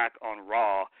Aleister Black on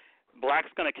Raw,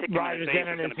 Black's going to kick him in the face.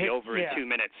 It's going to be over in 2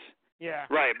 minutes. Yeah.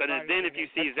 Right, but then if you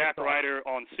see Zack Ryder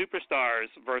on Superstars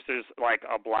versus like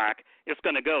a Black, it's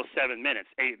going to go 7 minutes,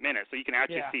 8 minutes, so you can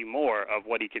actually see more of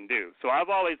what he can do. So I've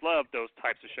always loved those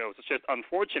types of shows. It's just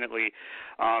unfortunately,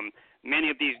 many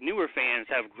of these newer fans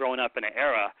have grown up in an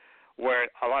era where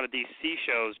a lot of these C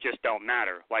shows just don't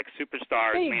matter, like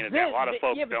Superstars, Main Event. A lot of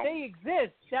folks don't. Yeah, but they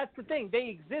exist. That's the thing.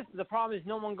 They exist. The problem is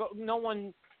no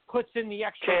one puts in the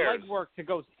extra legwork to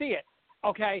go see it.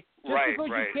 Okay, just because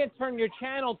you can't turn your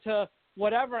channel to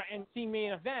whatever and see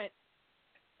Main Event,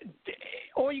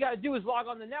 all you got to do is log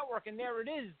on the network, and there it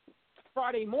is,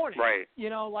 Friday morning. Right. You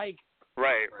know, like.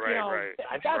 Right.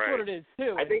 That's what it is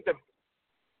too. I think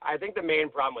the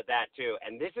main problem with that too,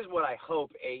 and this is what I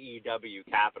hope AEW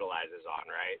capitalizes on,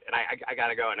 right? And I got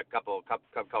to go in a couple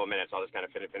minutes. I'll just kind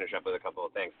of finish up with a couple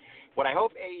of things. What I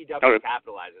hope AEW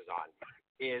capitalizes on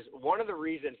is one of the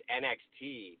reasons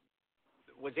NXT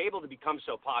was able to become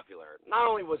so popular. Not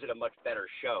only was it a much better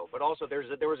show, but also there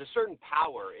was a certain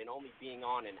power in only being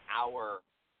on an hour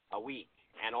a week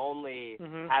and only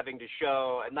having to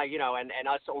show and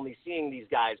us only seeing these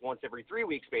guys once every 3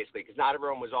 weeks basically, because not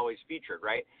everyone was always featured,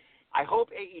 right? I hope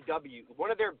AEW, one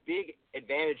of their big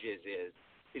advantages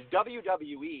is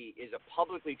WWE is a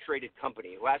publicly traded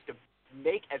company who has to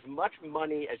make as much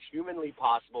money as humanly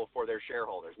possible for their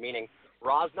shareholders, meaning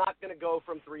Raw's not going to go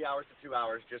from 3 hours to 2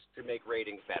 hours just to make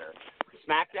ratings better.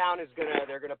 SmackDown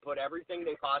they're going to put everything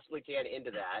they possibly can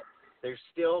into that. They're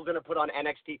still going to put on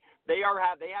NXT. They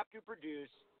have to produce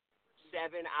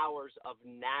 7 hours of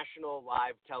national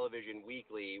live television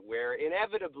weekly, where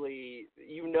inevitably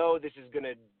this is going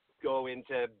to go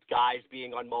into guys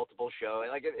being on multiple shows.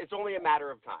 Like it's only a matter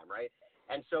of time, right?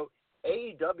 And so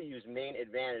AEW's main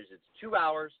advantage is 2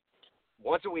 hours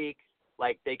once a week.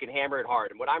 Like, they can hammer it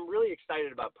hard. And what I'm really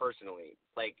excited about personally,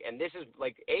 and this is,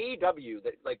 AEW,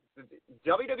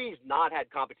 WWE's not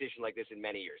had competition like this in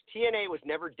many years. TNA was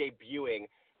never debuting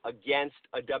against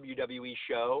a WWE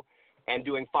show and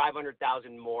doing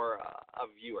 500,000 more of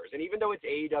viewers. And even though it's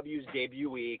AEW's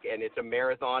debut week and it's a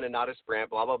marathon and not a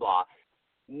sprint, blah, blah, blah,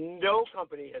 no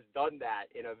company has done that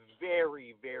in a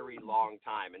very, very long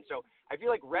time. And so I feel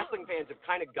like wrestling fans have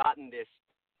kind of gotten this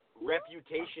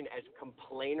reputation as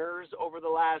complainers over the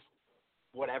last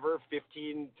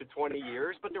 15 to 20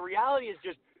 years, but the reality is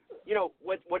just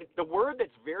what the word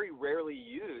that's very rarely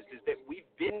used is that we've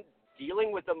been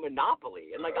dealing with a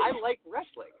monopoly. And I like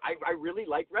wrestling. I really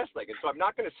like wrestling, and so I'm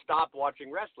not going to stop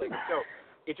watching wrestling. So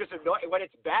it's just annoying when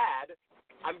it's bad.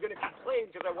 I'm going to complain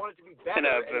because I want it to be better.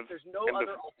 And if there's no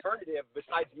other alternative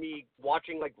besides me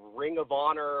watching Ring of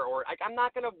Honor or I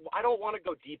don't want to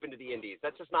go deep into the indies.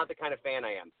 That's just not the kind of fan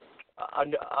I am.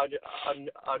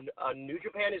 A New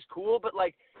Japan is cool, but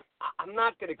I'm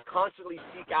not going to constantly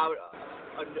seek out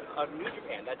a New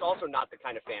Japan. That's also not the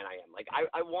kind of fan I am.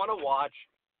 I want to watch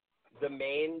the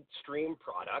mainstream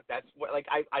product. That's what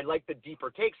I like the deeper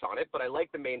takes on it, but I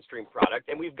like the mainstream product.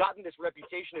 And we've gotten this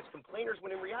reputation as complainers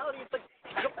when in reality it's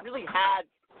we don't really had,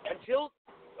 until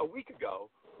a week ago,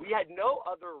 we had no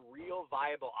other real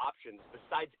viable options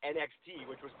besides NXT,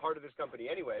 which was part of this company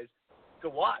anyways, to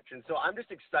watch. And so I'm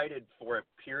just excited for a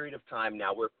period of time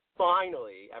now where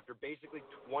finally, after basically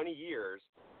 20 years,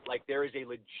 there is a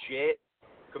legit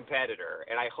competitor.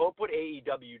 And I hope what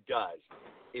AEW does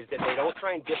is that they don't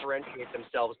try and differentiate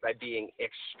themselves by being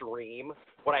extreme.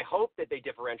 What I hope that they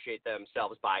differentiate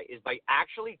themselves by is by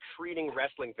actually treating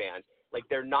wrestling fans like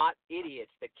they're not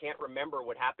idiots that can't remember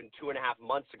what happened 2.5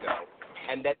 months ago,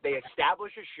 and that they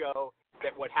establish a show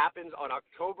that what happens on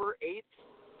October 8th,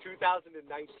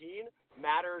 2019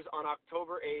 matters on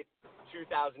October 8th,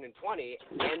 2020,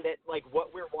 and that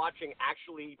what we're watching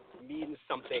actually means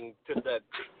something to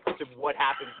what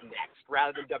happens next,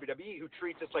 rather than WWE, who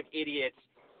treats us like idiots,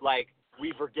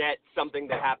 we forget something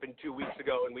that happened 2 weeks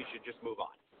ago and we should just move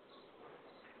on.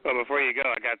 Well, before you go,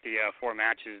 I got the 4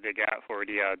 matches they got for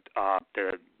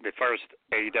the first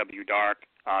AEW Dark,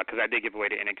 because I did give away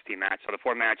the NXT match. So the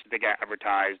 4 matches they got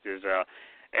advertised is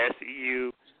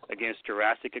SEU against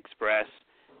Jurassic Express,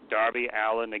 Darby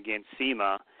Allin against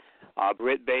SEMA,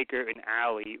 Britt Baker and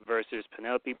Allie versus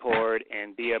Penelope Ford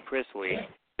and Bea Priestley.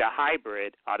 The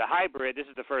hybrid, this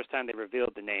is the first time they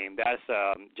revealed the name. That's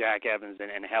Jack Evans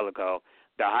and Helico.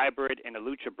 The hybrid and the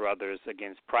Lucha Brothers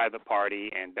against Private Party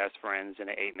and Best Friends in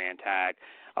an 8-man tag.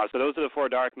 So those are the 4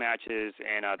 dark matches,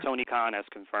 and Tony Khan has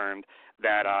confirmed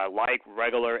that like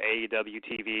regular AEW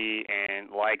TV and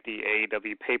like the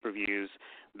AEW pay-per-views,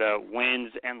 the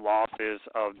wins and losses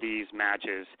of these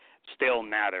matches still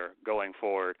matter going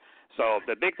forward. So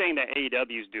the big thing that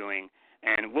AEW is doing,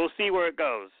 and we'll see where it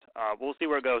goes.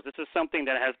 This is something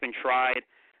that has been tried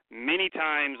many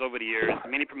times over the years.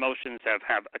 Many promotions have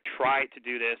tried to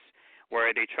do this.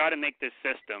 where they try to make this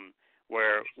system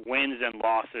where wins and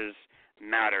losses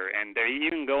matter, and they're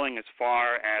even going as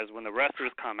far as when the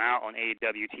wrestlers come out on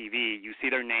AEW TV, you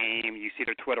see their name, you see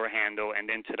their Twitter handle, and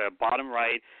then to the bottom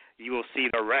right, you will see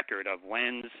the record of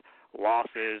wins,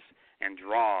 losses, and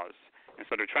draws. And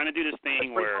so they're trying to do this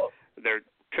thing where they're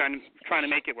trying to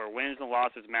make it where wins and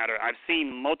losses matter. I've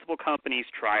seen multiple companies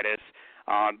try this,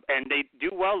 and they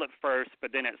do well at first,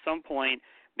 but then at some point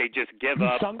they just give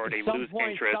up or they lose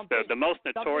interest. The most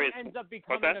notorious ends up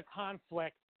becoming a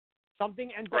conflict.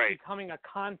 Something ends up becoming a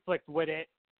conflict with it,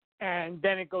 and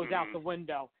then it goes out the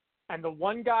window. And the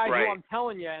one guy who I'm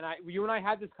telling you, and you and I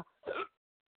had this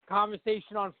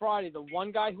conversation on Friday, the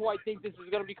one guy who I think this is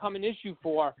going to become an issue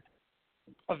for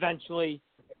eventually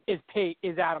is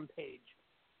Adam Page.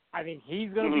 I think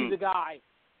he's going to be the guy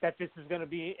that this is going to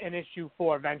be an issue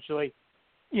for eventually.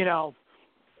 You know,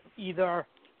 either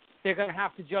they're going to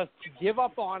have to just give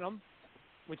up on him,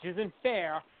 which isn't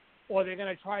fair, or they're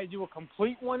going to try to do a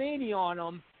complete 180 on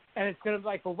him, and it's going to be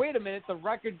like, well, wait a minute, the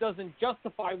record doesn't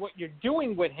justify what you're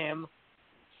doing with him.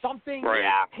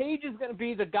 Page is going to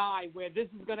be the guy where this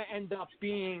is going to end up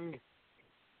being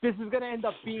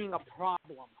a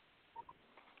problem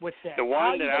with this. The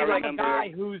one that I remember, a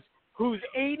guy who's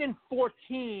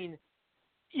 8-14,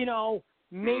 you know,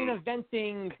 main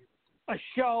eventing a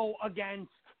show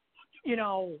against, you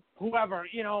know, whoever,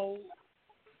 you know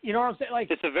what I'm saying?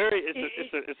 Like, it's a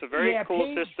very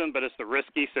cool system, but it's a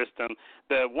risky system.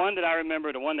 The one that I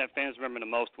remember, the one that fans remember the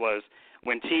most was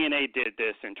when TNA did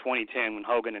this in 2010 when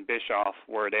Hogan and Bischoff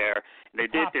were there. They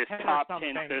did this top 10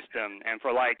 system, and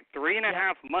for like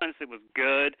 3.5 months it was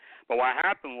good. But what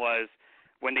happened was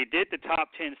when they did the top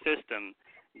 10 system,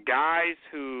 guys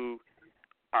who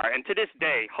are, and to this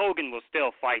day, Hogan will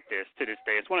still fight this to this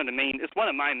day. It's one of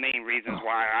my main reasons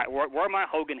why where my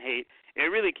Hogan hate.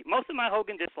 Most of my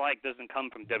Hogan dislike doesn't come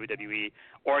from WWE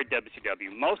or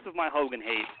WCW. Most of my Hogan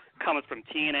hate comes from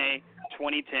TNA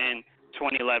 2010,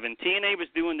 2011. TNA was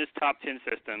doing this top 10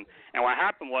 system, and what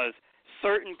happened was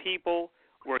certain people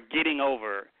were getting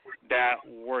over that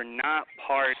were not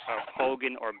part of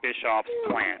Hogan or Bischoff's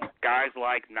plan. Guys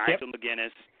like Nigel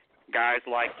McGuinness, guys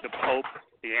like the Pope,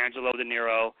 D'Angelo De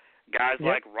Niro, guys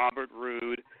like Robert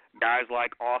Roode, guys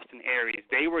like Austin Aries.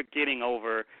 They were getting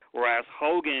over, whereas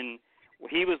Hogan,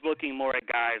 he was looking more at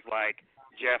guys like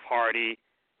Jeff Hardy,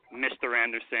 Mr.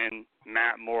 Anderson,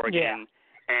 Matt Morgan.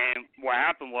 And what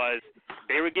happened was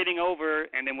they were getting over,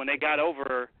 and then when they got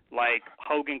over, like,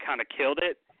 Hogan kind of killed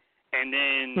it. And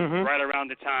then right around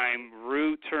the time,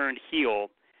 Roode turned heel,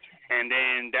 and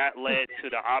then that led to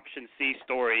the Option C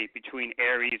story between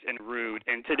Aries and Roode.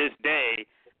 And to this day,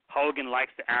 Hogan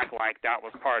likes to act like that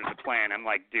was part of the plan. I'm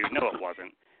like, dude, no, it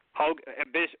wasn't.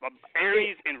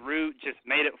 Aries and Roode just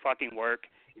made it fucking work.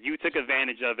 You took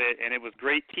advantage of it, and it was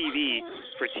great TV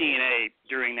for TNA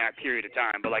during that period of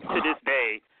time. But, like, to this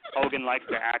day, Hogan likes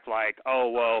to act like, oh,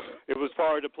 well, it was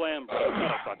part of the plan, bro. No,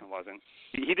 it fucking wasn't.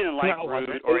 He didn't like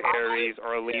Roode or Aries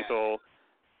or Lethal,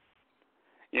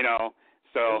 you know.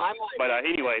 So, but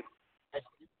anyway.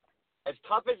 As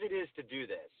tough as it is to do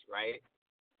this, right,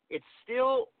 it's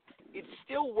still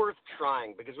worth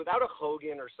trying, because without a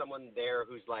Hogan or someone there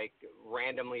who's, like,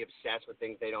 randomly obsessed with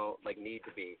things they don't, like, need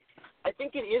to be, I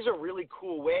think it is a really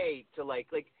cool way to, like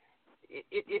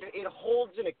it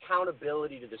holds an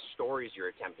accountability to the stories you're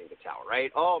attempting to tell, right?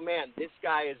 Oh, man, this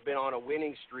guy has been on a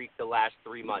winning streak the last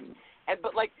 3 months.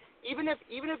 But, like, even if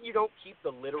you don't keep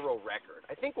the literal record,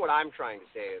 I think what I'm trying to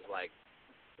say is, like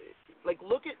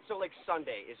look at, so, like,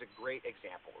 Sunday is a great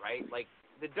example, right? Like,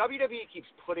 the WWE keeps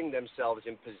putting themselves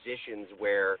in positions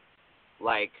where,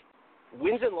 like,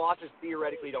 wins and losses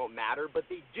theoretically don't matter, but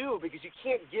they do, because you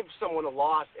can't give someone a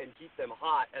loss and keep them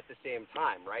hot at the same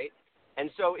time, right? And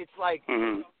so it's like...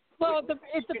 Well,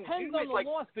 it depends on the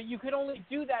loss, but you could only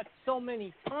do that so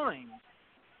many times.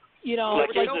 You know, like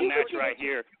here's the match right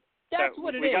here. That's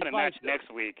what it is. We got a match next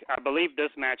week. I believe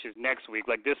this match is next week.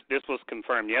 Like, this was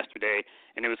confirmed yesterday,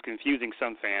 and it was confusing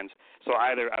some fans. So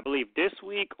either, I believe, this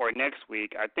week or next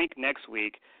week. I think next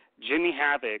week, Jimmy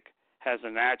Havoc has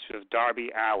a match with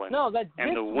Darby Allin. No, that's and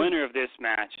this the winner of this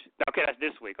match. Okay, that's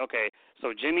this week. Okay,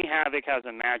 so Jimmy Havoc has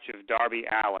a match with Darby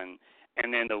Allin,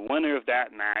 and then the winner of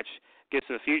that match gets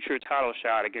a future title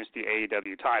shot against the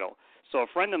AEW title. So a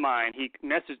friend of mine, he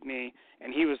messaged me,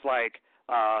 and he was like,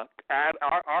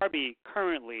 Arby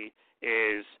currently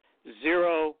is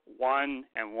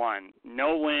 0-1-1.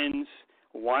 No wins,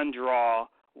 1 draw,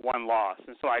 1 loss.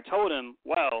 And so I told him,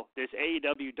 well, this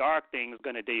AEW Dark thing is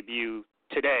going to debut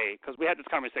today, because we had this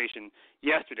conversation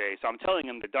yesterday. So I'm telling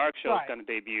him the Dark show is going to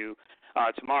debut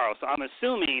tomorrow. So I'm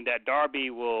assuming that Darby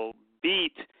will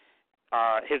beat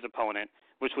his opponent.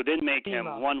 which would then make him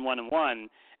 1-1-1,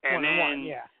 and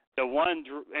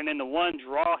then the one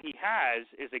draw he has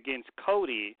is against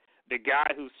Cody, the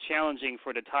guy who's challenging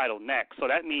for the title next. So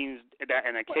that means that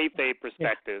in a kayfabe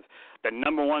perspective, the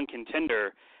number one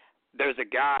contender, there's a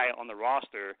guy on the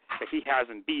roster that he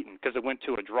hasn't beaten because it went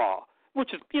to a draw,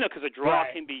 which is, because a draw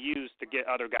can be used to get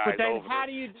other guys but then over. How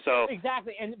do you, so,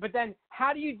 exactly, but then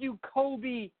how do you do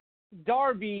Kobe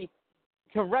Darby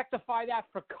to rectify that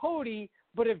for Cody?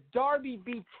 But if Darby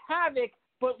beats Havoc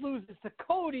but loses to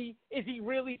Cody, is he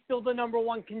really still the number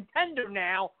one contender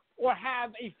now or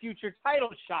have a future title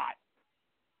shot?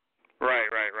 Right.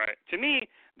 To me,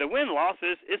 the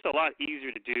win-losses, it's a lot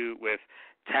easier to do with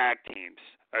tag teams.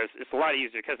 It's a lot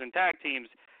easier because in tag teams,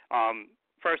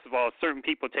 first of all, certain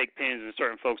people take pins and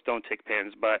certain folks don't take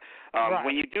pins. But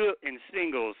when you do it in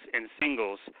singles,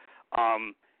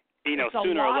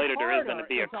 sooner or later there is going to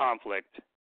be a conflict.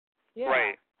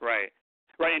 Yeah. Right.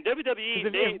 In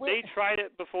WWE, they tried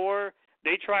it before.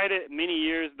 They tried it many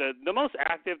years. The most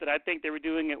active that I think they were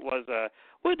doing it was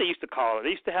what did they used to call it? They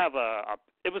used to have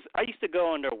I used to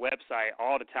go on their website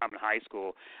all the time in high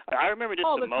school. I remember this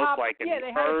the most top, like in they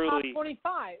the had early top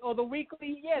 25 or the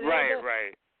weekly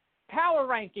right. Power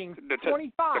rankings,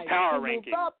 25. The power who rankings.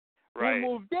 Moved up, right. Who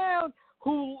moved down,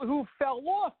 who fell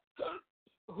off,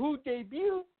 who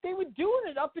debuted. They were doing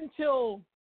it up until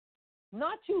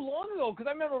not too long ago because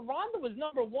I remember Ronda was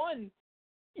number one,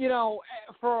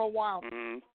 for a while.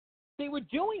 Mm-hmm. They were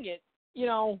doing it,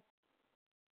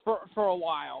 for a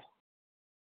while.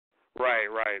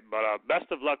 Right. But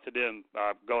best of luck to them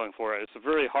going for it. It's a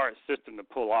very hard system to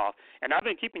pull off. And I've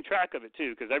been keeping track of it,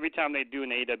 too, because every time they do an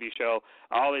AEW show,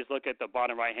 I always look at the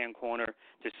bottom right-hand corner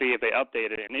to see if they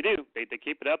update it. And they do. They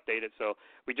keep it updated. So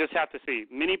we just have to see.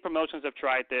 Many promotions have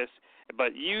tried this,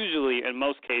 but usually, in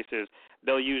most cases,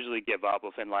 they'll usually give up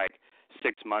within,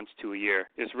 6 months to a year.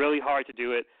 It's really hard to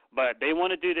do it, but they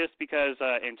want to do this because,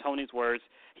 in Tony's words,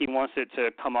 he wants it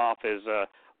to come off as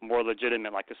more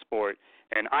legitimate like a sport.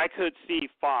 And I could see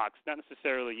Fox, not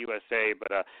necessarily USA, but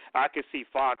I could see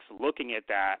Fox looking at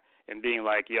that and being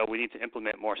like, we need to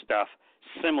implement more stuff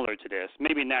similar to this.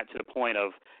 Maybe not to the point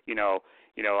of,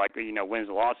 wins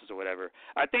and losses or whatever.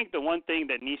 I think the one thing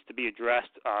that needs to be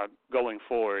addressed going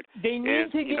forward they need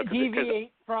is, to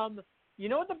deviate from,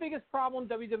 what the biggest problem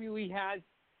WWE has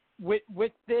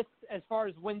with this as far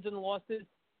as wins and losses,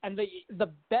 and the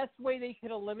best way they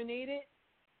could eliminate it,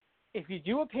 if you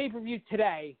do a pay-per-view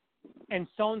today and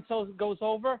so-and-so goes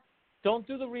over, don't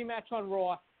do the rematch on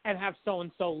Raw and have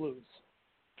so-and-so lose.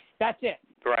 That's it.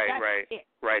 Right.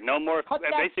 Right. No more.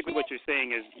 Basically, what you're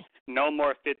saying is no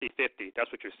more 50-50.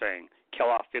 That's what you're saying. Kill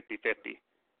off 50-50.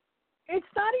 It's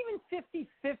not even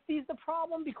 50-50 is the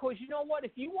problem because you know what?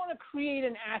 If you want to create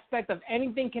an aspect of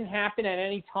anything can happen at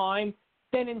any time,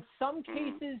 then in some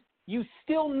cases you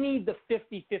still need the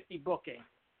 50-50 booking.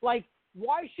 Like,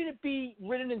 why should it be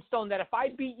written in stone that if I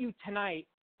beat you tonight,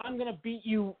 I'm going to beat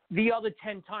you the other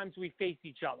 10 times we face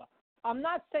each other? I'm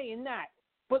not saying that.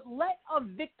 But let a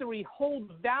victory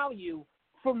hold value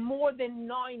for more than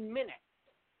 9 minutes.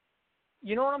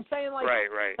 You know what I'm saying?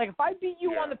 Right. Like if I beat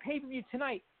you on the pay-per-view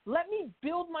tonight, let me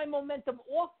build my momentum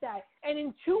off that. And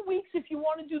in 2 weeks, if you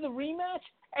want to do the rematch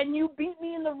and you beat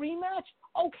me in the rematch,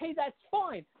 okay, that's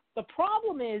fine. The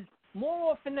problem is,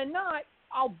 more often than not,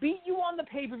 I'll beat you on the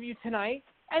pay-per-view tonight,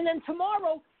 and then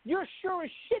tomorrow, you're sure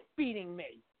as shit beating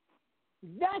me.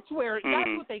 That's what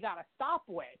they got to stop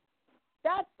with.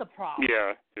 That's the problem.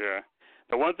 Yeah.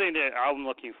 The one thing that I'm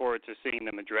looking forward to seeing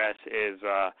them address is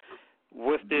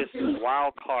with this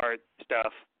wild card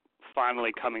stuff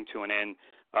finally coming to an end,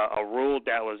 a rule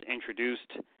that was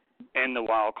introduced in the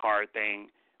wild card thing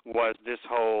was this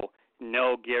whole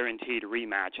no guaranteed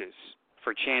rematches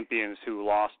for champions who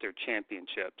lost their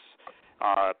championships.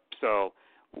 So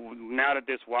now that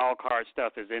this wild card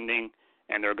stuff is ending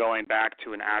and they're going back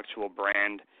to an actual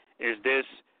brand, is this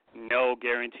no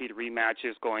guaranteed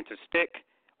rematches going to stick,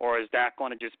 or is that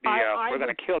going to just be we're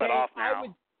going to kill that off now? I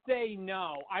would say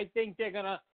no. I think you're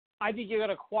gonna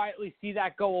quietly see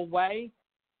that go away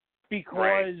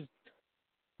because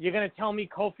you're gonna tell me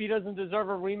Kofi doesn't deserve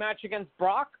a rematch against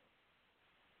Brock?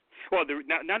 Well,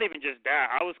 not even just that.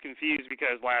 I was confused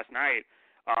because last night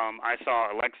I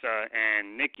saw Alexa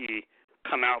and Nikki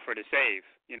come out for the save,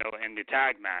 in the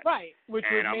tag match. Right, which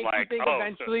and would make you think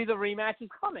eventually the rematch is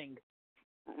coming.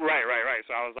 Right.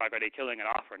 So I was like, are they killing it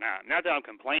off or not? Not that I'm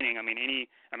complaining. I mean,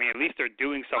 at least they're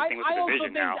doing something with the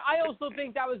division now. I also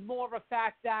think that was more of a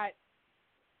fact that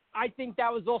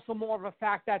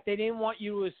they didn't want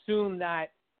you to assume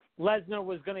that Lesnar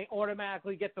was going to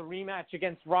automatically get the rematch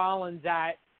against Rollins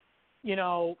at,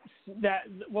 that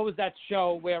what was that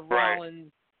show where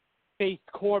Rollins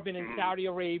faced Corbin in Saudi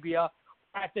Arabia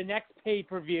at the next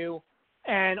pay-per-view,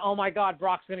 and, oh, my God,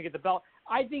 Brock's going to get the belt.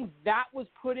 I think that was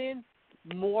put in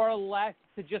more or less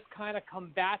to just kind of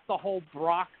combat the whole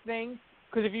Brock thing.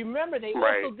 Because if you remember, they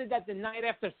also did that the night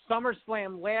after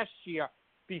SummerSlam last year.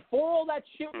 Before all that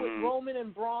shit with Roman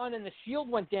and Braun and the Shield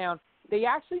went down, they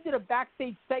actually did a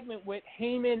backstage segment with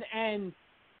Heyman and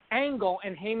Angle,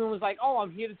 and Heyman was like, oh,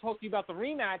 I'm here to talk to you about the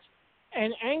rematch.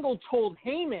 And Angle told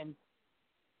Heyman,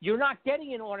 you're not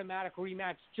getting an automatic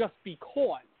rematch just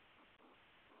because.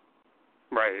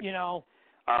 Right. You know?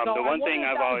 So the one thing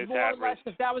I've always had was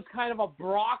if that was kind of a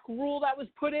Brock rule that was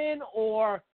put in,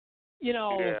 or, you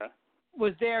know,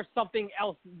 was there something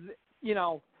else, you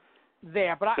know,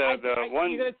 there? But you're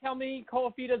going to tell me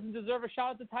Kofi doesn't deserve a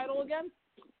shot at the title again?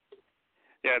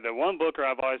 Yeah, the one booker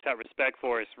I've always had respect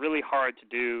for. It's really hard to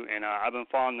do, and I've been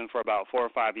following them for about 4 or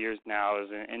 5 years now. Is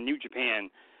in New Japan,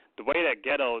 the way that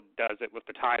Geto does it with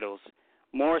the titles,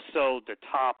 more so the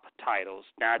top titles,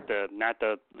 not the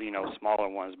smaller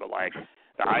ones, but like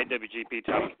the IWGP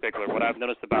title in particular. What I've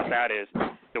noticed about that is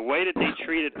the way that they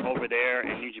treat it over there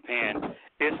in New Japan,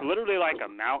 it's literally like a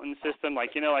mountain system.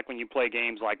 Like, you know, like when you play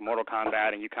games like Mortal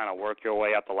Kombat and you kind of work your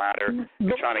way up the ladder,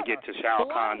 you're trying to get to Shao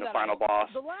Kahn, the final boss.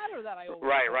 The ladder that I always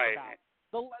Right.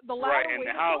 about. The ladder and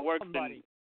how it works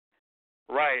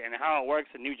and how it works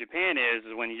in New Japan is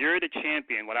when you're the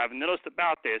champion, what I've noticed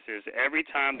about this is every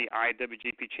time the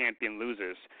IWGP champion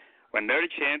loses, when they're the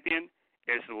champion,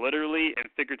 it's literally and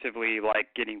figuratively like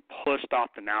getting pushed off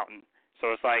the mountain.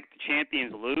 So it's like the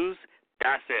champions lose,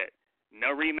 that's it.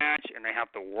 No rematch, and they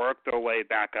have to work their way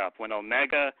back up. When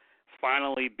Omega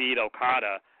finally beat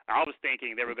Okada, I was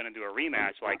thinking they were going to do a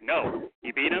rematch. Like, no,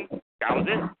 he beat him, that was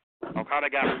it. Okada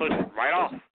got pushed right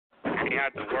off. He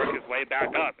had to work his way back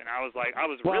up, and I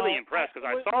was really impressed because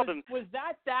I saw them. Was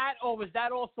that, or was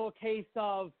that also a case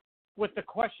of, with the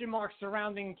question mark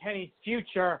surrounding Kenny's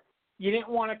future, you didn't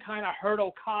want to kind of hurt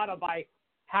Okada by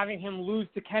having him lose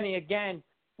to Kenny again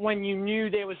when you knew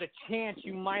there was a chance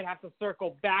you might have to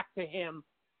circle back to him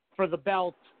for the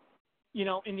belt, you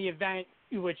know, in the event,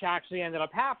 which actually ended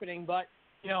up happening. But,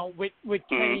 you know, with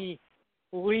Kenny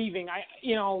leaving,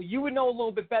 you would know a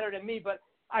little bit better than me, but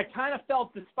I kind of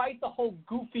felt, despite the whole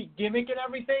goofy gimmick and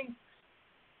everything,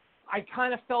 I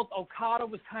kind of felt Okada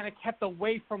was kind of kept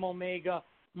away from Omega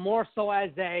more so as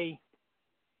a,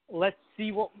 let's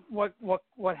see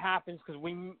what happens, because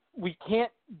we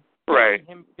can't beat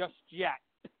him just yet.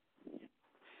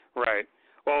 Right.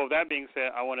 Well, that being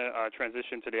said, I want to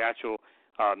transition to the actual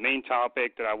main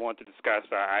topic that I want to discuss.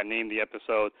 I named the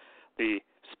episode "The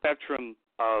Spectrum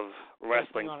of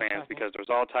Wrestling Fans" because there's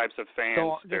all types of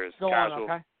fans. There's casual.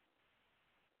 On, okay?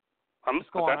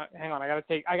 Just go on. That? Hang on. I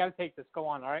gotta take this. Go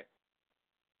on. All right.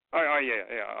 All right.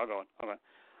 Yeah. I'll go on. Okay.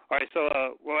 All right. So,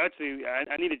 actually,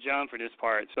 I needed John for this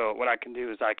part. So what I can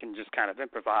do is I can just kind of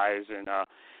improvise and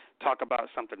talk about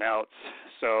something else.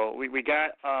 So we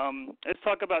got. Let's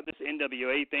talk about this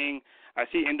NWA thing. I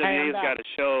see NWA's got a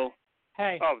show.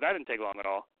 Hey. Oh, that didn't take long at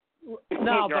all.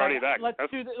 No, You're already back.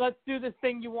 Let's do this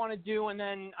thing you want to do, and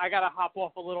then I gotta hop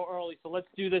off a little early. So let's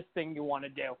do this thing you want to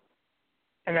do,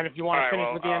 and then if you want to finish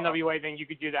with the NWA thing, you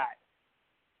could do that.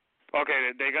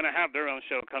 Okay, they're gonna have their own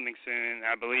show coming soon.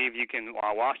 I believe you can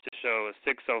watch the show at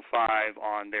 6:05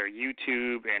 on their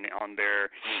YouTube and on their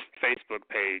Facebook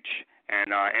page.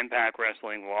 And Impact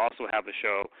Wrestling will also have a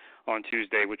show on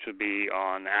Tuesday, which would be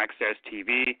on Access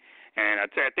TV. And I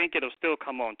think it'll still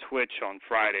come on Twitch on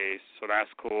Fridays, so that's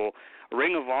cool.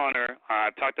 Ring of Honor,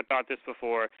 I've talked about this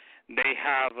before. They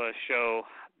have a show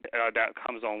that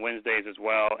comes on Wednesdays as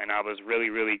well, and I was really,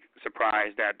 really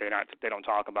surprised that they don't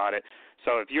talk about it.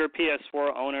 So if you're a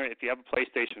PS4 owner, if you have a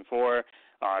PlayStation 4,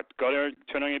 go there,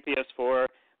 turn on your PS4,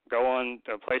 go on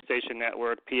the PlayStation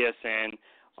Network, PSN,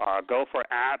 go for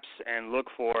apps and look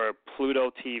for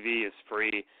Pluto TV. It's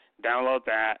free. Download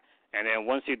that. And then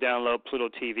once you download Pluto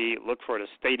TV, look for the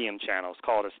Stadium channel. It's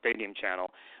called a Stadium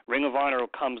channel. Ring of Honor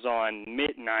comes on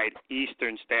midnight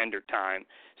Eastern Standard Time.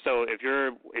 So if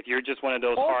you're just one of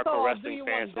those hardcore wrestling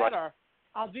fans,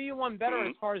 I'll do you one better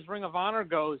as far as Ring of Honor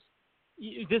goes.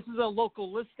 This is a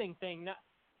local listing thing.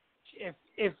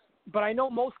 But I know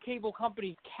most cable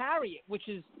companies carry it, which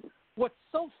is what's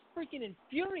so freaking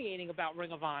infuriating about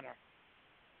Ring of Honor.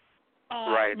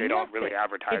 Right, they don't really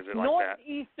advertise it like that.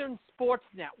 Northeastern Sports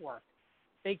Network.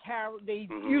 They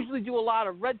usually do a lot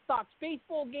of Red Sox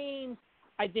baseball games.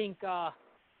 I think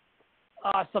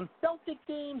some Celtic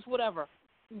games, whatever.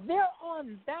 They're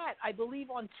on that, I believe,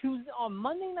 on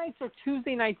Monday nights or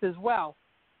Tuesday nights as well.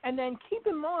 And then keep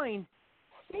in mind,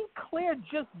 St. Clair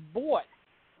just bought,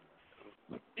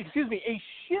 a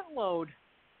shitload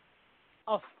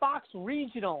of Fox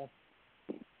Regional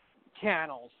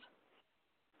channels.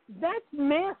 That's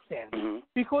massive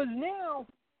because now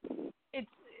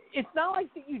it's not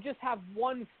like that you just have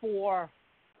one for,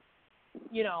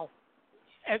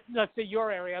 let's say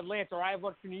your area, Atlanta, or I have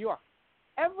one for New York.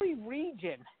 Every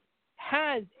region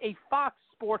has a Fox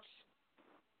Sports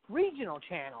regional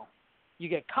channel. You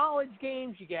get college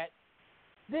games, you get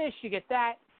this, you get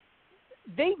that.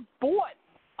 They bought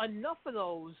enough of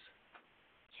those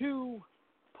to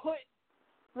put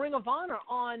Ring of Honor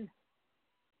on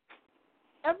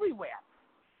everywhere.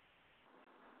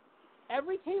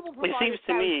 Every cable provider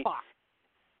has Fox.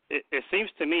 It seems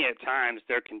to me at times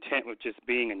they're content with just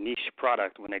being a niche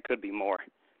product when they could be more.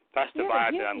 That's the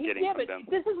vibe that I'm getting from them.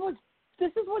 This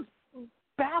is what's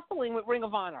baffling with Ring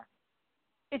of Honor.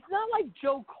 It's not like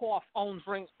Joe Koff owns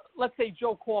Let's say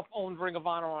Joe Koff owns Ring of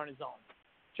Honor on his own.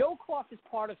 Joe Koff is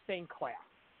part of St. Clair.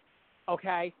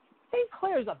 Okay? St.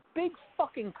 Clair is a big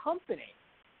fucking company.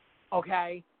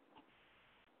 Okay?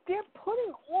 They're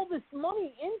putting all this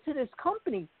money into this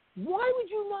company. Why would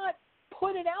you not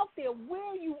put it out there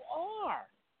where you are?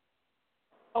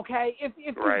 Okay? If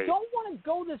you don't want to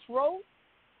go this road,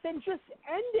 then just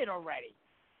end it already.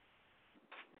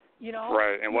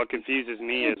 Right. And what confuses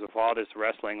me is with all this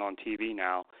wrestling on TV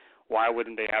now, why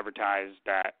wouldn't they advertise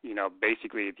that,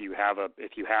 basically if you have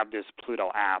this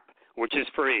Pluto app, which is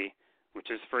free,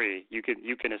 you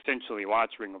can essentially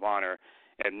watch Ring of Honor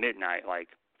at midnight, like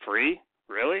free?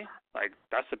 Really? Like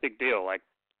that's a big deal.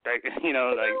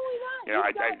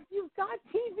 You've got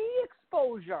TV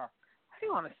exposure. Hang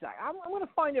on a sec. I'm going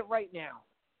to find it right now.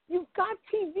 You've got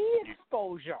TV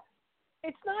exposure.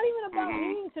 It's not even about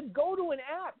needing to go to an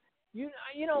app.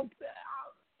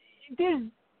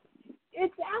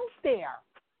 It's out there.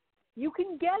 You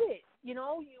can get it.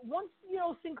 Once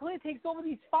Sinclair takes over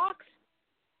these Fox,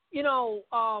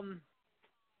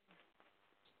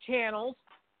 channels,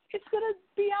 it's going to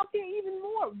be out there even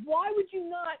more. Why would you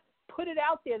not put it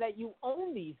out there that you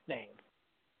own these things?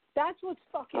 That's what's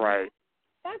fucking. Right.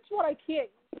 That's what I can't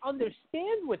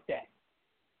understand with that.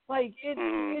 Like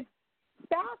it's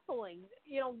baffling.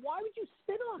 Why would you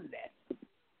sit on this?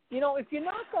 If you're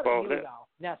not going to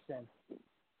Nesson.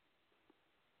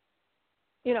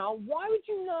 Why would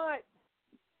you not,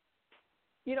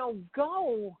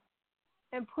 go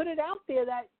and put it out there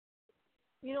that,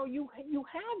 you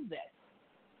have this.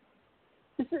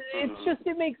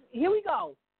 It makes, here we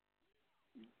go.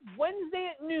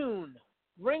 Wednesday at noon,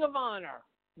 Ring of Honor,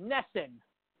 Nesson.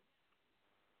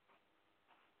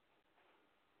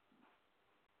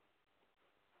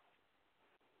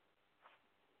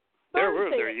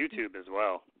 Their YouTube as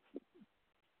well.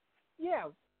 Yeah,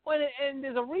 and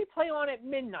there's a replay on at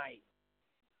midnight.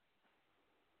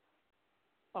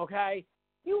 Okay,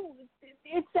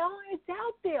 it's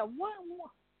out there. What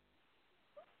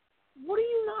are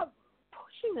you not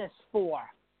pushing this for?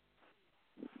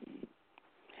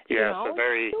 Yeah, it's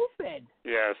very stupid.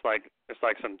 Yeah, it's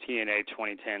like some TNA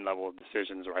 2010 level of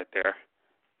decisions right there.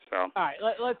 So all right,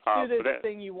 let's do this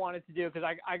thing you wanted to do because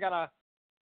I gotta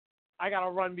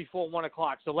run before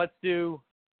 1:00. So let's do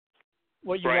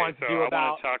what you wanted to do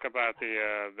about. I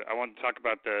want to talk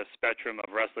about the spectrum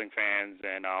of wrestling fans,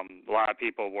 and a lot of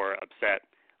people were upset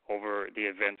over the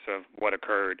events of what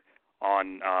occurred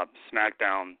on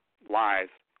SmackDown Live,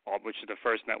 which is the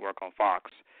first network on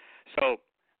Fox. So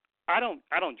I don't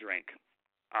drink.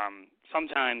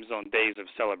 Sometimes on days of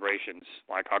celebrations,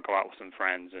 like I'll go out with some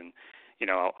friends and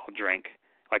I'll drink.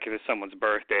 Like if it's someone's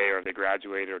birthday or they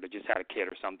graduated or they just had a kid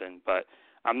or something. But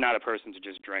I'm not a person to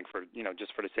just drink for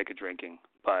just for the sake of drinking.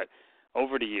 But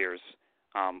over the years,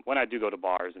 when I do go to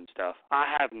bars and stuff, I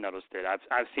have noticed it.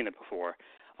 I've seen it before.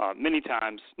 Many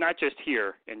times, not just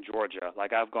here in Georgia.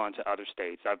 Like I've gone to other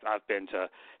states. I've been to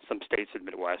some states in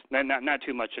the Midwest. Not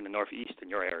too much in the Northeast in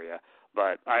your area,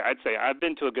 but I'd say I've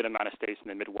been to a good amount of states in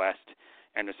the Midwest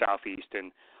and the Southeast.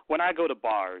 And when I go to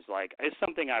bars, like it's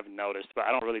something I've noticed, but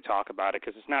I don't really talk about it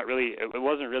because it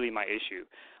wasn't really my issue.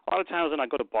 A lot of times when I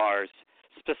go to bars,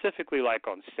 specifically like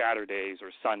on Saturdays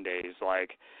or Sundays,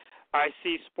 like I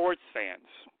see sports fans,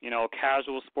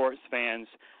 casual sports fans,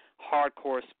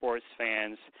 hardcore sports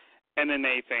fans,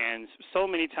 MMA fans, so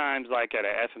many times like at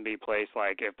a F&B place,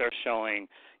 like if they're showing,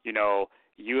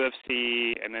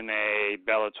 UFC, MMA,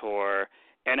 Bellator,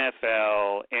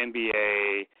 NFL,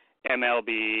 NBA,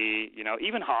 MLB,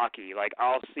 even hockey, like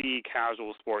I'll see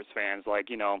casual sports fans, like,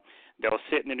 they'll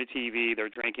sit near the TV, they're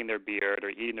drinking their beer,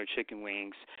 they're eating their chicken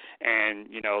wings, and,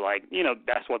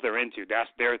 that's what they're into. That's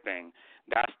their thing.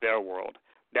 That's their world.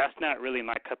 That's not really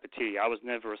my cup of tea. I was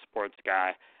never a sports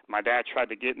guy. My dad tried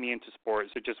to get me into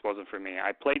sports. It just wasn't for me.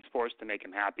 I played sports to make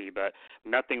him happy, but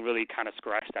nothing really kind of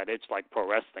scratched that itch like pro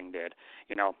wrestling did.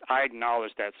 I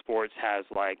acknowledge that sports has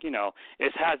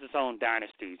it has its own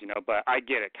dynasties, but I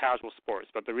get it, casual sports.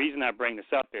 But the reason I bring this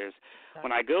up is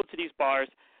when I go to these bars,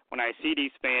 when I see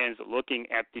these fans looking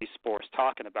at these sports,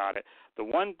 talking about it, the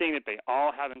one thing that they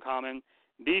all have in common,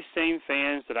 these same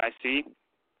fans that I see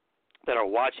that are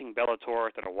watching Bellator,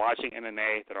 that are watching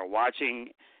MMA, that are watching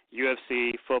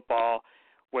UFC, football,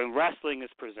 when wrestling is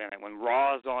presented, when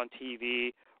Raw is on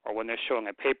TV or when they're showing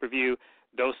a pay-per-view,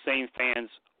 those same fans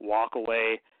walk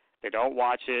away. They don't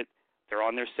watch it. They're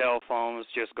on their cell phones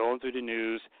just going through the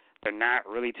news. They're not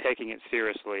really taking it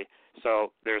seriously.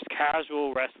 So there's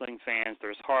casual wrestling fans,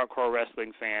 there's hardcore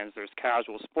wrestling fans, there's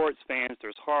casual sports fans,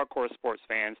 there's hardcore sports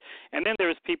fans, and then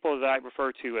there's people that I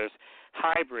refer to as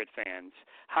hybrid fans.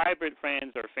 Hybrid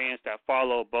fans are fans that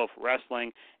follow both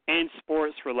wrestling and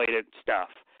sports-related stuff.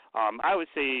 I would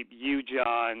say you,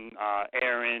 John,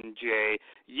 Aaron, Jay,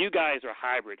 you guys are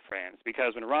hybrid fans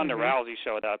because when Ronda Rousey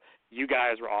showed up, you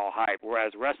guys were all hype,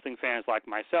 whereas wrestling fans like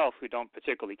myself who don't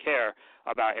particularly care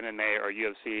about MMA or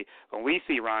UFC, when we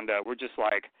see Ronda, we're just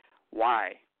like,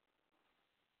 why?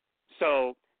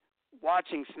 So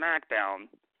watching SmackDown,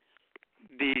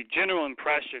 the general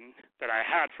impression that I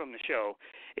had from the show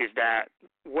is that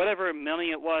whatever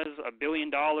money it was, $1 billion,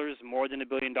 more than $1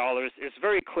 billion, it's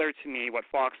very clear to me what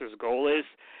Fox's goal is.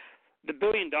 The $1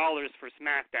 billion for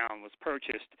SmackDown was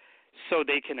purchased so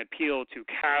they can appeal to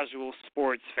casual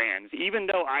sports fans. Even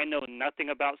though I know nothing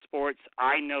about sports,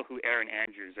 I know who Erin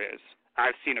Andrews is.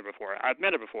 I've seen her before. I've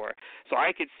met her before. So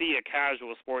I could see a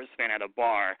casual sports fan at a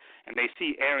bar, and they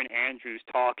see Erin Andrews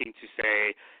talking to,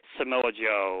 say, Samoa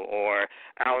Joe or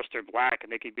Aleister Black, and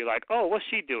they could be like, oh, what's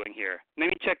she doing here? Let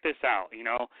me check this out,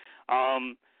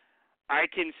 I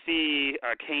can see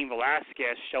Cain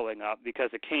Velasquez showing up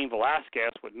because a Cain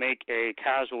Velasquez would make a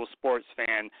casual sports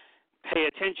fan pay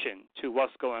attention to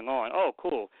what's going on. Oh,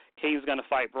 cool. Cain's going to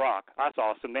fight Brock. That's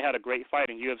awesome. They had a great fight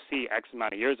in UFC X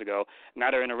amount of years ago. Now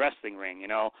they're in a wrestling ring,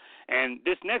 And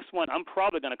this next one, I'm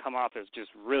probably going to come off as just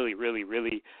really, really,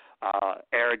 really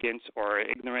arrogant or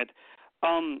ignorant.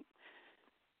 Tyson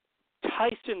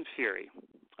Fury.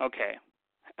 Okay.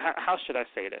 How should I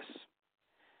say this?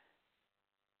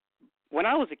 When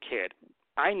I was a kid,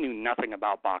 I knew nothing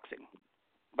about boxing,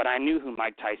 but I knew who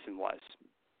Mike Tyson was.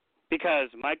 Because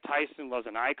Mike Tyson was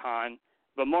an icon,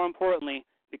 but more importantly,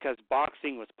 because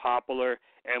boxing was popular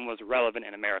and was relevant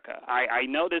in America. I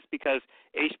know this because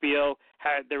HBO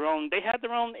had their own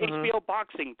HBO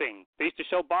boxing thing. They used to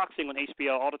show boxing on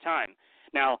HBO all the time.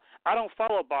 Now, I don't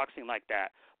follow boxing like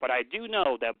that, but I do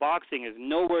know that boxing is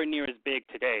nowhere near as big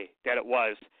today that it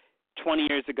was 20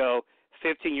 years ago,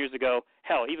 15 years ago,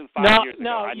 hell, even 5 years ago.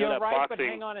 No, I know you're that right, boxing, but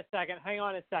hang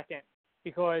on a second,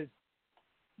 because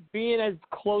being as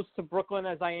close to Brooklyn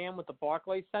as I am with the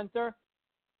Barclays Center,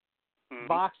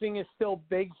 boxing is still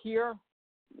big here.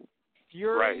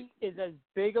 Fury is as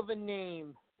big of a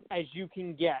name as you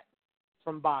can get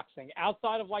from boxing.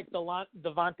 Outside of like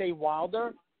Devontae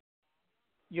Wilder,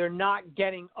 you're not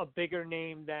getting a bigger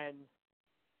name than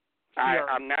Fury.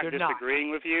 I'm not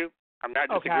disagreeing with you. I'm not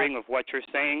disagreeing with what you're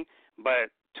saying, but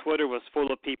Twitter was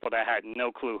full of people that had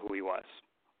no clue who he was,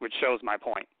 which shows my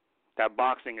point. That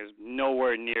boxing is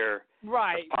nowhere near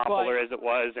as popular as it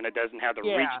was, and it doesn't have the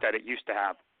reach that it used to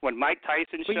have. When Mike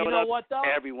Tyson showed up,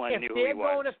 everyone knew who he was. If they're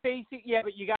going to face it,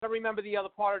 but you got to remember the other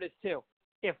part of this too.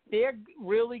 If they're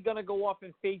really going to go off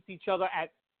and face each other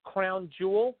at Crown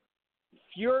Jewel,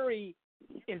 Fury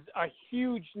is a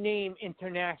huge name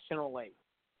internationally.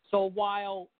 So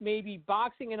while maybe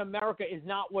boxing in America is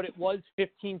not what it was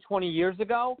 15, 20 years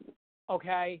ago,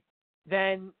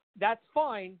 then that's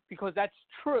fine because that's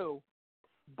true,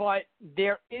 but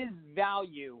there is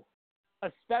value,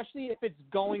 especially if it's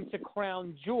going to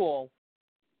Crown Jewel.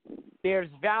 There's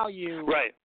value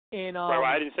in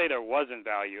I didn't say there wasn't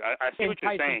value. I see what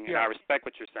you're saying, and I respect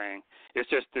what you're saying. It's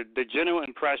just the general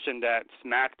impression that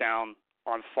SmackDown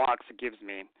on Fox gives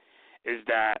me is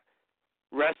that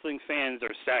wrestling fans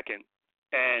are second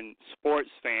and sports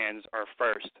fans are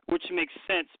first, which makes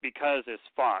sense because it's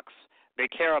Fox. They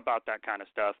care about that kind of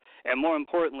stuff. And more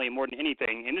importantly, more than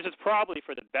anything, and this is probably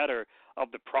for the better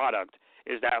of the product,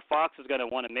 is that Fox is going to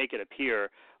want to make it appear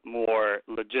more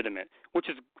legitimate, which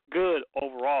is good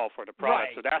overall for the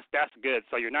product. So that's good.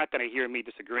 So you're not going to hear me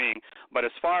disagreeing. But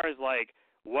as far as like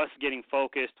what's getting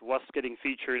focused, what's getting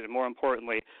featured, and more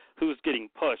importantly, who's getting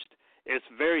pushed, it's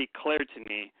very clear to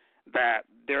me that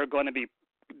they're going to be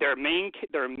their main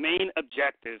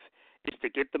objective is to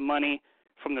get the money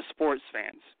from the sports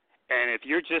fans. And if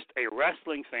you're just a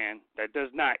wrestling fan that does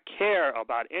not care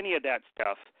about any of that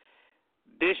stuff,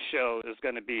 this show is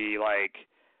going to be like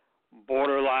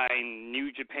borderline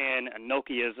New Japan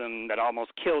Inokiism that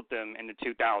almost killed them in the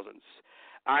 2000s.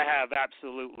 I have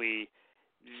absolutely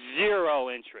zero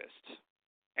interest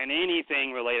in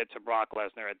anything related to Brock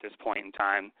Lesnar at this point in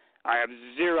time. I have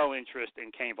zero interest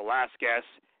in Cain Velasquez,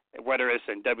 whether it's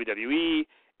in WWE,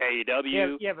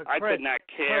 AEW. But I Chris, could not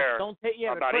care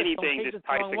about anything this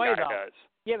Tyson guy does.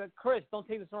 Yeah, but Chris, don't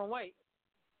take this the wrong way.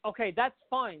 Okay, that's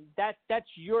fine. That's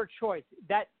your choice.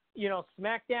 That,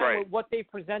 SmackDown, with what they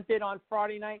presented on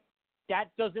Friday night, that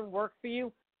doesn't work for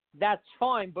you. That's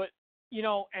fine. But, you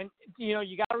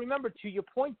got to remember, to your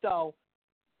point, though,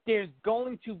 there's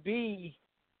going to be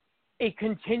a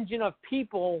contingent of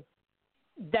people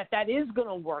that is going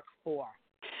to work for.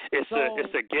 It's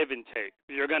a give and take.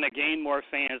 You're going to gain more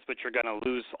fans, but you're going to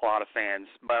lose a lot of fans.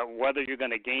 But whether you're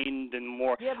going to gain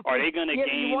more, are they going to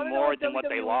gain more than what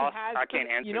they lost? I can't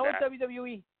answer that. You know what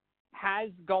WWE has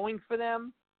going for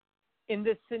them in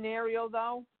this scenario,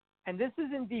 though? And this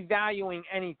isn't devaluing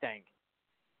anything.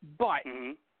 But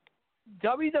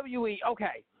WWE,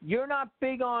 okay, you're not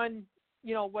big on,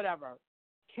 whatever,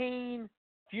 Kane,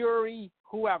 Fury,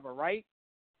 whoever, right?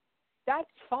 That's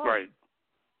fine. Right.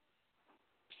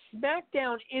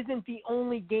 SmackDown isn't the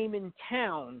only game in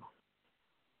town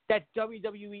that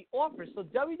WWE offers. So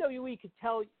WWE could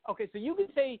tell, okay, so you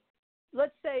could say,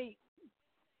 let's say,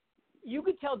 you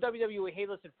could tell WWE, hey,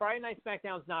 listen, Friday Night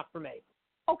SmackDown's not for me.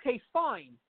 Okay,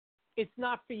 fine. It's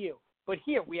not for you. But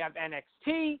here, we have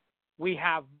NXT, we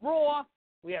have Raw,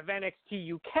 we have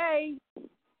NXT UK.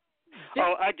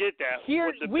 I get that.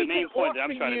 Here, the main point that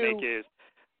I'm trying to make is,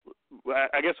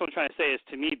 I guess what I'm trying to say is,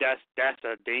 to me, that's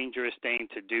a dangerous thing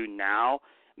to do now,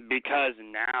 because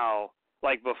now,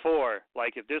 like before,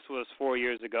 like if this was 4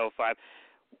 years ago,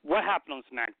 what happened on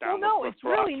SmackDown with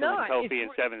Brock really not. Kofi in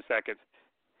 7 seconds?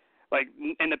 Like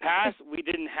in the past, we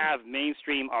didn't have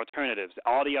mainstream alternatives.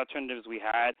 All the alternatives we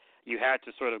had, you had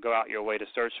to sort of go out your way to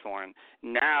search for them.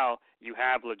 Now you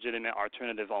have legitimate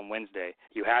alternatives on Wednesday.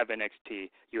 You have NXT.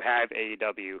 You have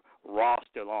AEW. Raw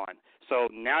still on. So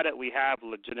now that we have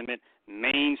legitimate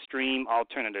mainstream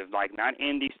alternatives, like not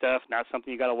indie stuff, not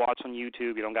something you got to watch on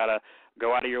YouTube, you don't got to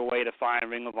go out of your way to find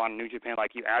Ring of Honor, New Japan,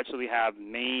 like you actually have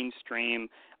mainstream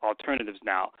alternatives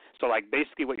now. So like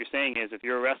basically what you're saying is, if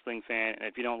you're a wrestling fan and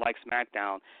if you don't like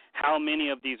SmackDown, how many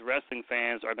of these wrestling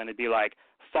fans are going to be like,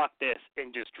 fuck this,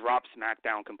 and just drop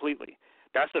SmackDown completely?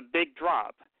 That's a big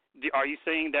drop. Are you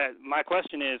saying that, my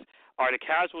question is, are the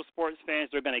casual sports fans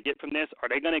they're going to get from this, are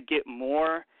they going to get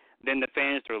more than the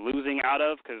fans they're losing out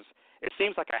of? Because it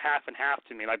seems like a half and half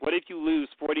to me. Like, what if you lose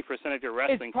 40% of your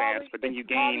wrestling fans, but then you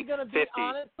gain 50?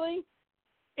 Honestly,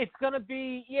 it's going to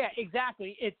be, yeah,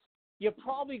 exactly. You're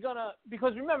probably going to,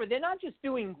 because remember, they're not just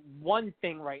doing one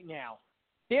thing right now.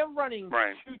 They're running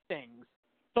two things.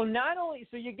 So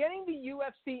so you're getting the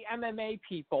UFC MMA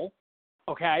people,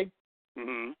 okay?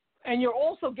 Mm-hmm. And you're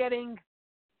also getting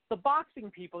the boxing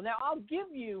people. Now, I'll give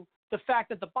you the fact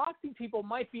that the boxing people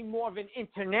might be more of an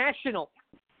international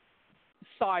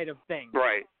side of things.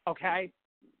 Right. Okay?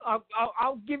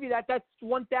 I'll give you that. That's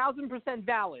 1,000%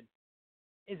 valid.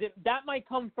 That might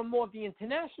come from more of the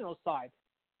international side.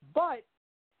 But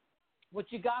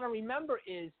what you got to remember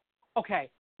is, okay,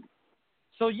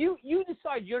 so you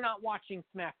decide you're not watching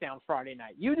SmackDown Friday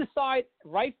night. You decide,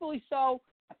 rightfully so,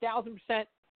 1,000%,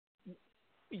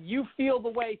 you feel the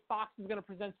way Fox is going to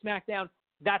present SmackDown,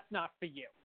 that's not for you.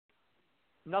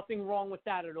 Nothing wrong with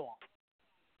that at all.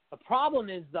 The problem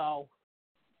is, though,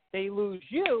 they lose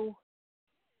you.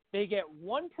 They get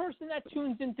one person that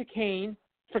tunes into Kane,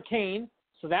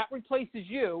 so that replaces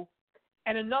you,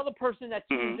 and another person that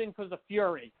tunes in because of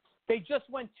Fury. They just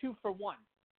went 2 for 1.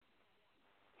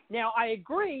 Now, I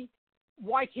agree.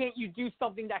 Why can't you do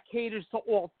something that caters to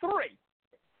all three?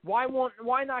 Why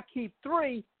not keep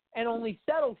 3 and only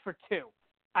settle for 2?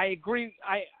 I agree.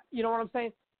 You know what I'm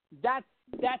saying? That's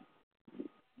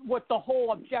what the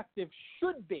whole objective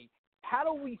should be. How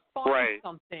do we find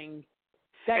something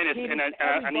that caters to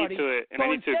everybody? I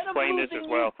need to explain this as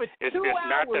well. It's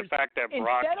not the fact that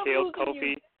Brock killed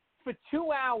Kofi. For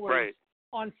 2 hours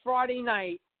on Friday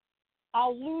night,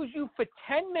 I'll lose you for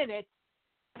 10 minutes,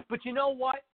 but you know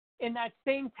what? In that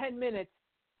same 10 minutes,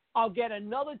 I'll get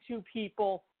another 2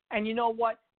 people, and you know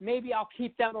what? Maybe I'll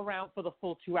keep them around for the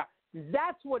full 2 hours.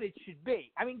 That's what it should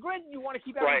be. I mean, granted, you want to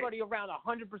keep everybody around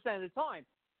 100% of the time,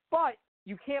 but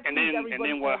you can't please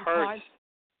everybody all the time.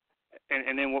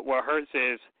 And then what hurts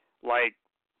is, like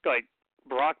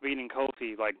Brock beating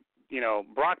Kofi, like, you know,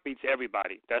 Brock beats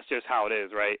everybody. That's just how it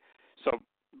is, right? So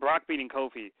Brock beating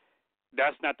Kofi,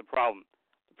 that's not the problem.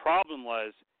 The problem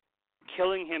was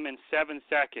killing him in 7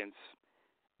 seconds,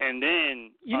 and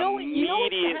then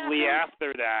immediately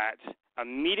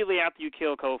after you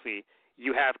kill Kofi,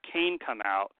 you have Kane come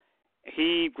out.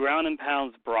 He ground and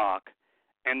pounds Brock,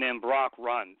 and then Brock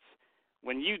runs.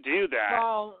 When you do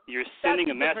that, you're sending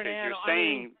a message. You're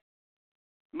saying,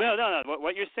 no.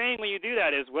 What you're saying when you do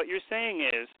that is,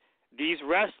 these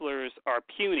wrestlers are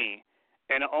puny,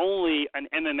 and only an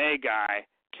MMA guy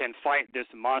can fight this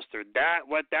monster.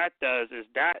 What that does is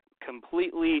that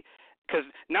completely, because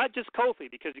not just Kofi,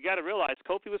 because you got to realize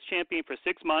Kofi was champion for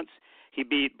 6 months. He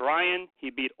beat Bryan, he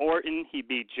beat Orton, he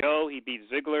beat Joe, he beat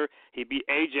Ziggler, he beat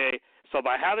AJ. So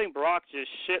by having Brock just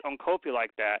shit on Kofi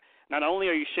like that, not only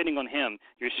are you shitting on him,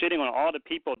 you're shitting on all the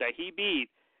people that he beat.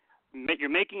 You're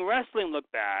making wrestling look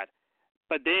bad,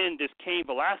 but then this Cain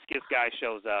Velasquez guy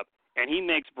shows up, and he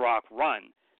makes Brock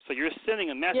run. So you're sending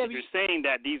a message. You're saying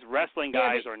that these wrestling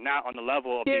guys are not on the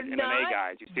level of these MMA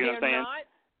guys. You see what I'm saying? They're not.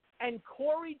 And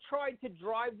Corey tried to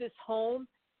drive this home,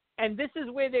 and this is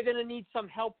where they're going to need some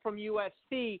help from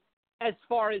UFC as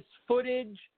far as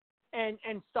footage and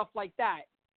stuff like that.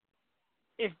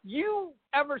 If you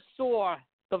ever saw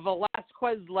the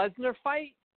Velasquez-Lesnar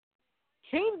fight,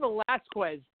 Cain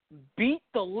Velasquez beat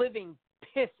the living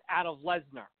piss out of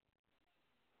Lesnar.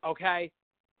 Okay?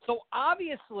 So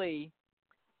obviously,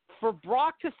 for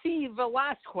Brock to see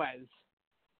Velasquez,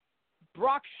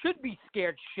 Brock should be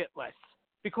scared shitless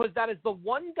because that is the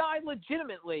one guy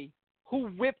legitimately who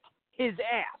whipped his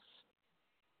ass.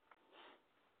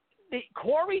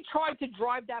 Corey tried to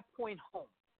drive that point home.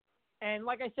 And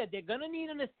like I said, they're going to need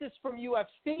an assist from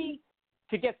UFC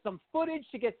to get some footage,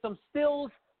 to get some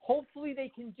stills. Hopefully they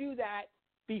can do that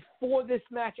before this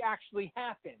match actually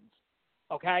happens.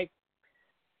 Okay?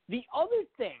 The other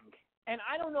thing, and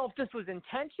I don't know if this was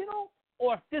intentional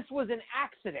or if this was an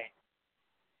accident,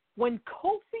 when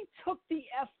Kofi took the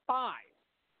F5,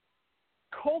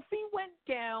 Kofi went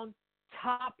down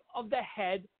top of the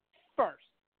head first.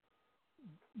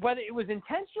 Whether it was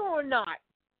intentional or not,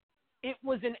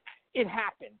 it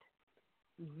happened.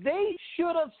 They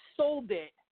should have sold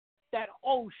it that,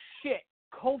 oh shit,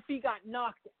 Kofi got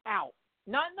knocked out.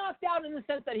 Not knocked out in the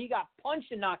sense that he got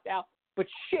punched and knocked out, but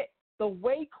shit, the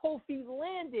way Kofi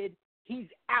landed, he's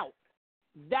out.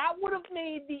 That would have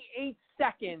made the 8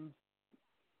 seconds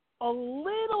a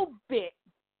little bit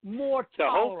more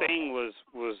tolerable.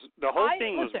 The whole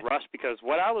thing was rushed because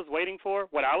what I was waiting for,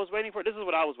 this is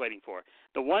what I was waiting for.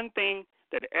 The one thing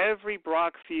that every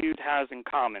Brock feud has in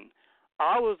common,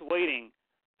 I was waiting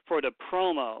for the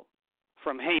promo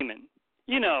from Heyman.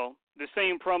 You know, the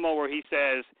same promo where he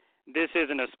says, this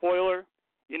isn't a spoiler.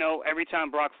 You know, every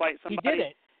time Brock fights somebody, he did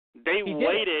it. They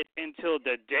waited until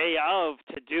the day of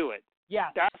to do it. Yeah.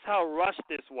 That's how rushed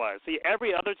this was. See,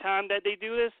 every other time that they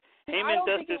do this, Heyman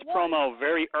does this promo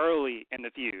very early in the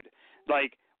feud.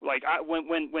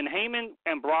 When Heyman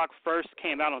and Brock first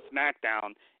came out on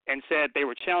SmackDown and said they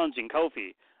were challenging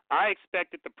Kofi, I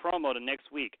expected the promo the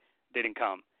next week. Didn't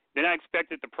come. Then I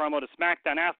expected the promo to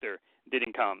SmackDown after.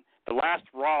 Didn't come. The last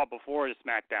Raw before the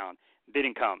SmackDown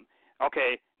didn't come.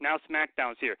 Okay, now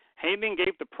SmackDown's here. Heyman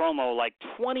gave the promo like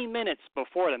 20 minutes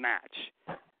before the match.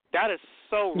 That is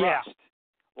so rushed.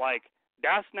 Like,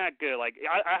 that's not good. Like,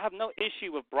 I have no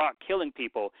issue with Brock killing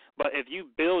people, but if you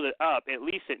build it up, at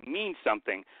least it means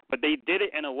something. But they did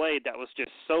it in a way that was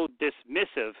just so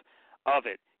dismissive of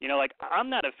it. You know, like, I'm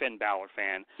not a Finn Balor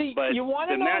fan, but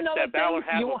the match that Balor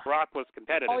had with Brock was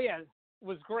competitive. Oh, yeah, it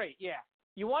was great, yeah.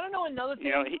 You want to know another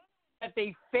thing? That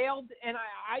they failed, and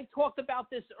I talked about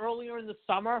this earlier in the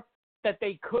summer, that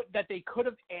they could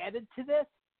have added to this,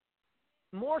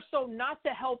 more so not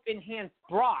to help enhance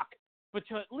Brock, but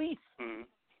to at least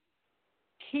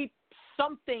keep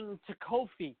something to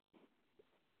Kofi.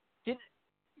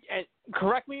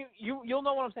 Correct me, you'll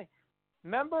know what I'm saying.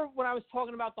 Remember when I was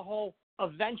talking about the whole,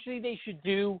 eventually they should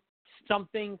do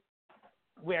something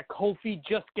where Kofi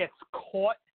just gets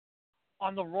caught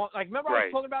on the wrong, like, remember I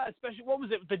was talking about, especially, what was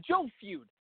it, the Joe feud.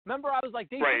 Remember I was like,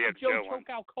 they should Joe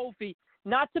choke out Kofi,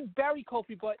 not to bury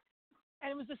Kofi, but, and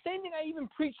it was the same thing I even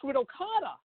preached with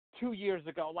Okada 2 years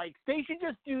ago. Like, they should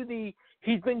just do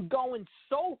he's been going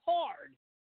so hard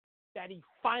that he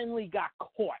finally got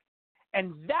caught.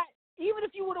 And that, even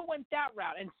if you would have went that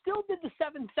route and still did the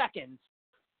 7 seconds,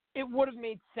 it would have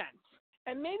made sense.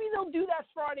 And maybe they'll do that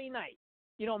Friday night.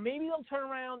 You know, maybe they'll turn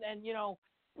around and, you know,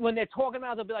 when they're talking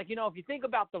about it, they'll be like, you know, if you think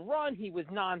about the run, he was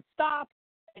nonstop,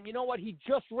 and you know what, he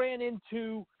just ran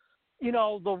into, you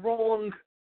know, the wrong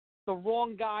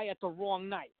guy at the wrong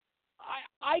night.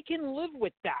 I can live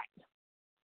with that.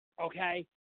 Okay?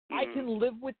 I can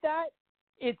live with that.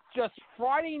 It's just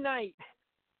Friday night.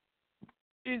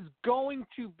 is going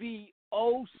to be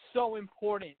oh so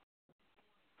important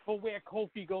for where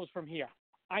Kofi goes from here.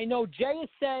 I know Jay has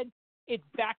said it's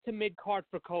back to mid-card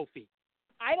for Kofi.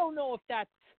 I don't know if that's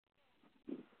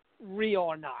real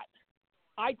or not.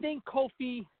 I think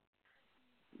Kofi's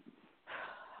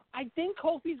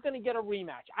going to get a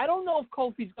rematch. I don't know if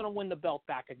Kofi's going to win the belt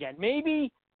back again.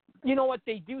 Maybe, you know what,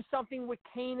 they do something with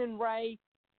Kane and Ray,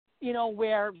 you know,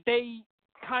 where they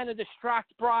kind of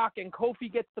distract Brock and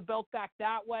Kofi gets the belt back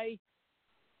that way.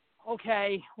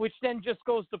 Okay, which then just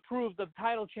goes to prove the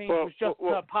title change was just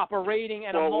to pop a rating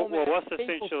and a moment.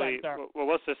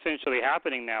 What's essentially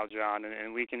happening now, John,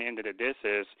 and we can end it at this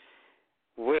is,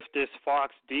 with this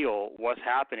Fox deal, what's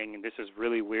happening, and this is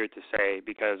really weird to say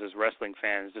because as wrestling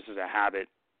fans, this is a habit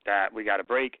that we got to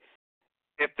break.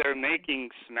 If they're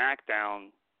making SmackDown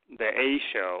the A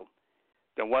show,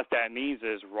 then what that means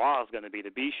is Raw is going to be the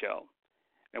B show,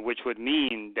 and which would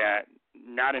mean that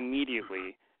not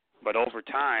immediately, but over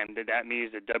time, that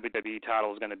means the WWE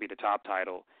title is going to be the top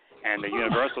title, and the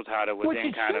Universal title would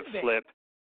then kind of flip.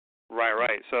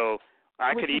 Right. So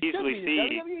I could easily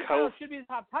see the WWE title should be the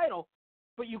top title,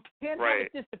 but you can't have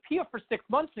it disappear for 6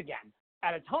 months again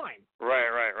at a time.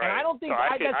 Right. And I don't think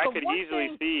I could easily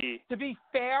see. To be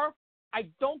fair, I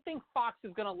don't think Fox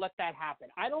is going to let that happen.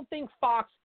 I don't think Fox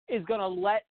is going to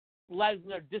let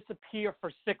Lesnar disappear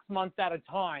for 6 months at a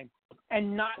time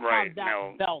and not have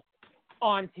that belt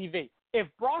on TV. If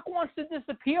Brock wants to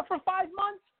disappear for 5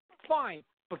 months, fine,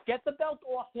 but get the belt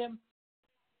off him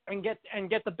and get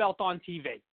the belt on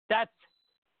TV.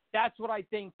 That's what I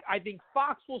think. I think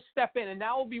Fox will step in, and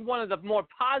that will be one of the more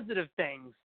positive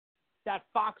things that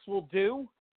Fox will do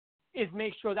is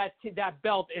make sure that that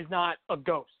belt is not a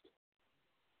ghost.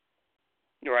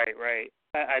 Right.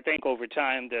 I think over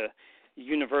time the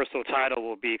Universal title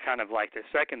will be kind of like the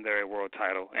secondary world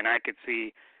title, and I could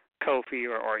see Kofi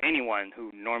or anyone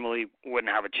who normally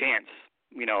wouldn't have a chance,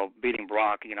 you know, beating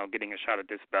Brock, you know, getting a shot at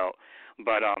this belt.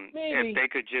 But if they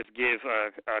could just give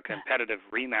a competitive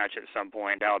rematch at some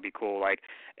point, that would be cool. Like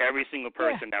every single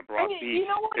person that Brock beats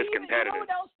is competitive. You know what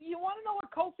else? You want to know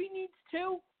what Kofi needs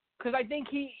too? Because I think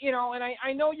he, you know, and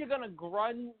I know you're going to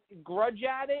grudge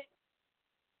at it,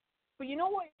 but you know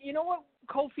what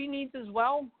Kofi needs as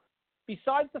well?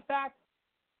 Besides the fact,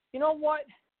 you know what?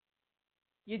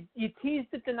 You teased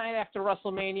it the night after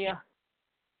WrestleMania.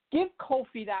 Give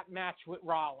Kofi that match with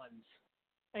Rollins.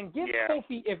 And give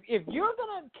Kofi, if you're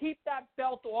going to keep that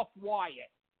belt off Wyatt,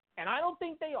 and I don't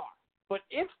think they are, but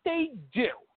if they do,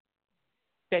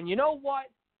 then you know what?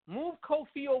 Move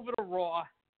Kofi over to Raw,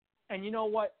 and you know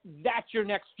what? That's your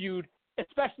next feud,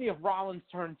 especially if Rollins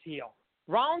turns heel.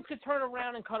 Rollins could turn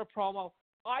around and cut a promo.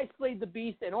 I slayed the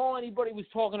beast, and all anybody was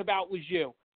talking about was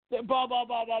you. Blah, blah, blah,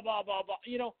 blah, blah, blah, blah.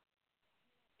 You know,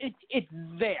 it's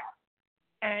there.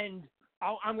 And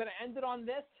I'm going to end it on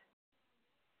this.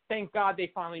 Thank God they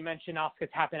finally mentioned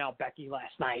Asuka tapping out Becky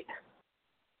last night.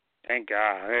 Thank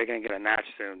God. They're going to get a match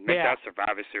soon. Make that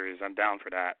Survivor Series. I'm down for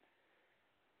that.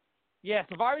 Yeah,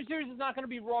 Survivor Series is not going to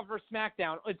be Raw versus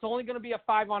SmackDown. It's only going to be a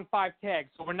 5-on-5 tag.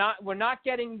 So we're not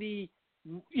getting the,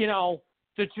 you know,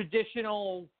 the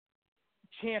traditional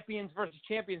champions versus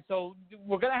champions. So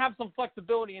we're going to have some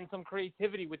flexibility and some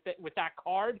creativity with that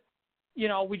card. You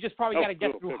know, we just probably got to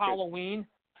get through Halloween.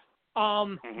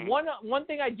 One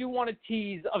thing I do want to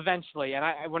tease eventually,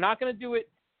 and we're not going to do it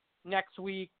next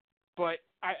week, but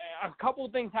a couple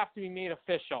of things have to be made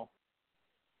official.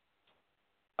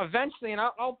 Eventually, and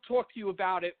I'll talk to you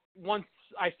about it once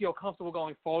I feel comfortable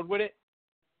going forward with it,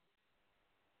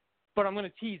 but I'm going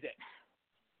to tease it.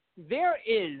 There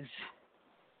is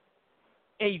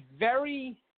a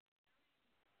very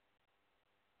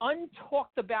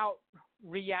untalked about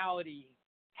reality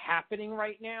happening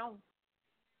right now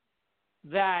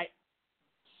that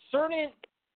certain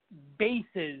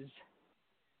bases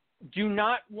do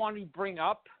not want to bring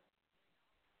up,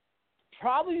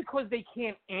 probably because they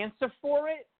can't answer for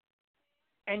it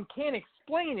and can't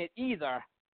explain it either.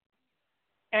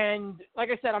 And like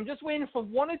I said, I'm just waiting for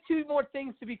one or two more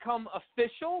things to become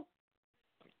official,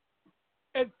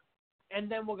 and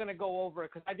then we're going to go over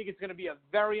it, because I think it's going to be a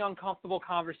very uncomfortable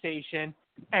conversation,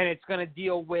 and it's going to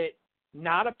deal with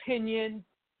not opinion,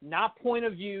 not point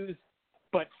of views,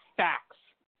 but facts.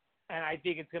 And I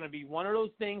think it's going to be one of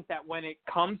those things that when it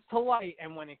comes to light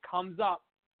and when it comes up,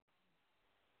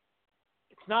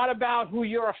 it's not about who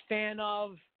you're a fan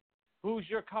of, who's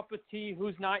your cup of tea,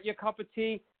 who's not your cup of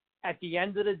tea. At the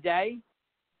end of the day,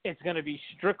 it's going to be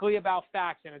strictly about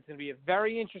facts, and it's going to be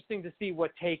very interesting to see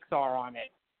what takes are on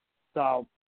it. So,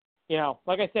 you know,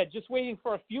 like I said, just waiting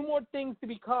for a few more things to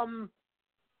become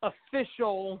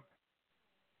official.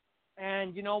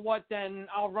 And you know what? Then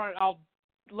I'll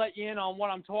let you in on what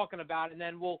I'm talking about, and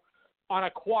then we'll, on a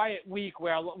quiet week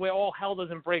where all hell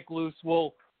doesn't break loose,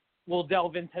 we'll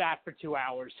delve into that for 2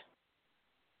 hours.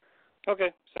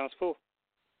 Okay, sounds cool.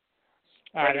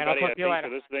 All right, everybody, I'll talk to you later.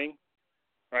 Thanks for listening.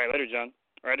 All right, later, John.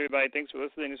 All right, everybody, thanks for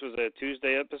listening. This was a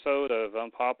Tuesday episode of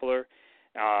Unpopular.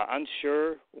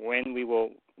 Unsure when we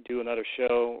will do another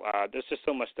show. There's just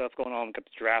so much stuff going on. We've got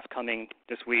the draft coming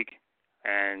this week,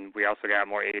 and we also got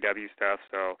more AEW stuff.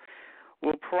 So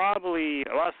we'll probably,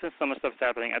 since some of the stuff's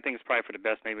happening, I think it's probably for the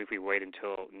best maybe if we wait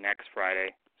until next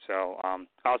Friday. So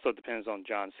also it depends on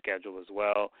John's schedule as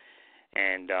well.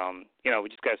 And, we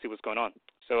just got to see what's going on.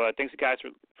 So thanks, guys,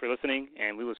 for listening,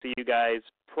 and we will see you guys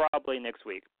probably next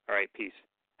week. All right, peace.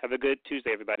 Have a good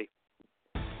Tuesday, everybody.